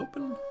this be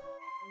open?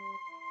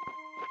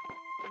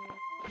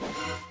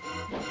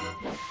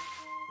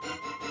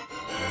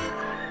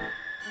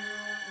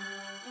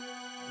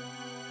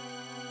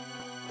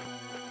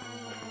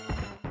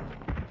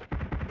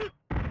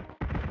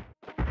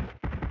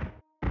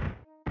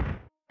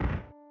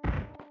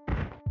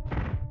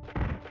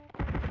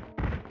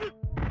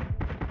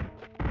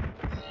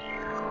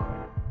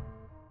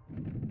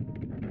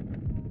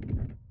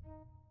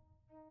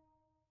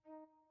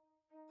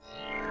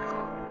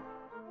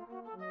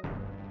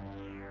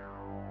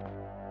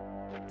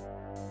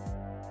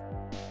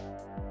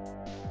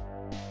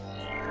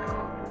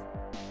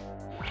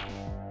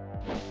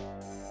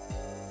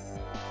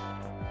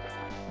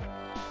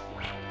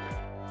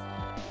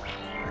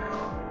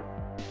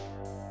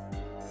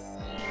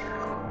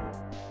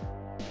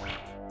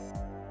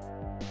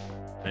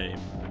 I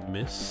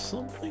missed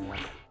something?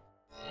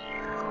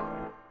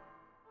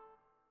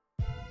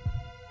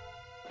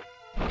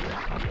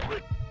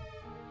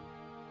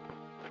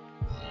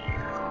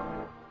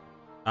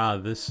 Ah,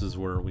 this is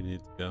where we need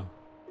to go.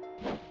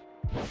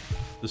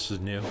 This is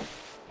new.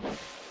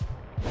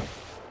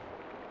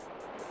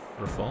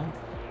 Waterfall.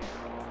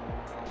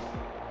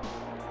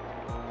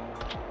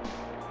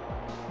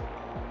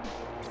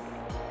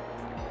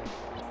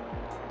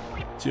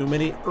 Too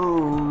many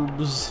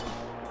herbs.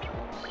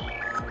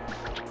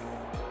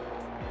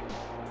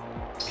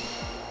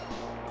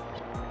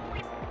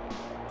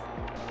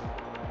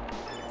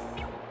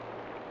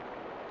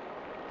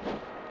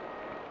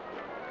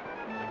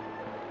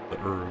 The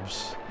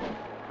herbs.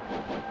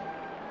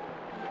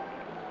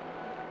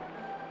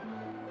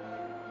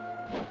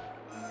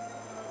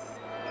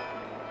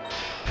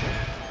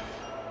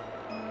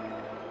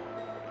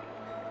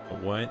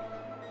 What?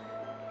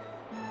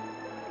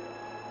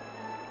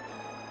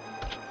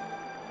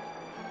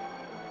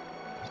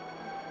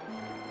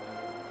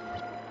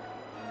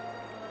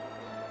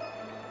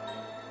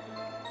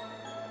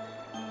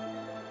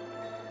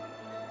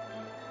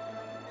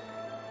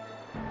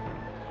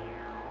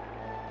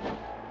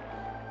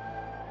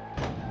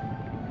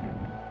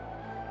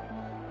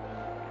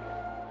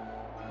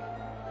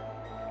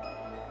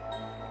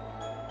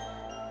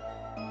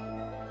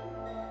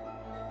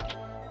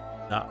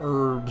 Not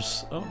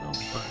herbs. Oh no,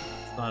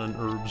 it's not an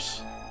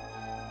herbs.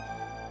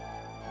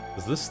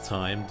 Because this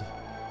timed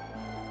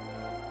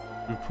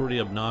would be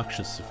pretty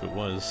obnoxious if it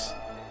was.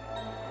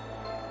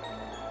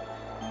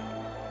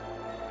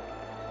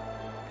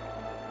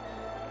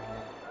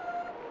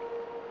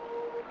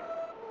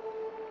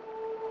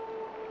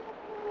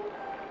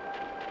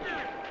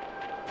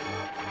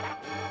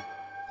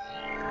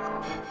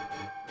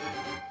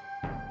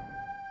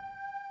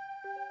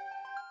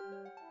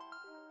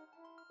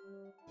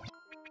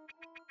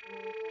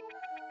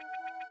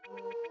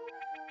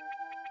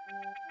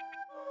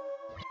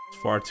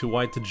 Far too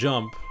wide to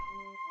jump.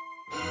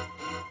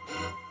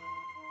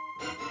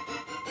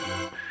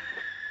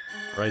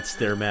 Right,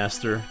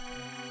 Stairmaster.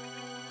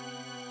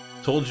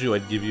 Told you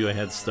I'd give you a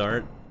head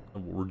start.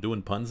 We're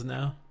doing puns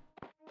now?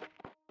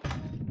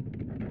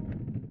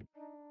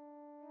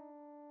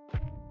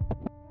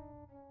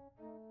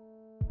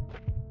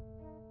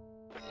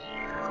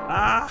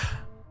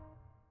 Ah!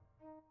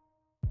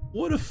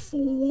 What a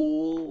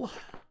fool!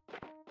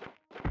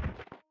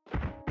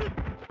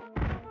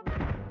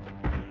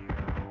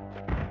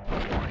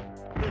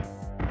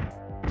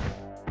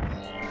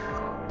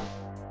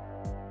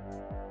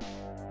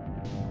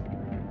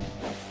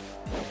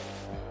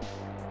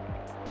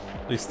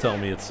 Please tell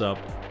me it's up.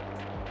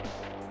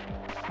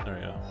 There we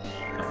go.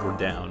 Oh, we're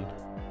down.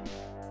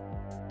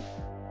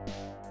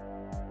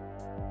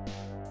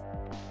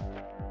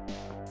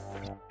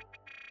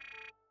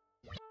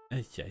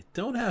 Okay,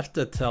 don't have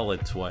to tell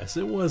it twice.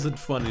 It wasn't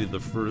funny the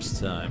first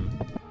time.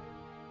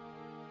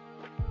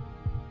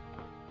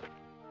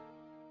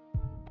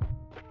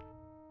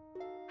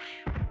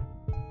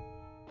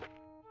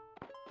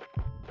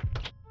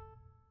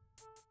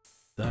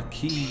 The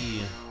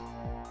key.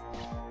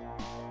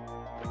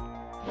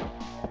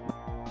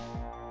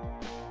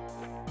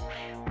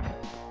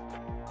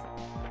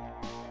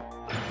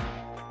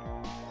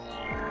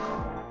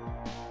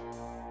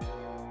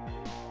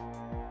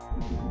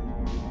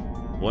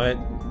 What?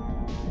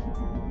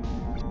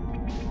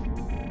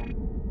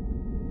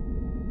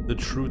 The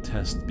true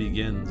test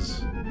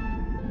begins.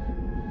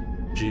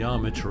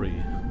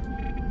 Geometry.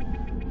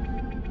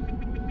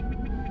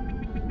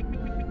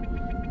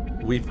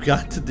 We've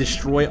got to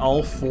destroy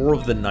all 4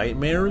 of the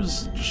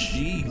nightmares?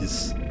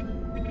 Jeez.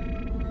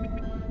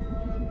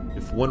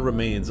 If one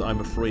remains, I'm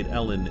afraid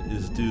Ellen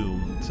is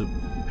doomed to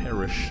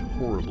perish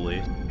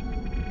horribly.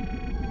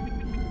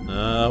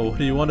 What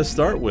do you want to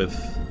start with?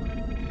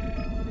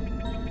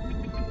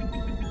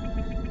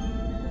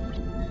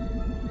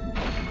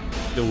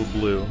 Go with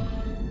blue.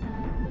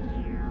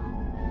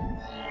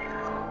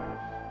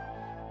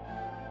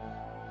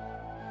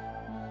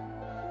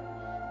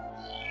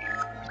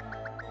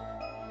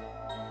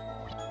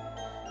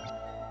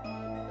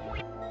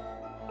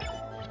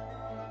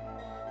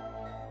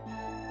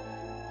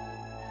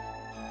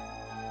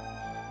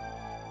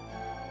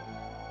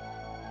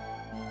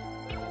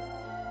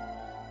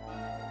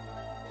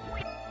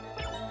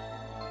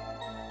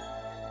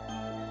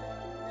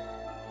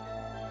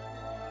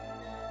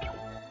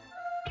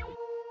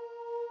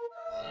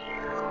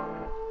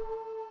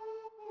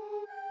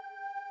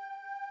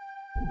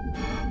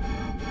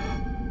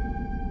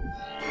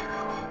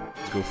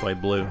 Go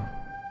fight blue.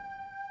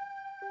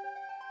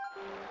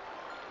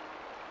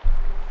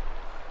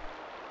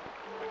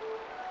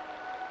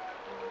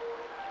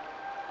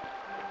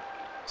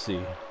 Let's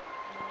see.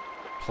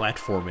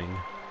 Platforming.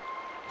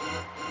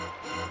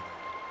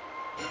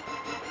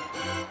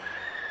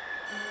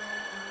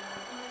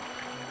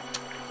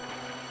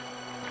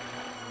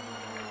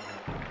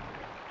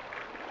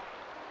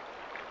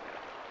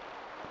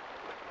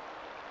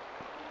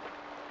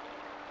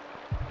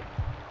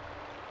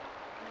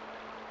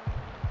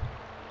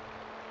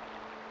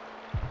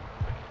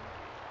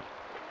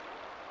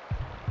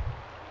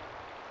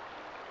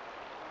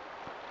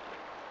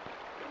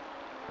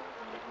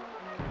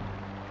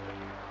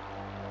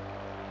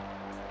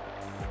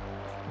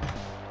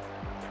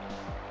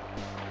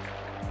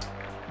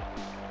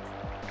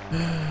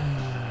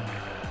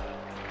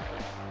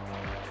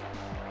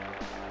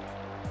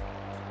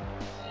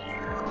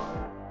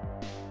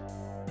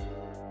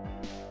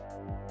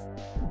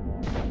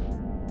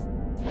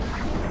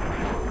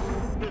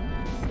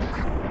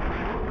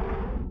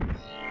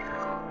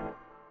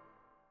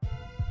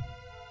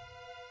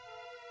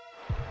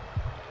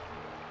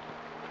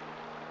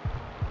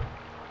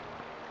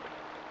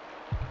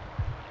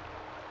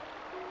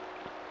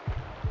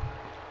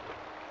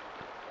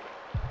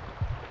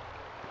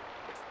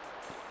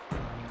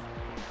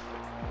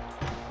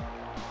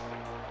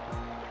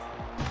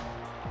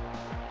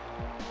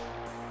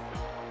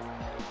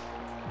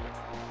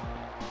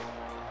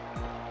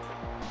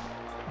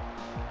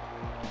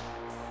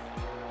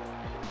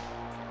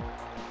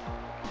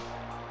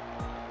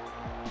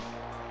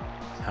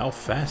 How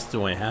fast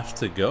do I have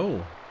to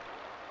go?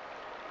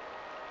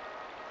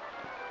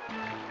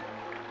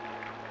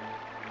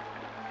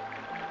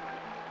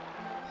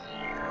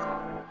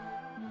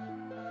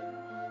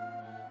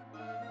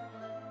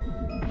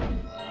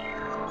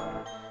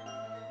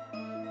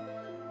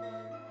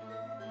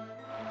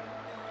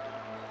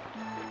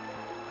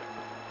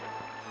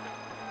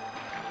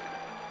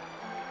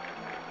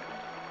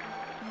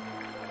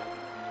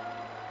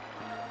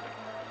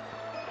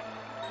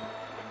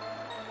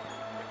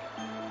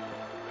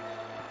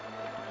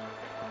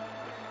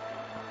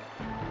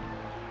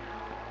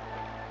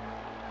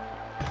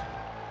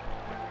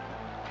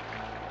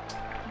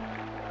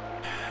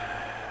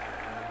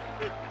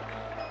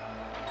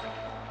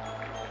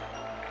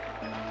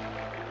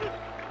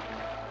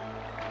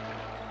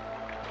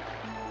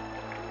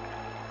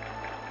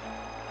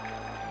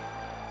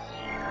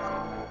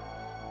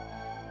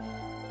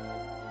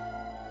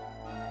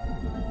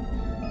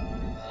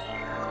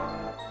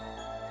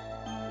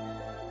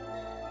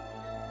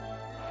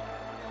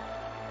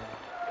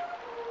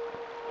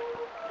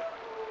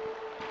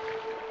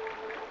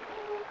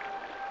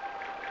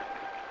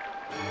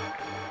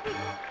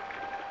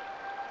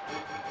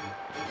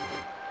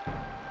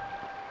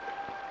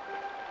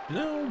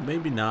 No,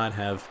 maybe not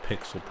have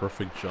pixel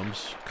perfect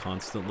jumps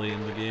constantly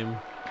in the game.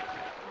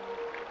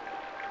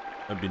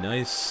 That'd be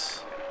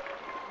nice.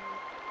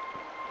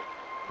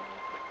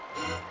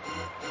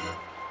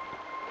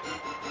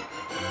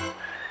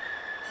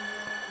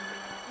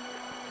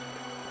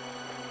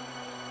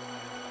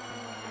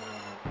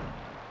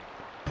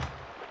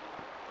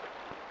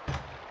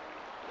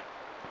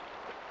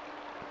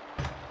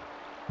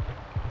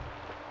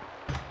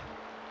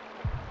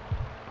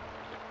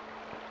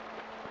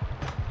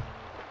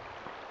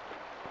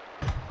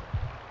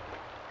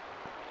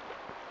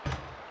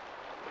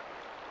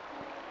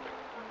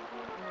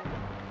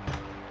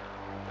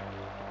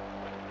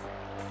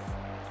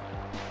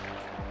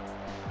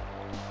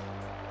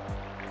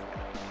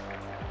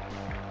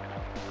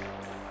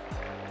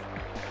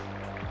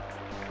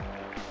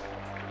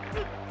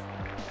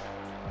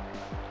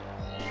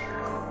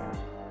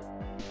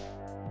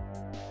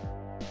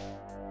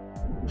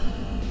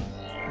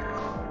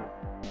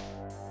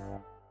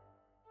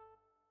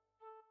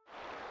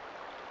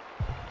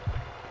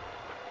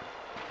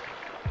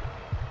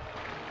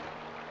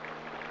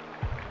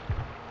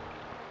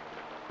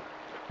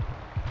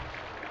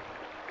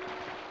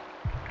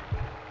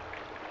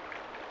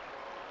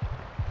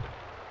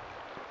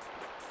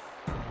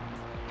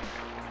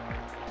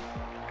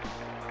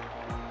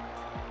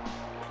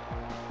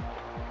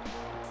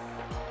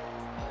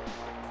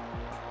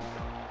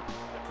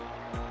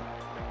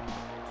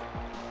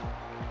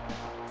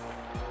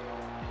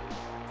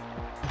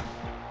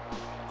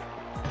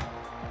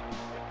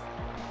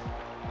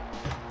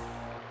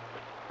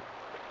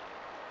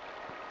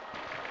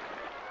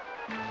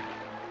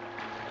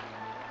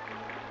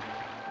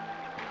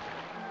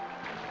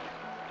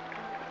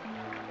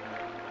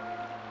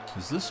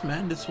 Is this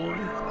mandatory?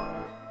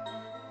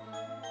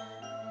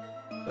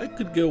 I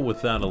could go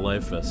without a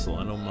life vessel,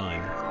 I don't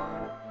mind.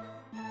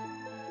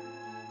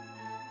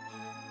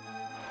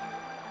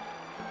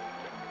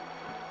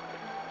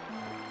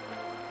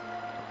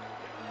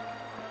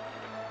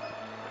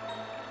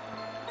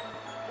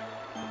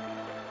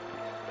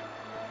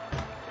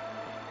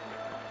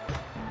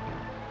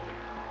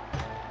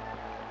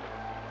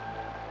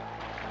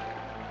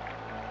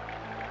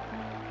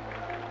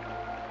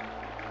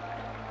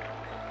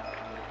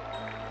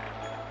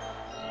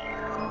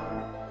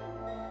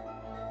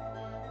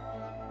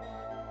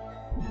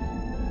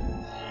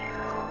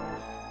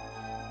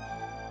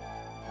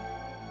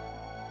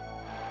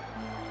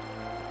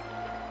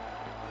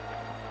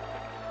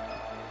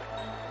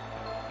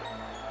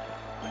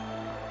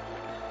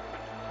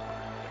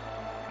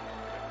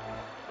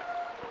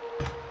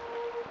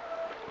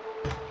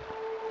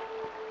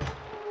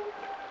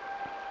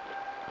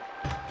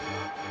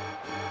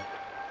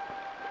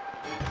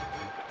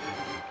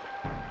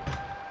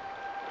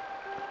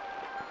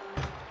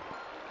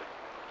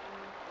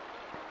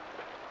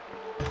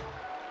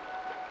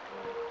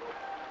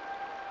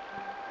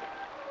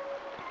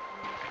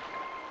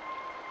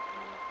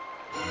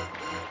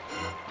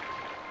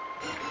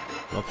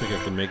 I don't think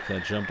I can make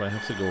that jump. I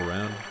have to go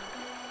around.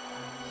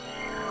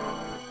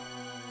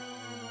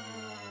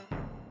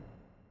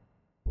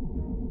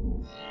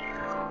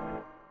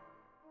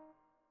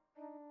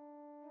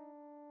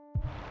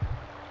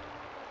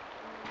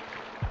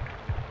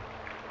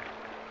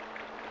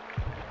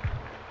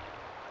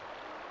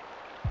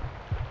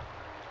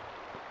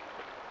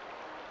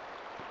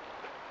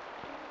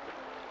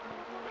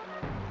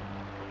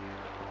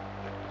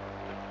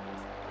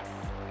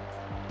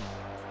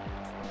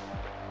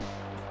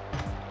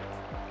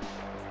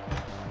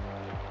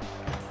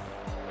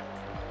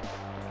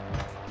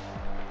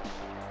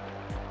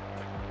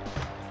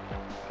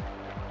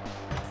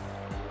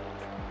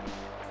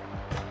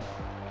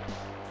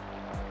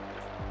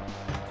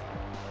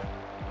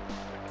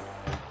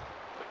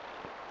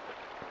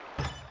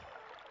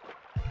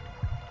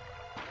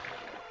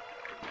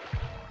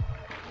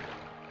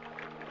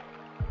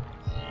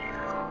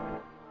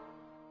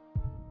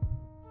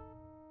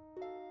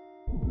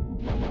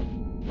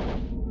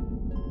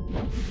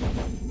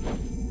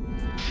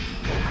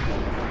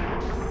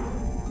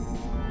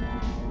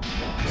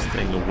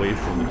 Staying away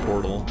from the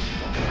portal.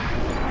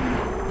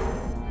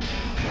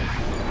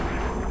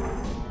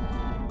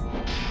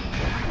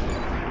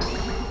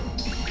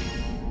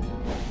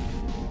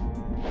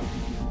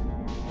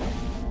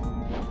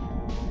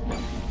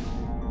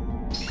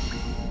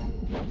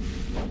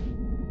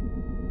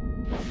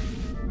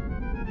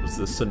 Was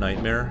this a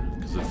nightmare?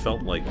 Because it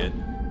felt like it.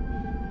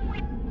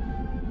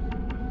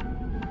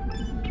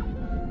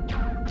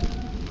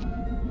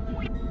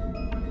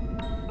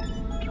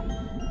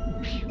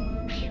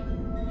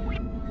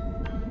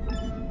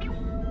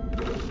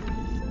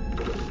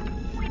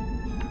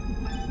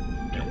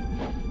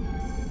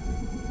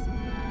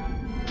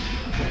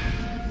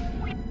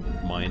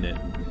 Mine it.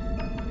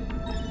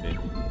 Okay.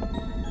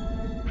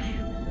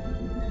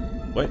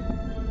 What?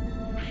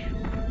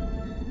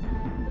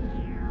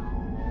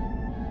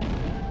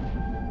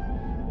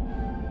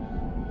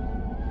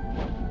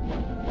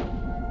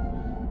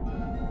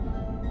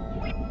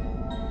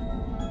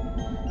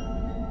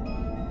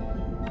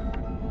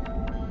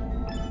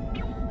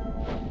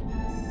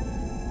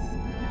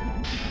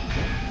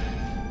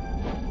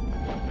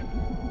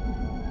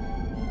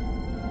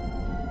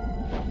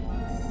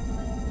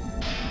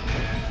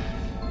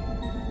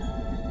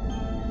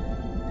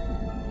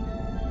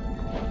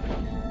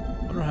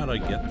 I wonder how to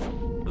get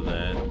to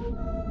that.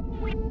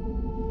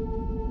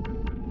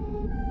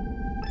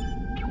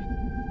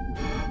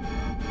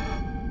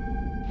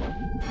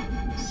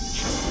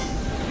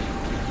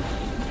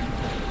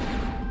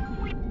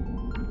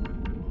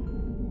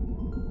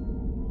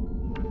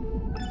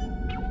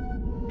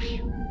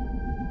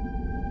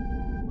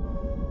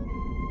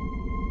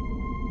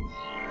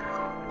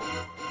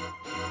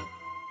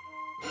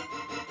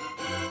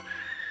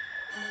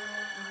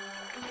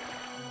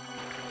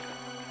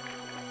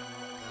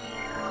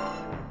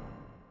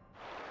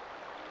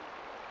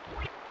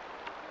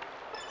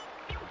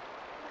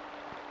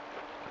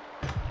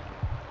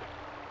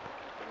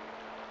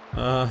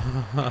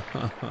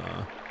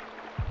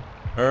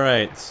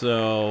 Alright,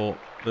 so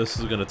this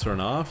is gonna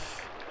turn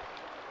off.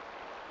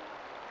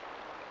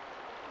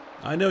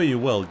 I know you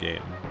will,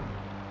 game.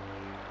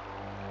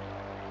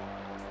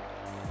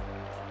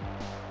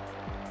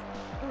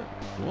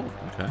 Well,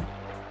 okay.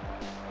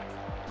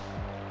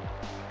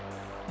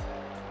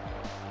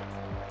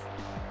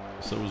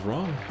 So I was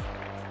wrong.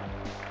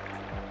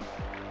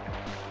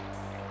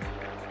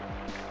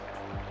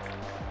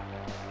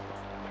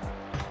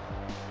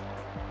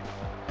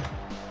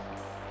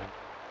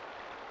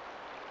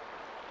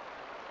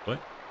 What?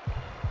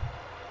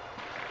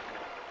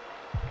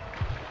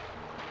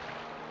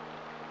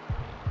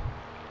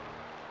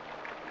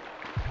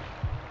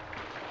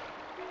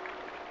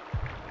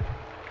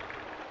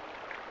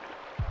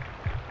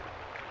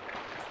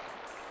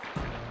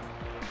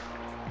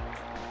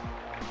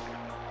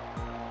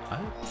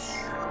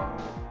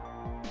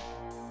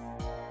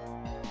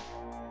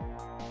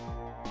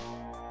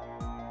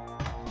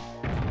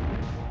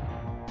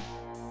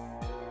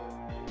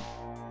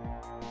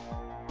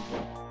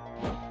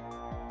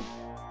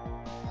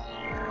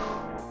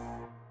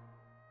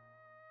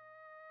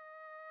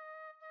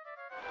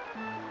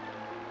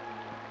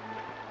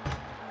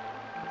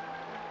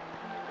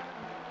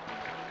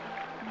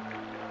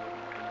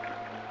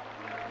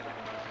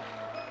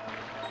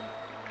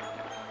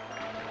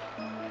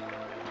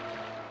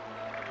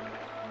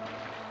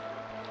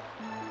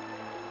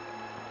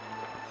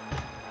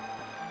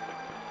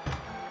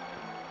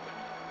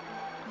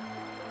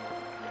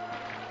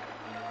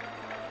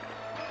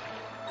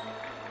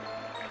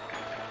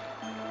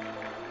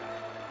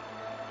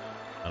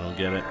 I don't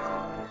get it.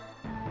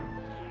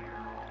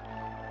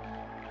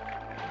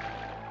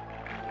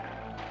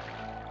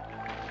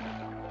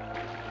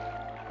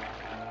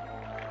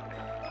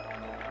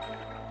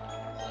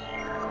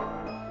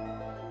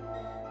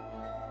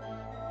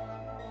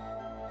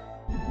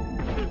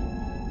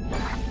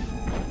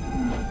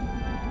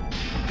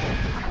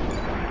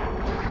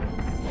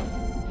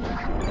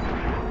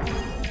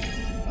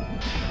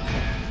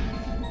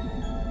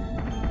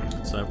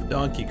 It's time for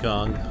Donkey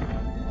Kong.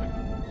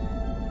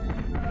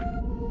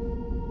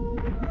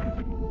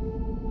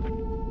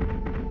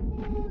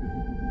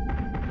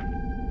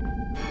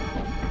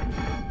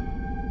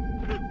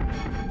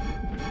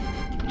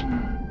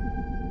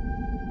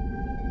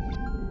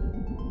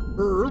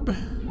 Herb.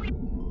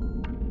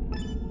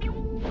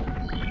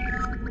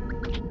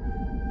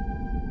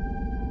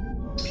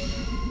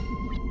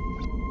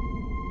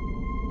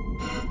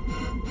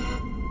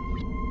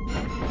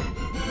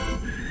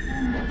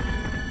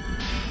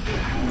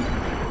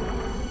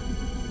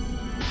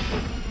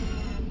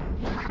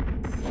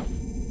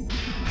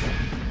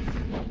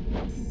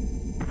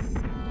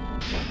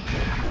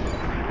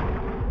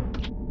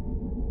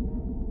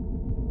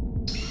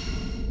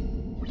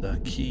 The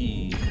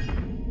key.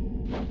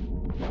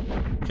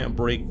 Can't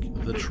break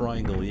the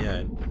triangle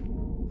yet.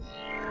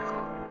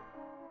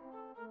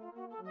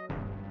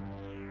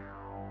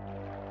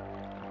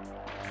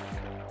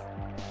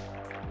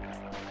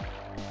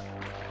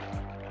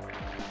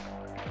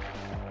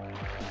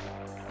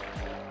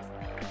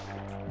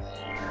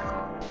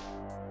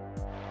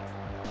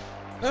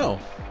 Oh.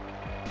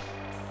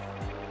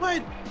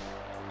 What?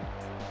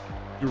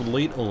 You're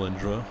late,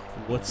 Alundra.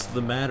 What's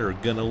the matter?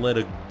 Gonna let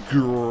a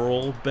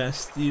girl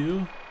best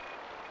you?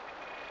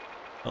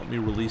 Help me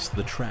release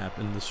the trap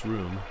in this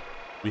room.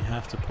 We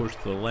have to push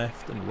the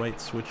left and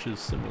right switches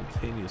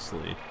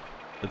simultaneously.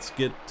 Let's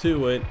get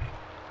to it.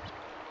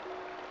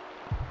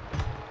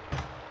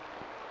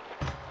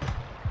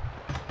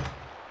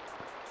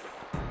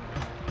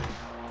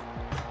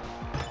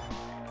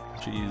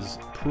 She's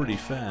pretty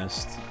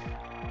fast.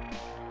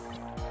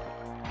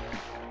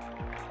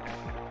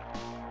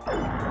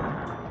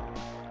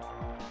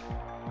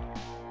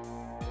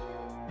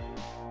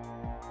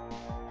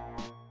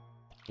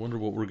 Wonder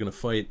what we're gonna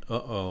fight.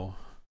 Uh-oh.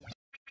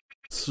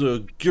 It's a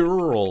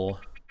girl!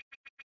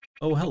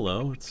 Oh,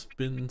 hello. It's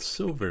been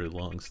so very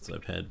long since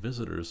I've had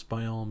visitors.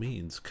 By all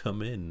means,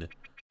 come in.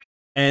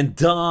 And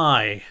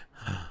die!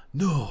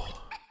 No!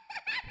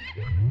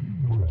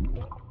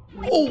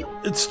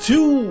 Oh! It's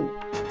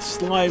two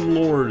slime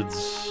lords!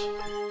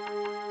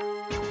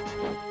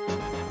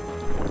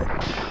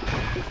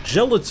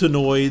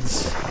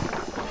 Gelatinoids!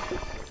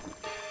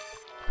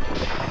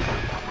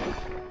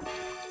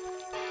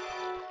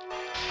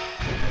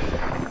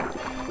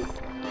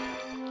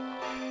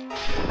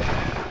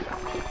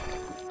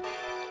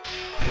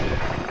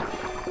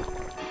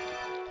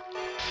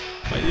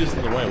 Am I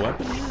using the right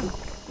weapon here?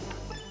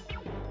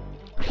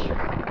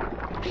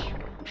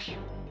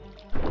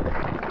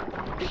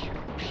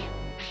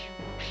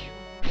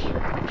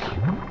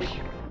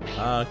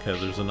 Ah, okay,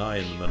 there's an eye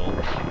in the middle.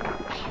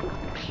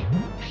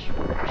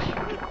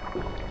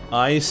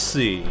 I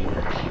see.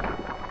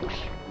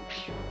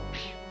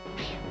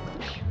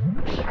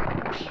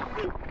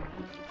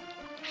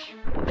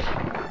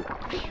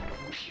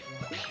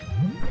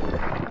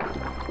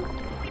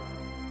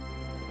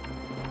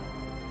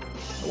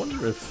 I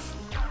wonder if...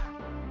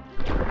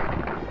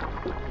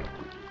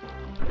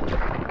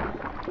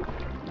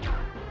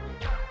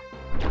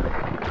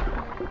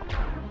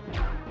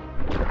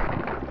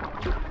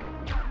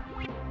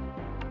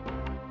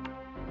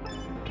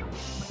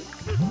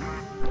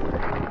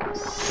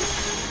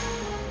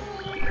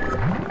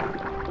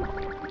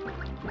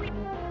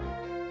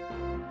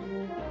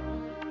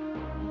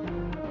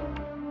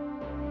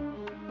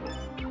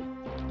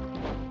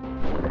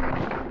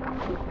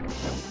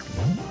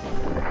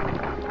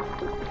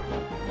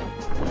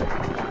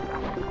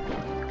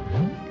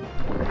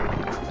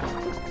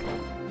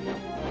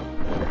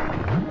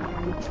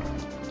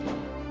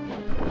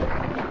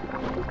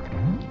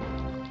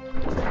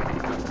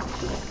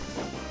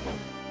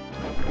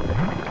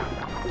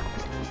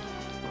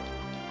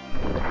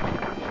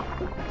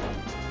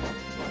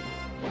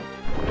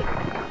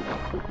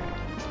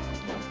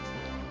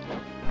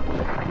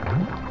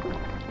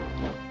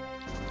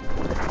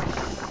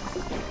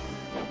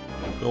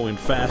 going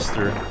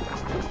faster.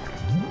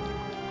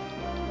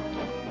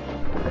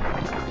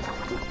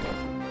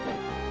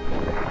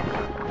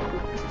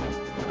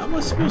 How am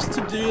I supposed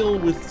to deal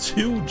with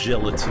two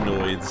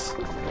gelatinoids?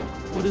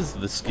 What is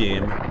this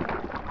game?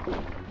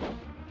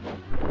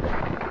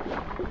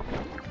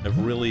 I've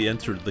really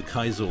entered the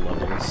Kaizo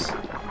levels.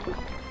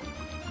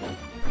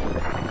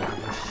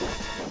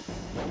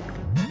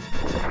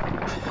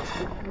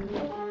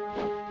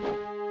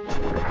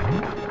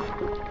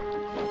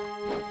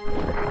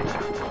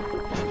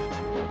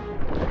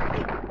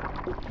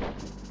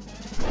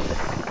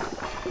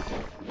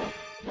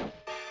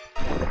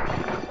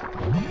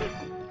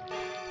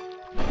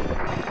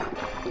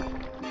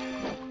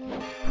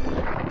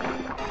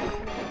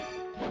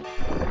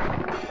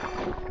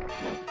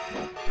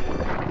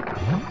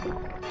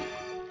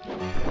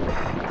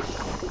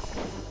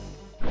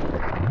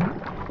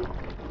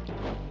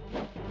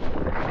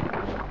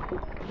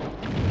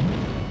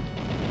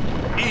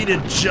 Eat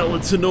it,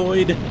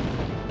 gelatinoid!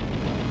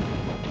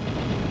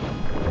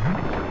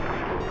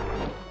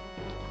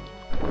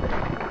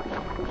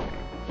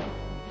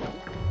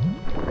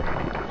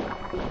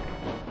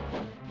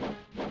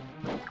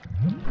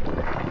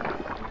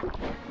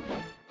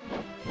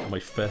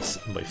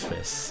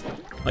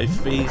 My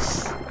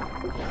face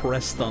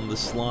pressed on the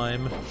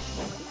slime.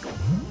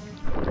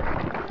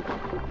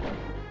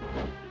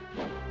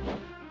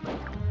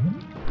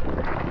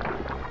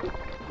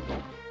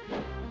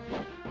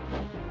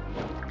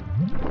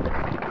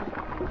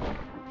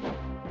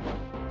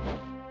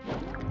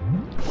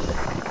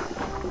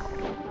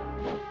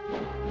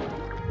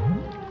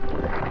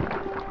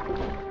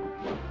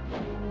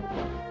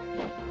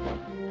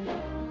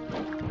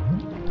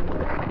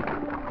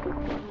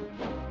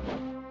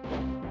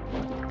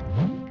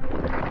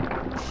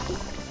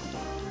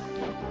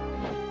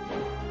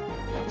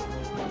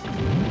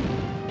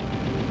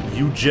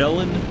 You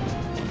gelling?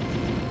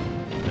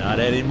 Not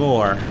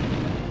anymore.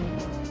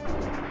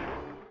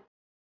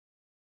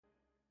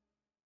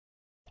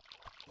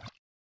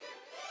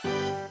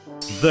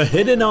 The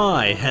hidden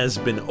eye has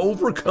been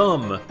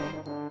overcome.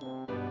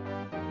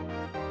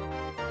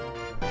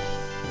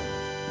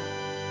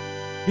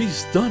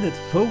 He's done it,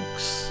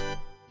 folks.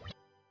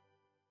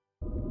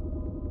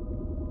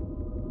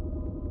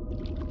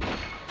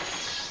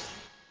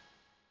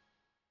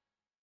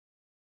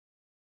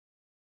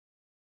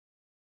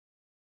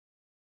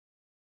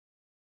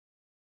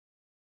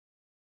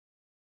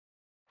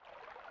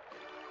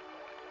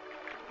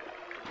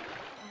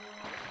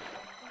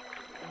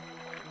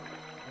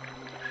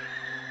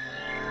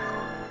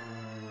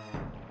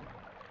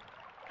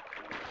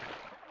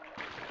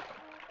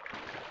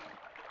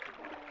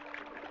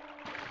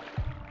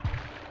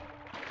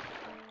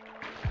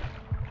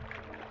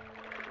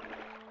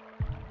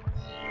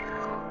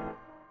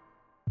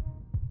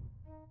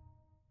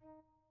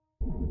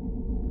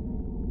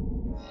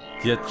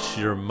 Get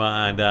your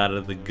mind out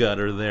of the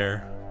gutter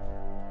there.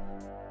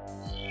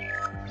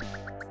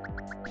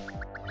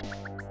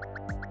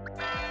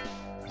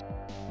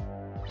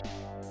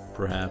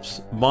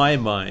 Perhaps my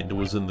mind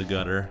was in the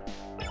gutter.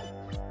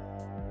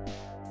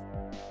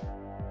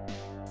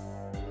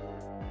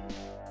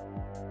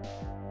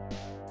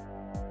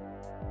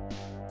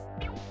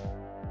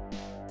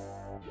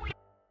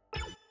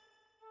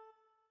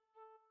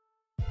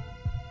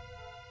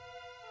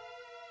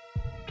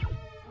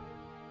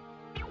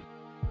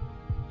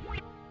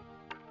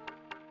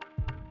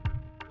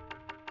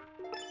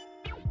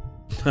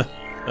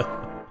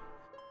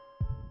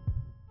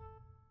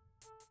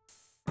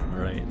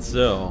 Alright,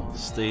 so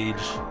stage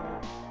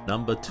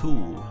number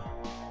 2.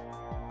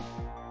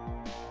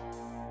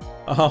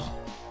 Oh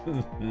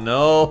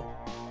no.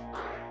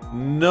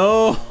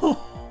 No.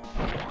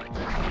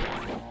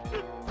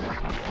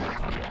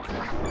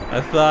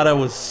 I thought I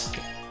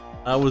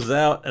was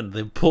out and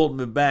they pulled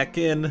me back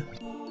in.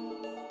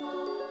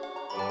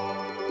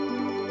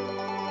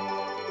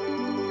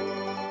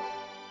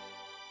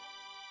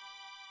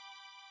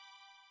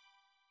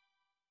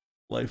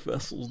 Life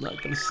vessel's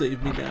not gonna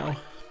save me now.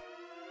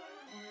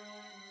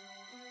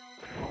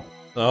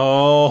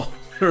 Oh,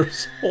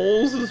 there's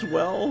holes as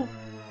well.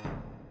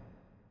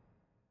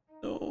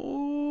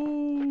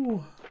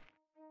 No.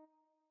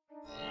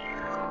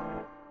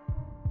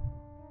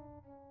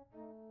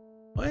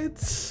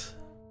 What?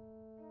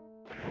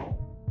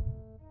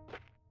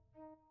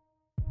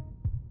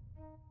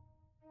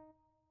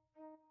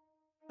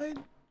 What?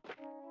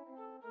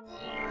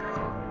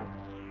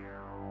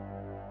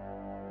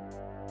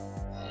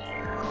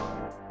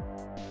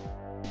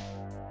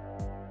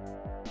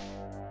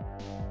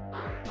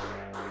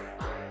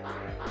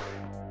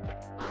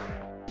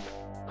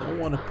 I don't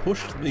want to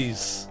push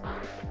these.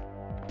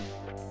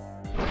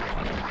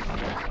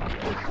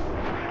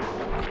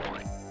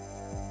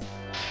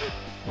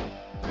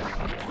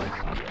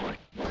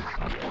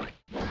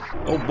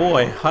 Oh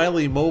boy,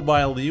 highly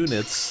mobile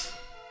units.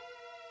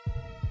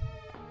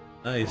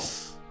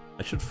 Nice.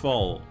 I should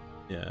fall.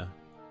 Yeah.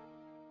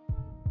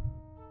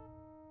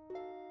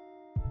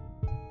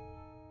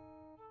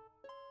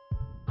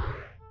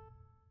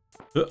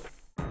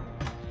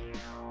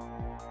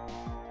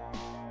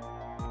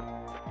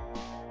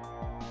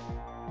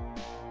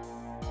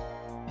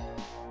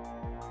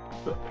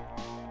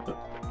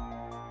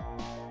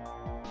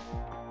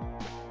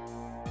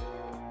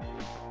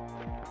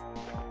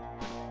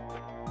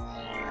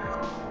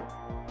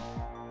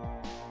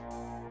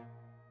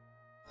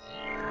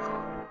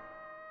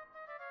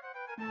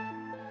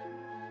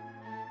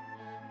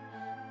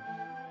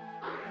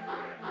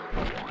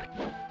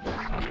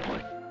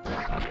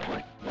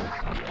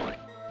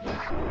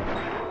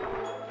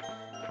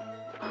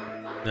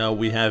 Now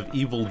we have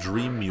evil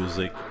dream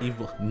music,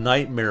 evil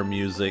nightmare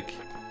music.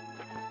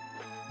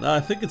 No, I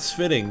think it's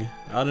fitting.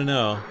 I don't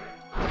know.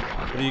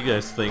 What do you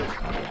guys think?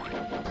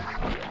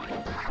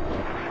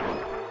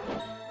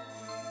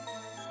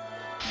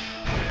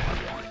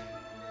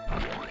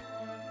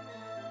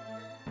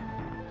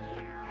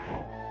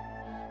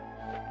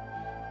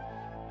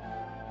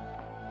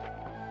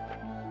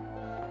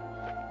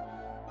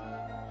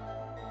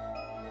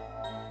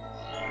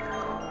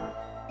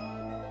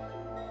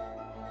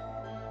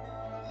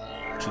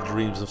 She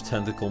dreams of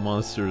tentacle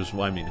monsters.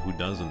 Well, I mean, who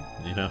doesn't,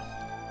 you know?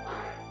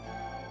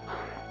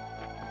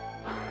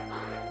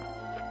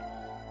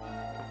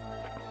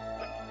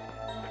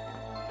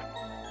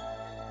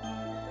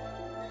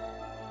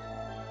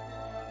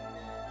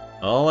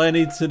 All I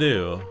need to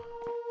do.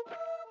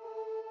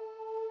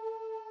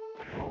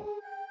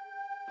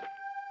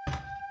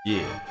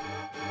 Yeah.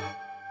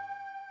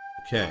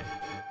 Okay.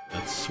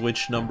 That's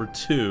switch number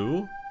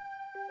 2.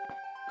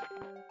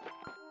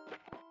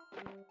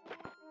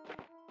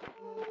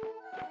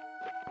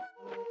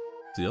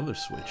 The other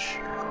switch.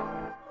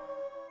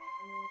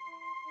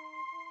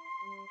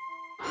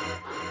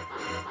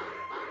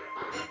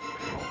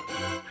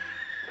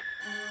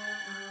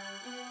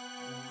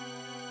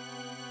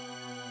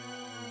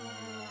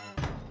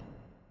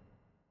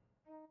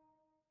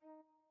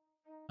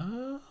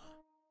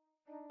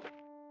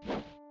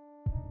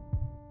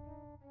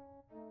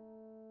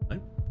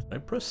 Did I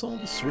press all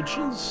the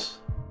switches?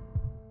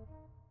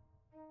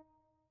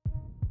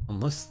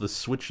 Unless the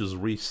switch is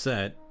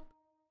reset.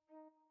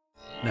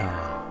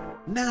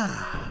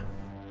 Nah,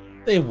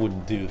 they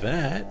wouldn't do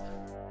that.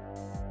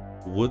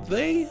 Would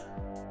they?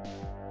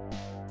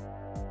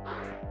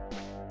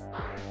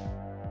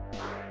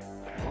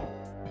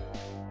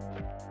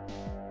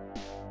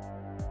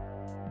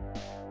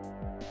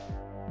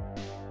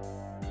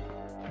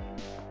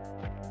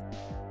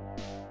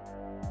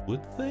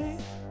 Would they?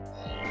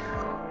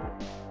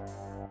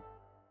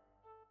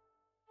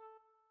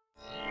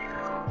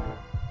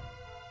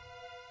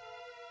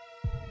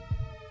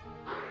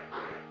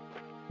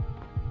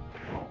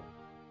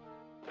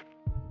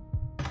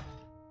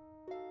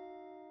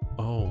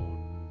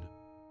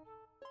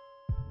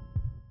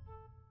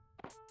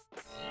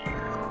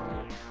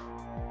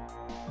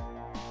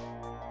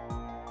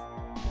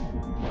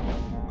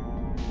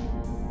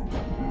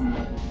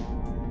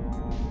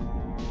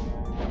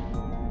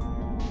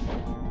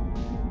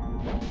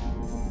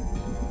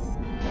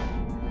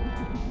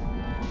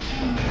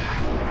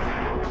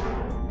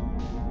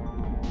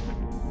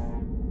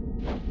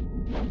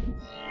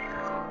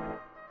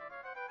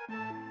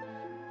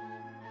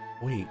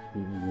 Wait,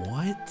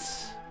 what?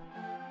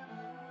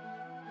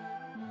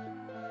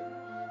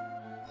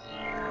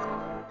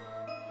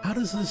 How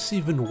does this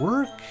even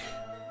work?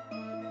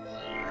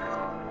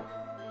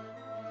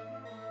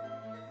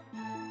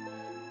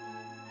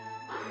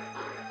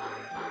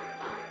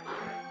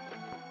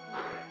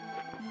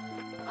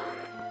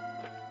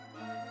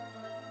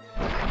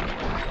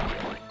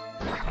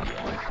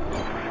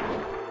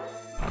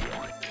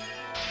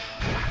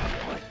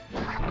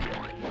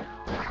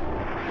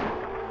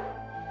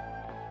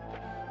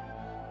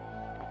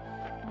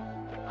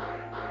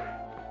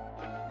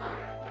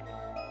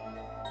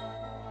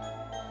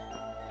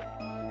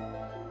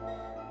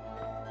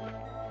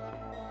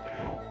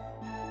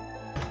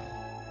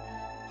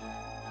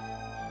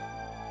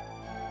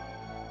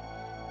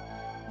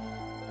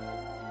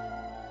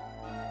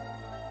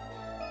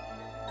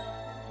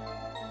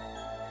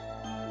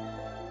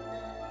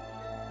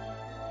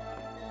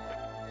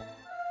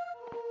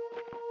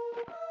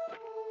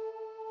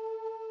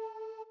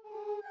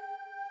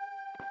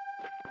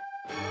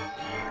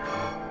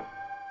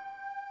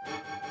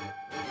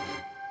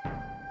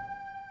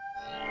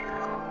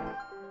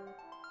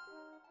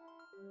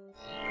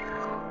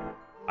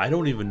 I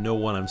don't even know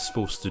what I'm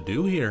supposed to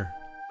do here.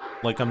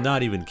 Like, I'm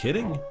not even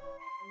kidding.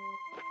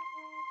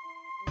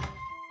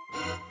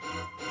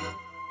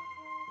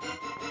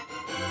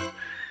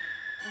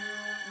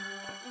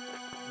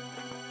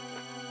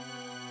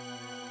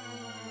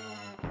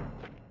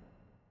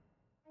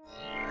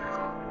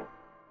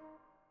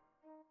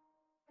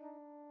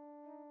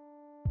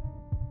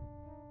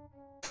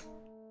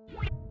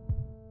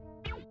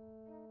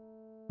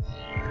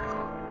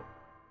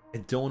 I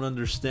don't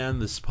understand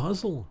this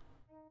puzzle.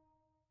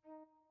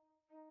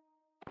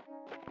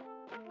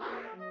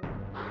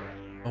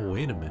 Oh,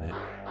 wait a minute.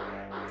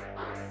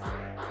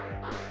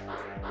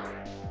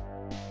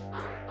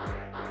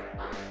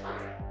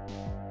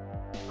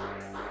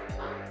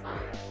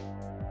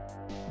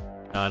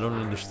 I don't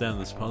understand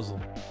this puzzle.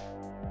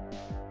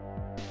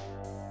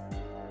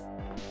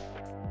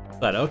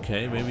 But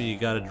okay, maybe you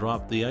gotta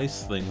drop the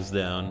ice things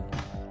down.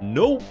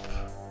 Nope!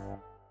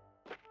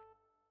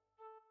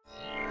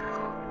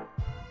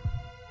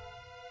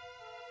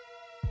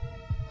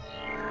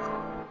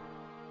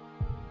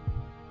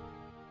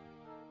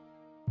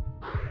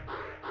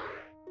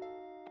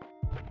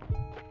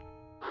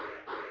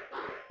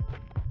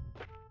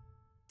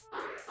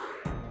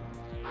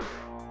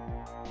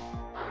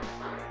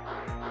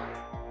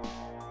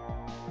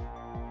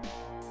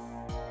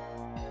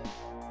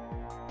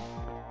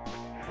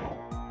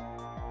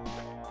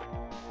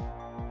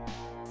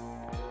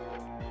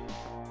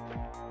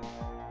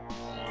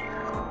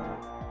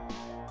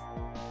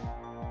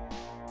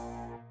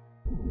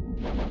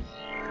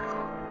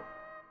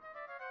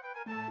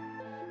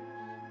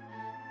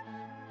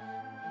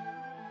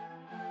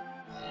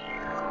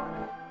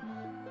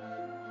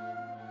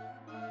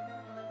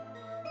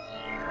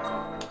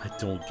 I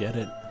don't get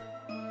it.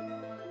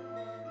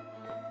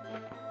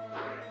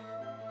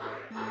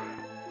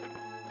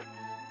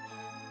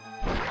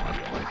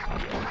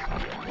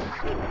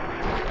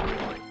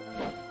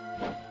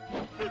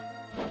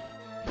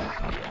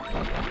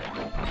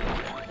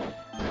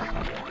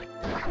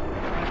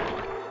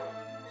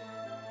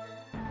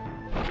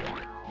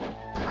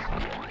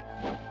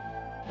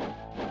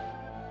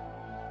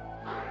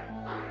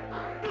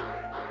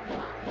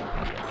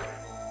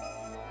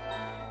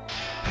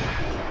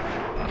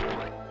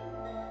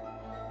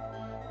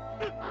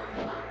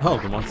 Oh,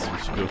 the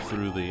monsters go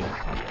through the...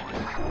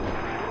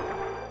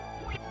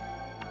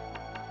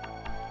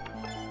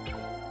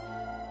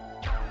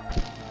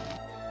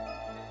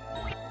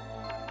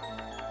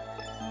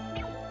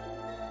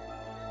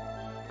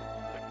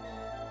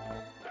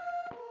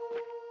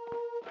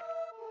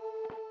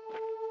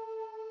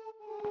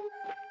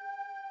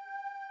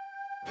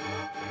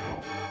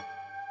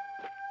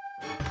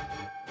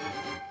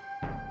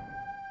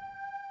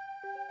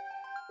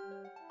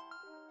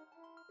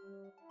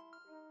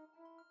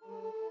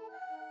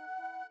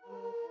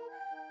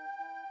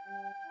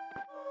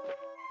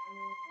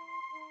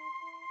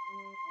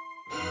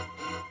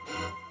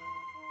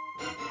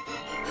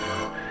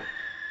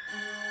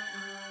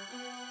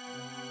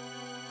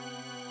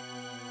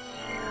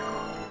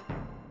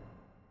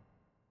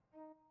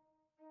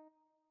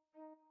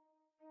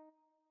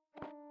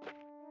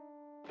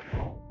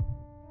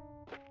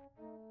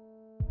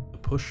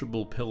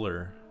 pushable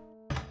pillar.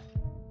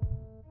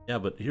 Yeah,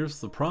 but here's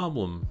the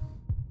problem.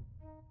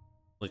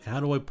 Like,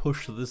 how do I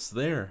push this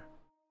there?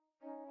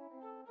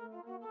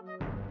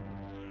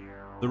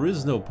 There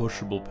is no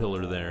pushable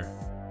pillar there.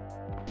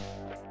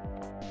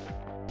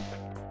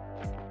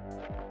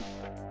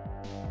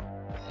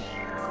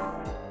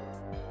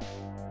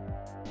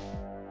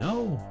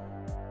 No.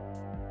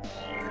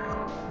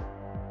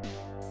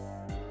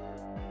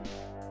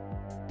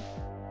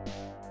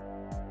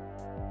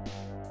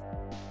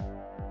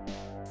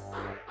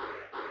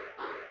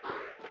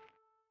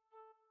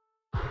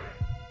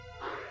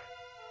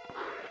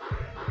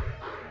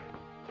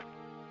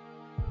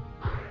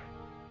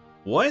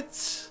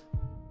 What?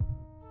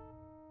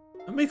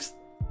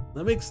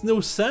 That makes no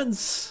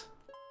sense.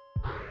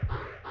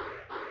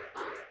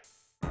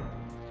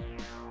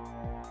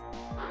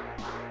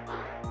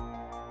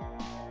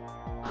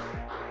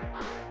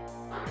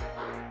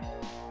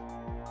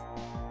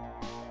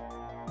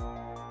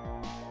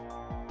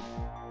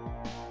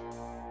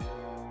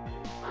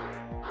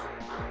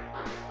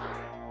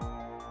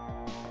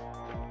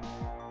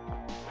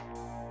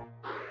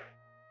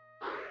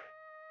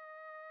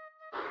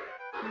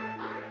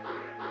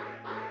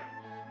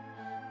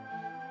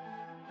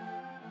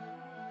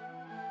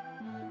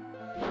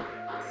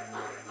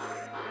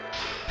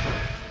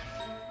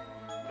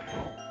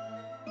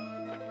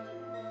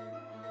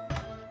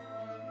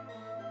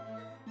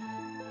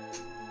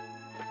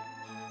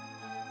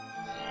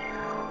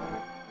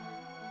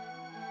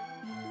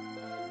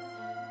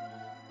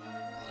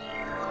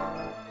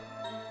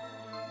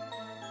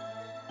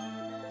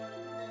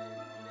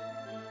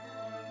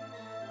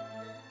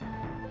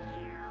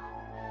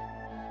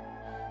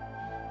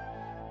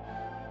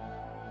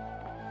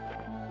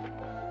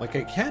 Like,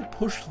 I can't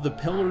push the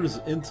pillars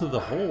into the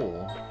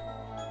hole.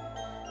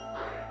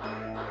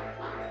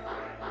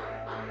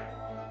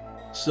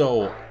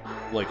 So,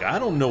 like, I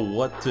don't know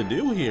what to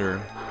do here.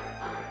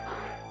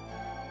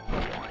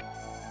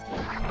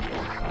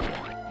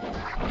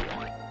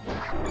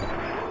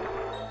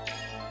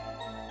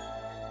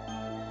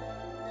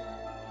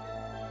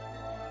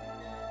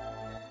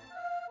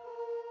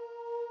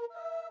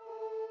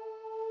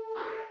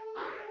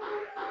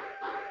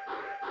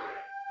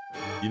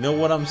 You know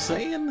what I'm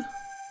saying?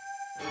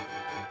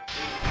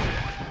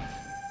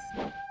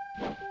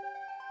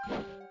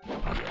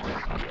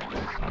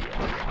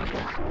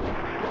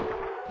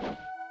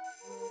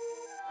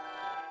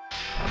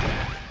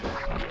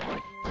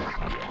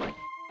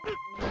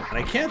 And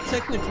I can't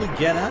technically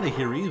get out of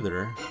here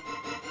either.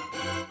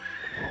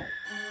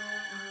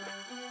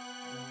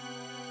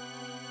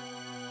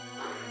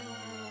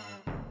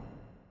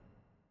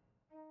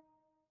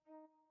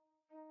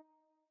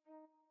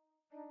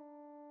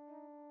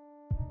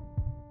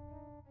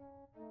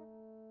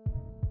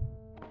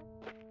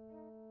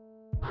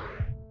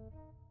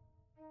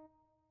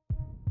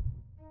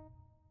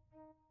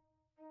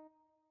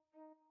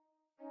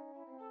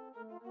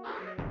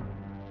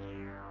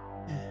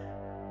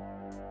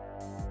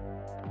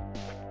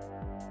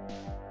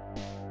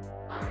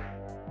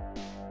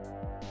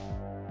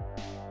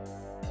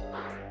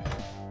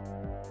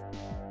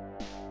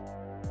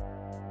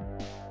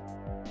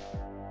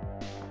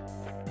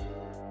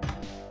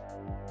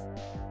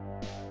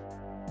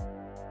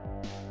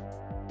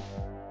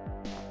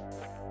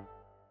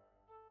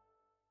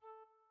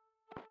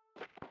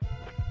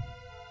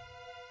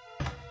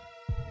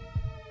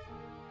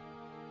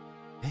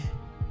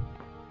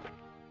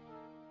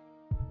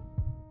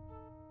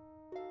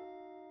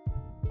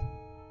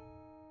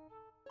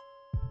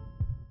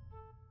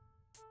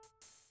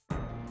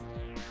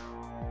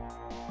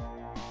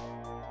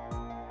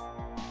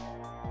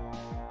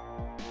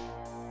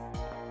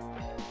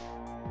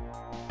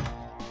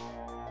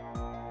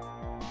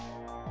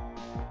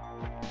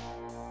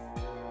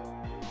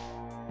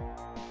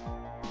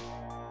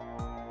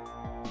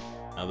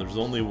 Now there's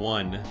only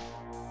one.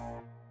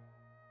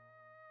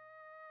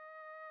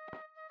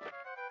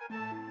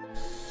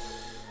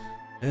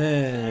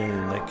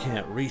 And I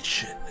can't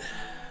reach it.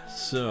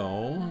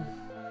 So...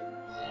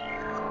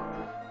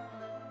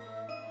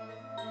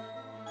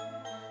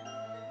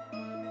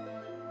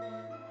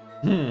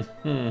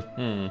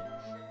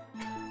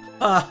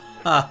 Ha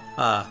ha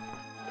ha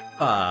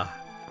ha.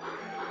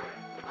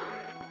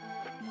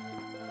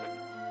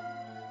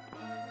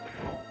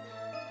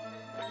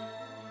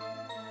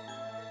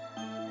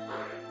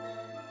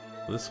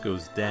 This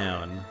goes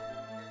down.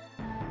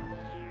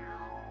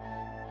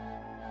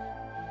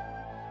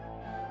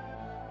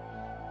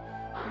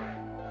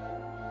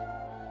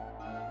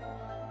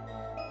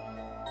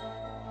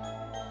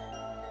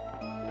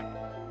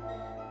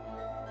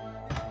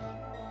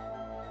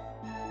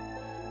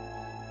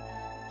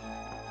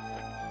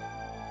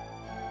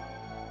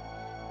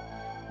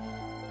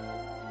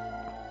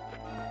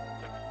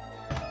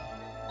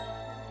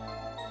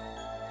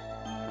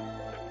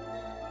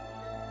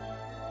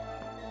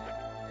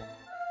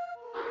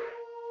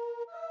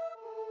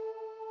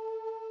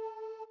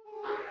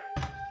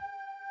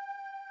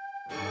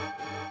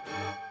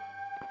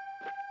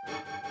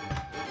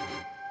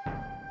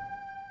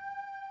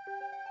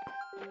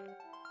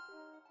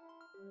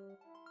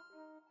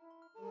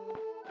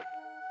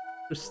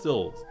 There's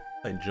still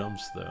tight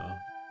jumps though.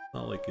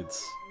 Not like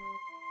it's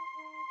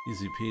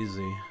easy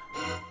peasy.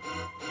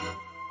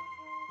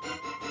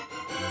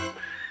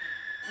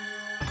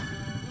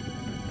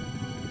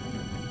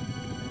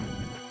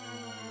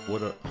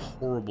 What a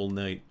horrible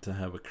night to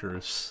have a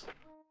curse.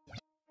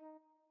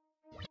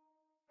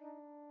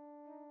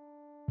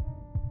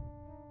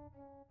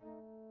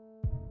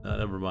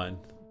 Never mind.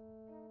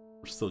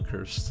 We're still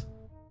cursed.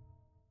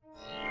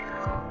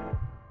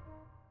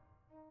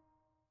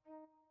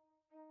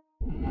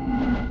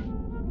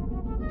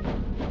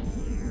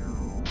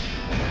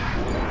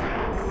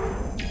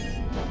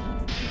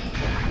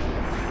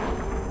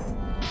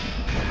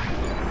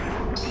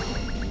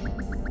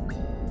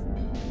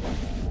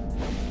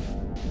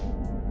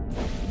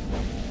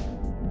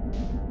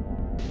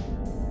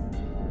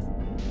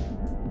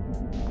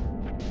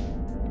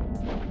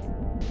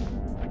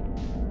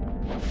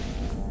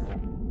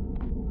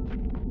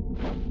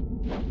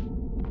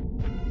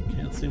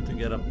 seem to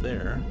get up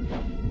there.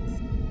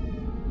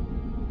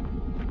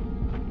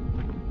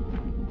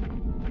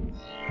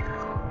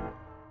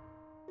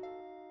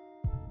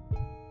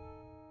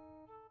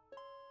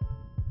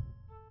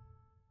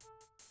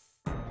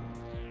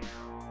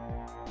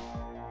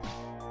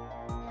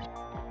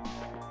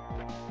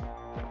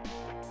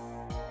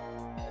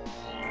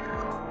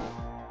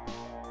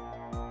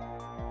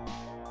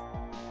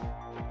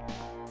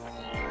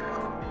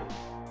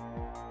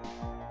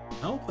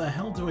 How the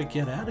hell do I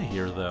get out of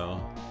here, though?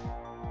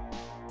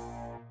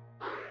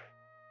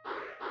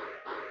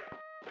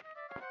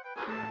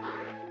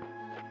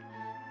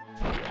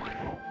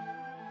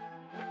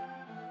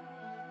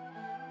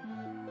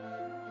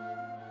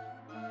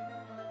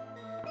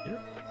 Here?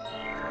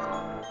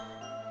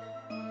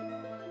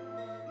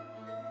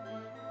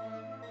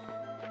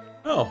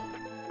 Oh.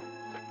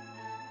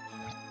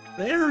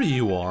 There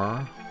you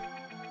are.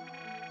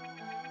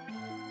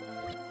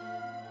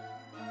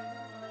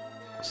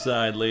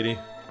 Side, lady.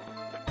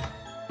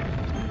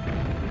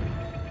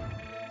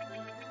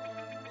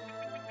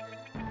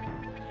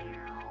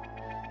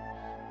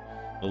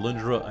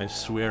 Alundra, I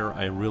swear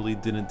I really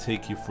didn't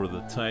take you for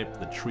the type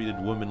that treated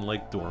women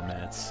like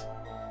doormats.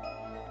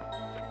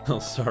 Oh,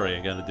 sorry, I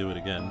gotta do it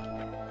again.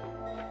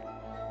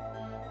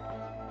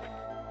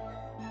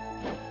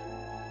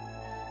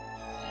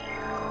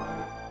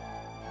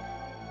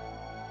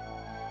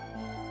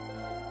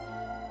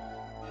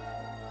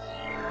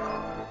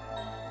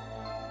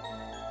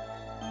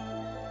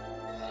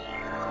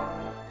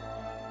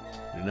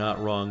 You're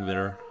not wrong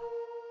there.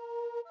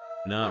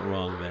 Not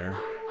wrong there.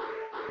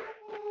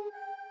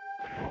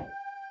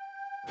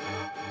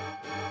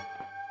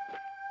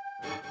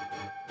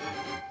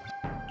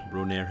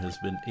 Ronair has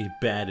been a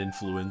bad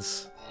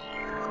influence.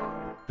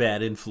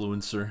 Bad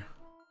influencer.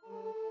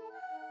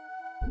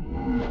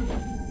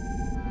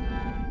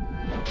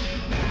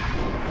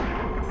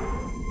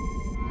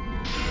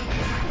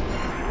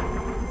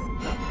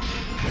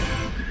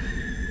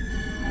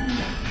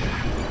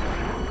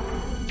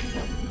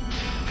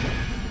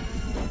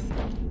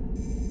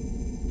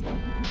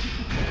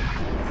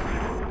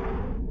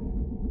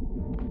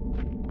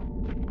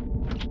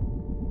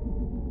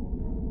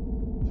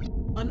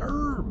 An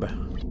herb.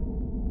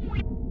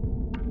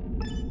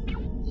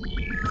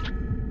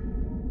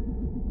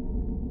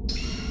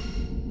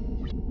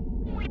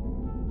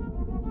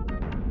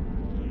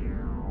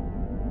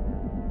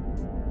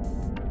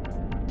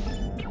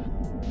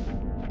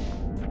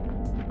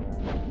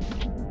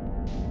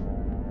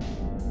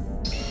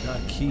 Got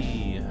a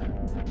key.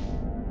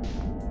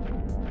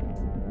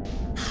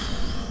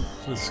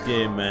 This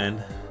game,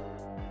 man.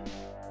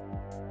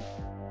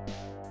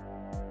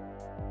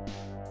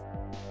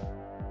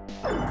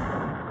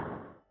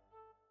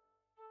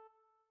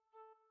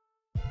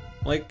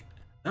 Like,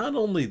 not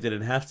only did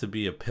it have to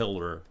be a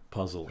pillar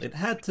puzzle, it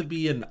had to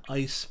be an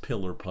ice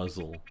pillar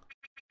puzzle.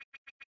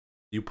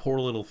 You poor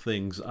little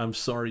things. I'm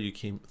sorry you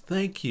came.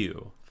 Thank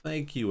you.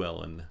 Thank you,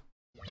 Ellen.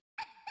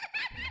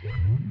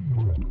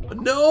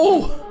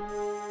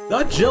 No!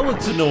 Not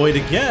gelatinoid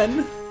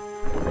again!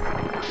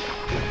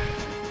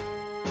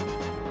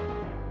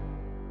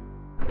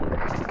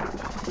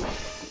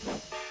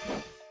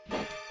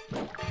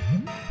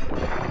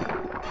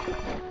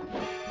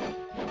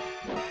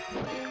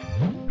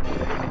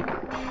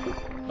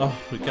 Oh,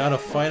 we gotta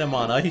fight him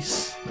on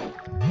ice.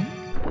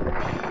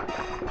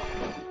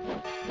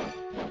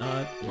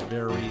 Not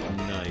very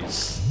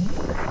nice.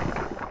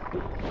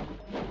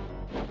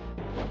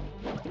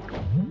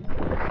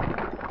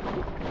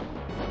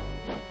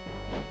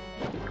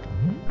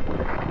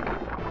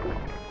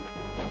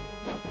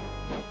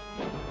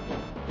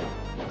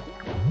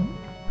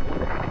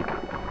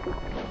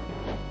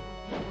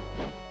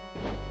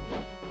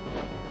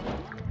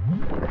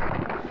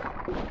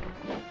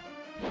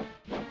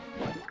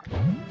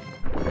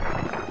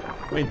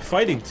 I mean,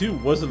 fighting too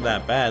wasn't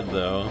that bad,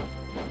 though.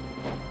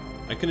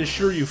 I can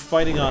assure you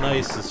fighting on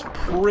ice is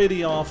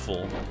pretty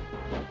awful.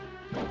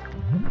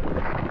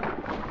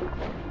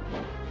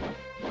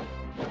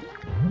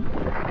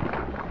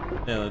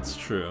 Yeah, that's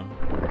true.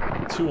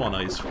 2 on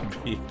ice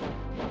would be...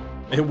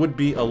 It would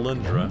be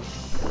Alundra.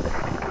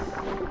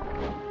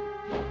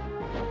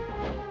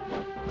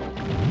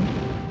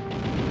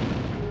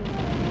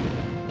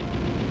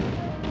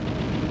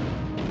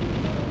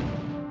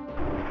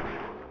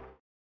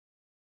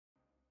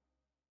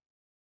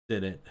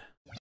 Did it.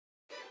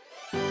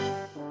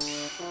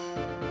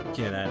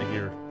 Get out of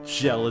here,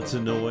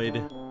 gelatinoid.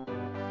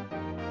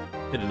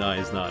 Hidden Eye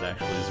is not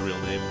actually his real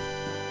name.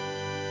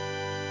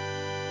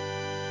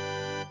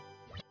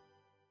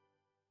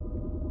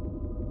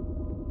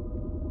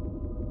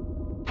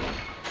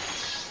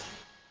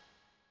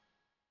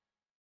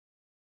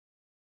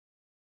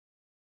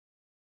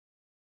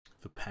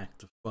 The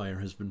pact of fire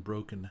has been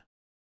broken.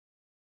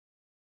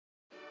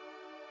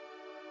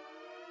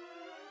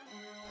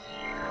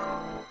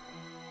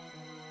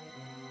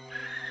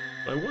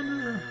 I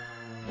wonder...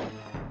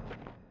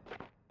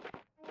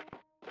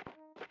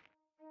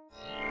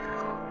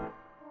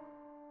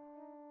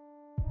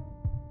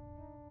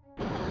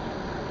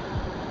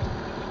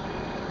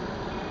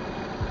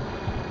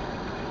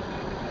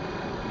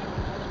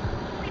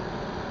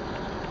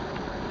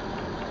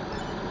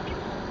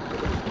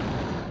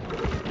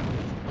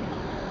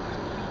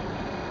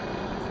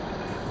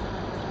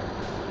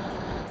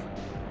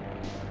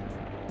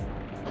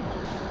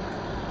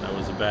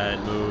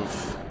 bad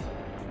move.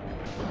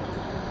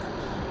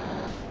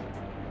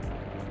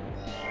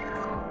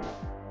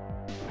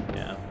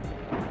 Yeah.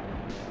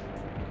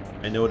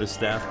 I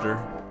noticed after.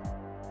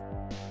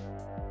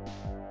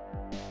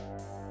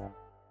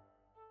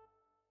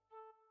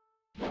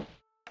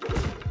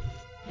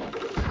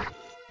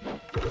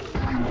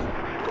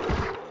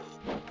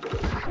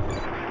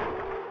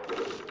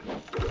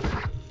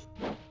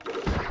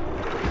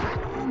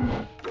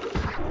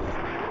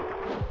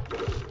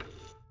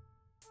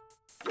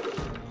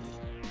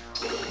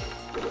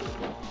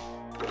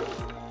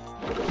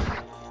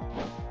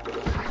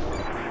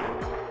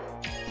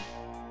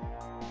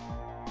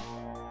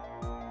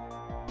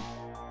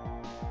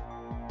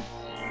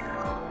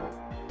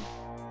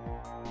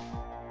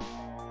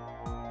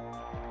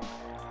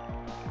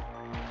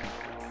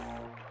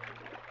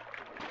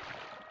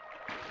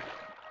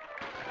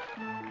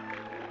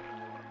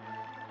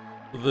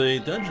 The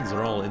dungeons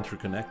are all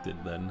interconnected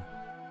then.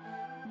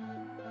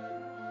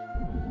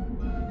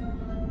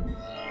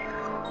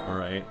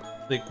 Alright,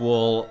 I think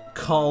we'll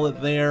call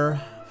it there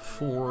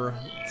for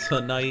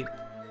tonight.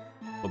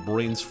 My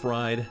brain's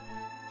fried.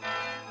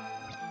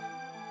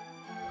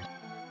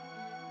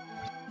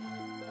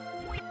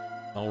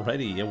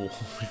 Alrighty, yeah, well,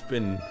 we've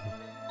been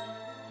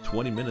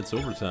 20 minutes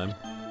overtime.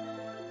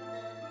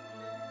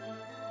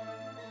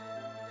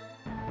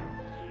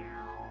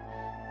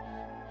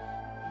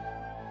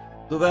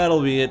 So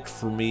that'll be it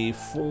for me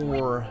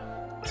for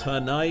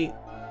tonight.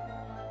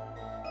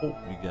 Hope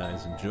you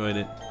guys enjoyed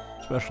it.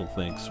 Special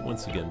thanks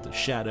once again to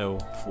Shadow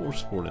for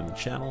supporting the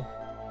channel.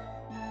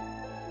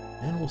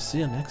 And we'll see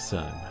you next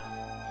time.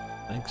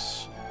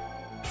 Thanks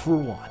for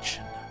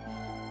watching.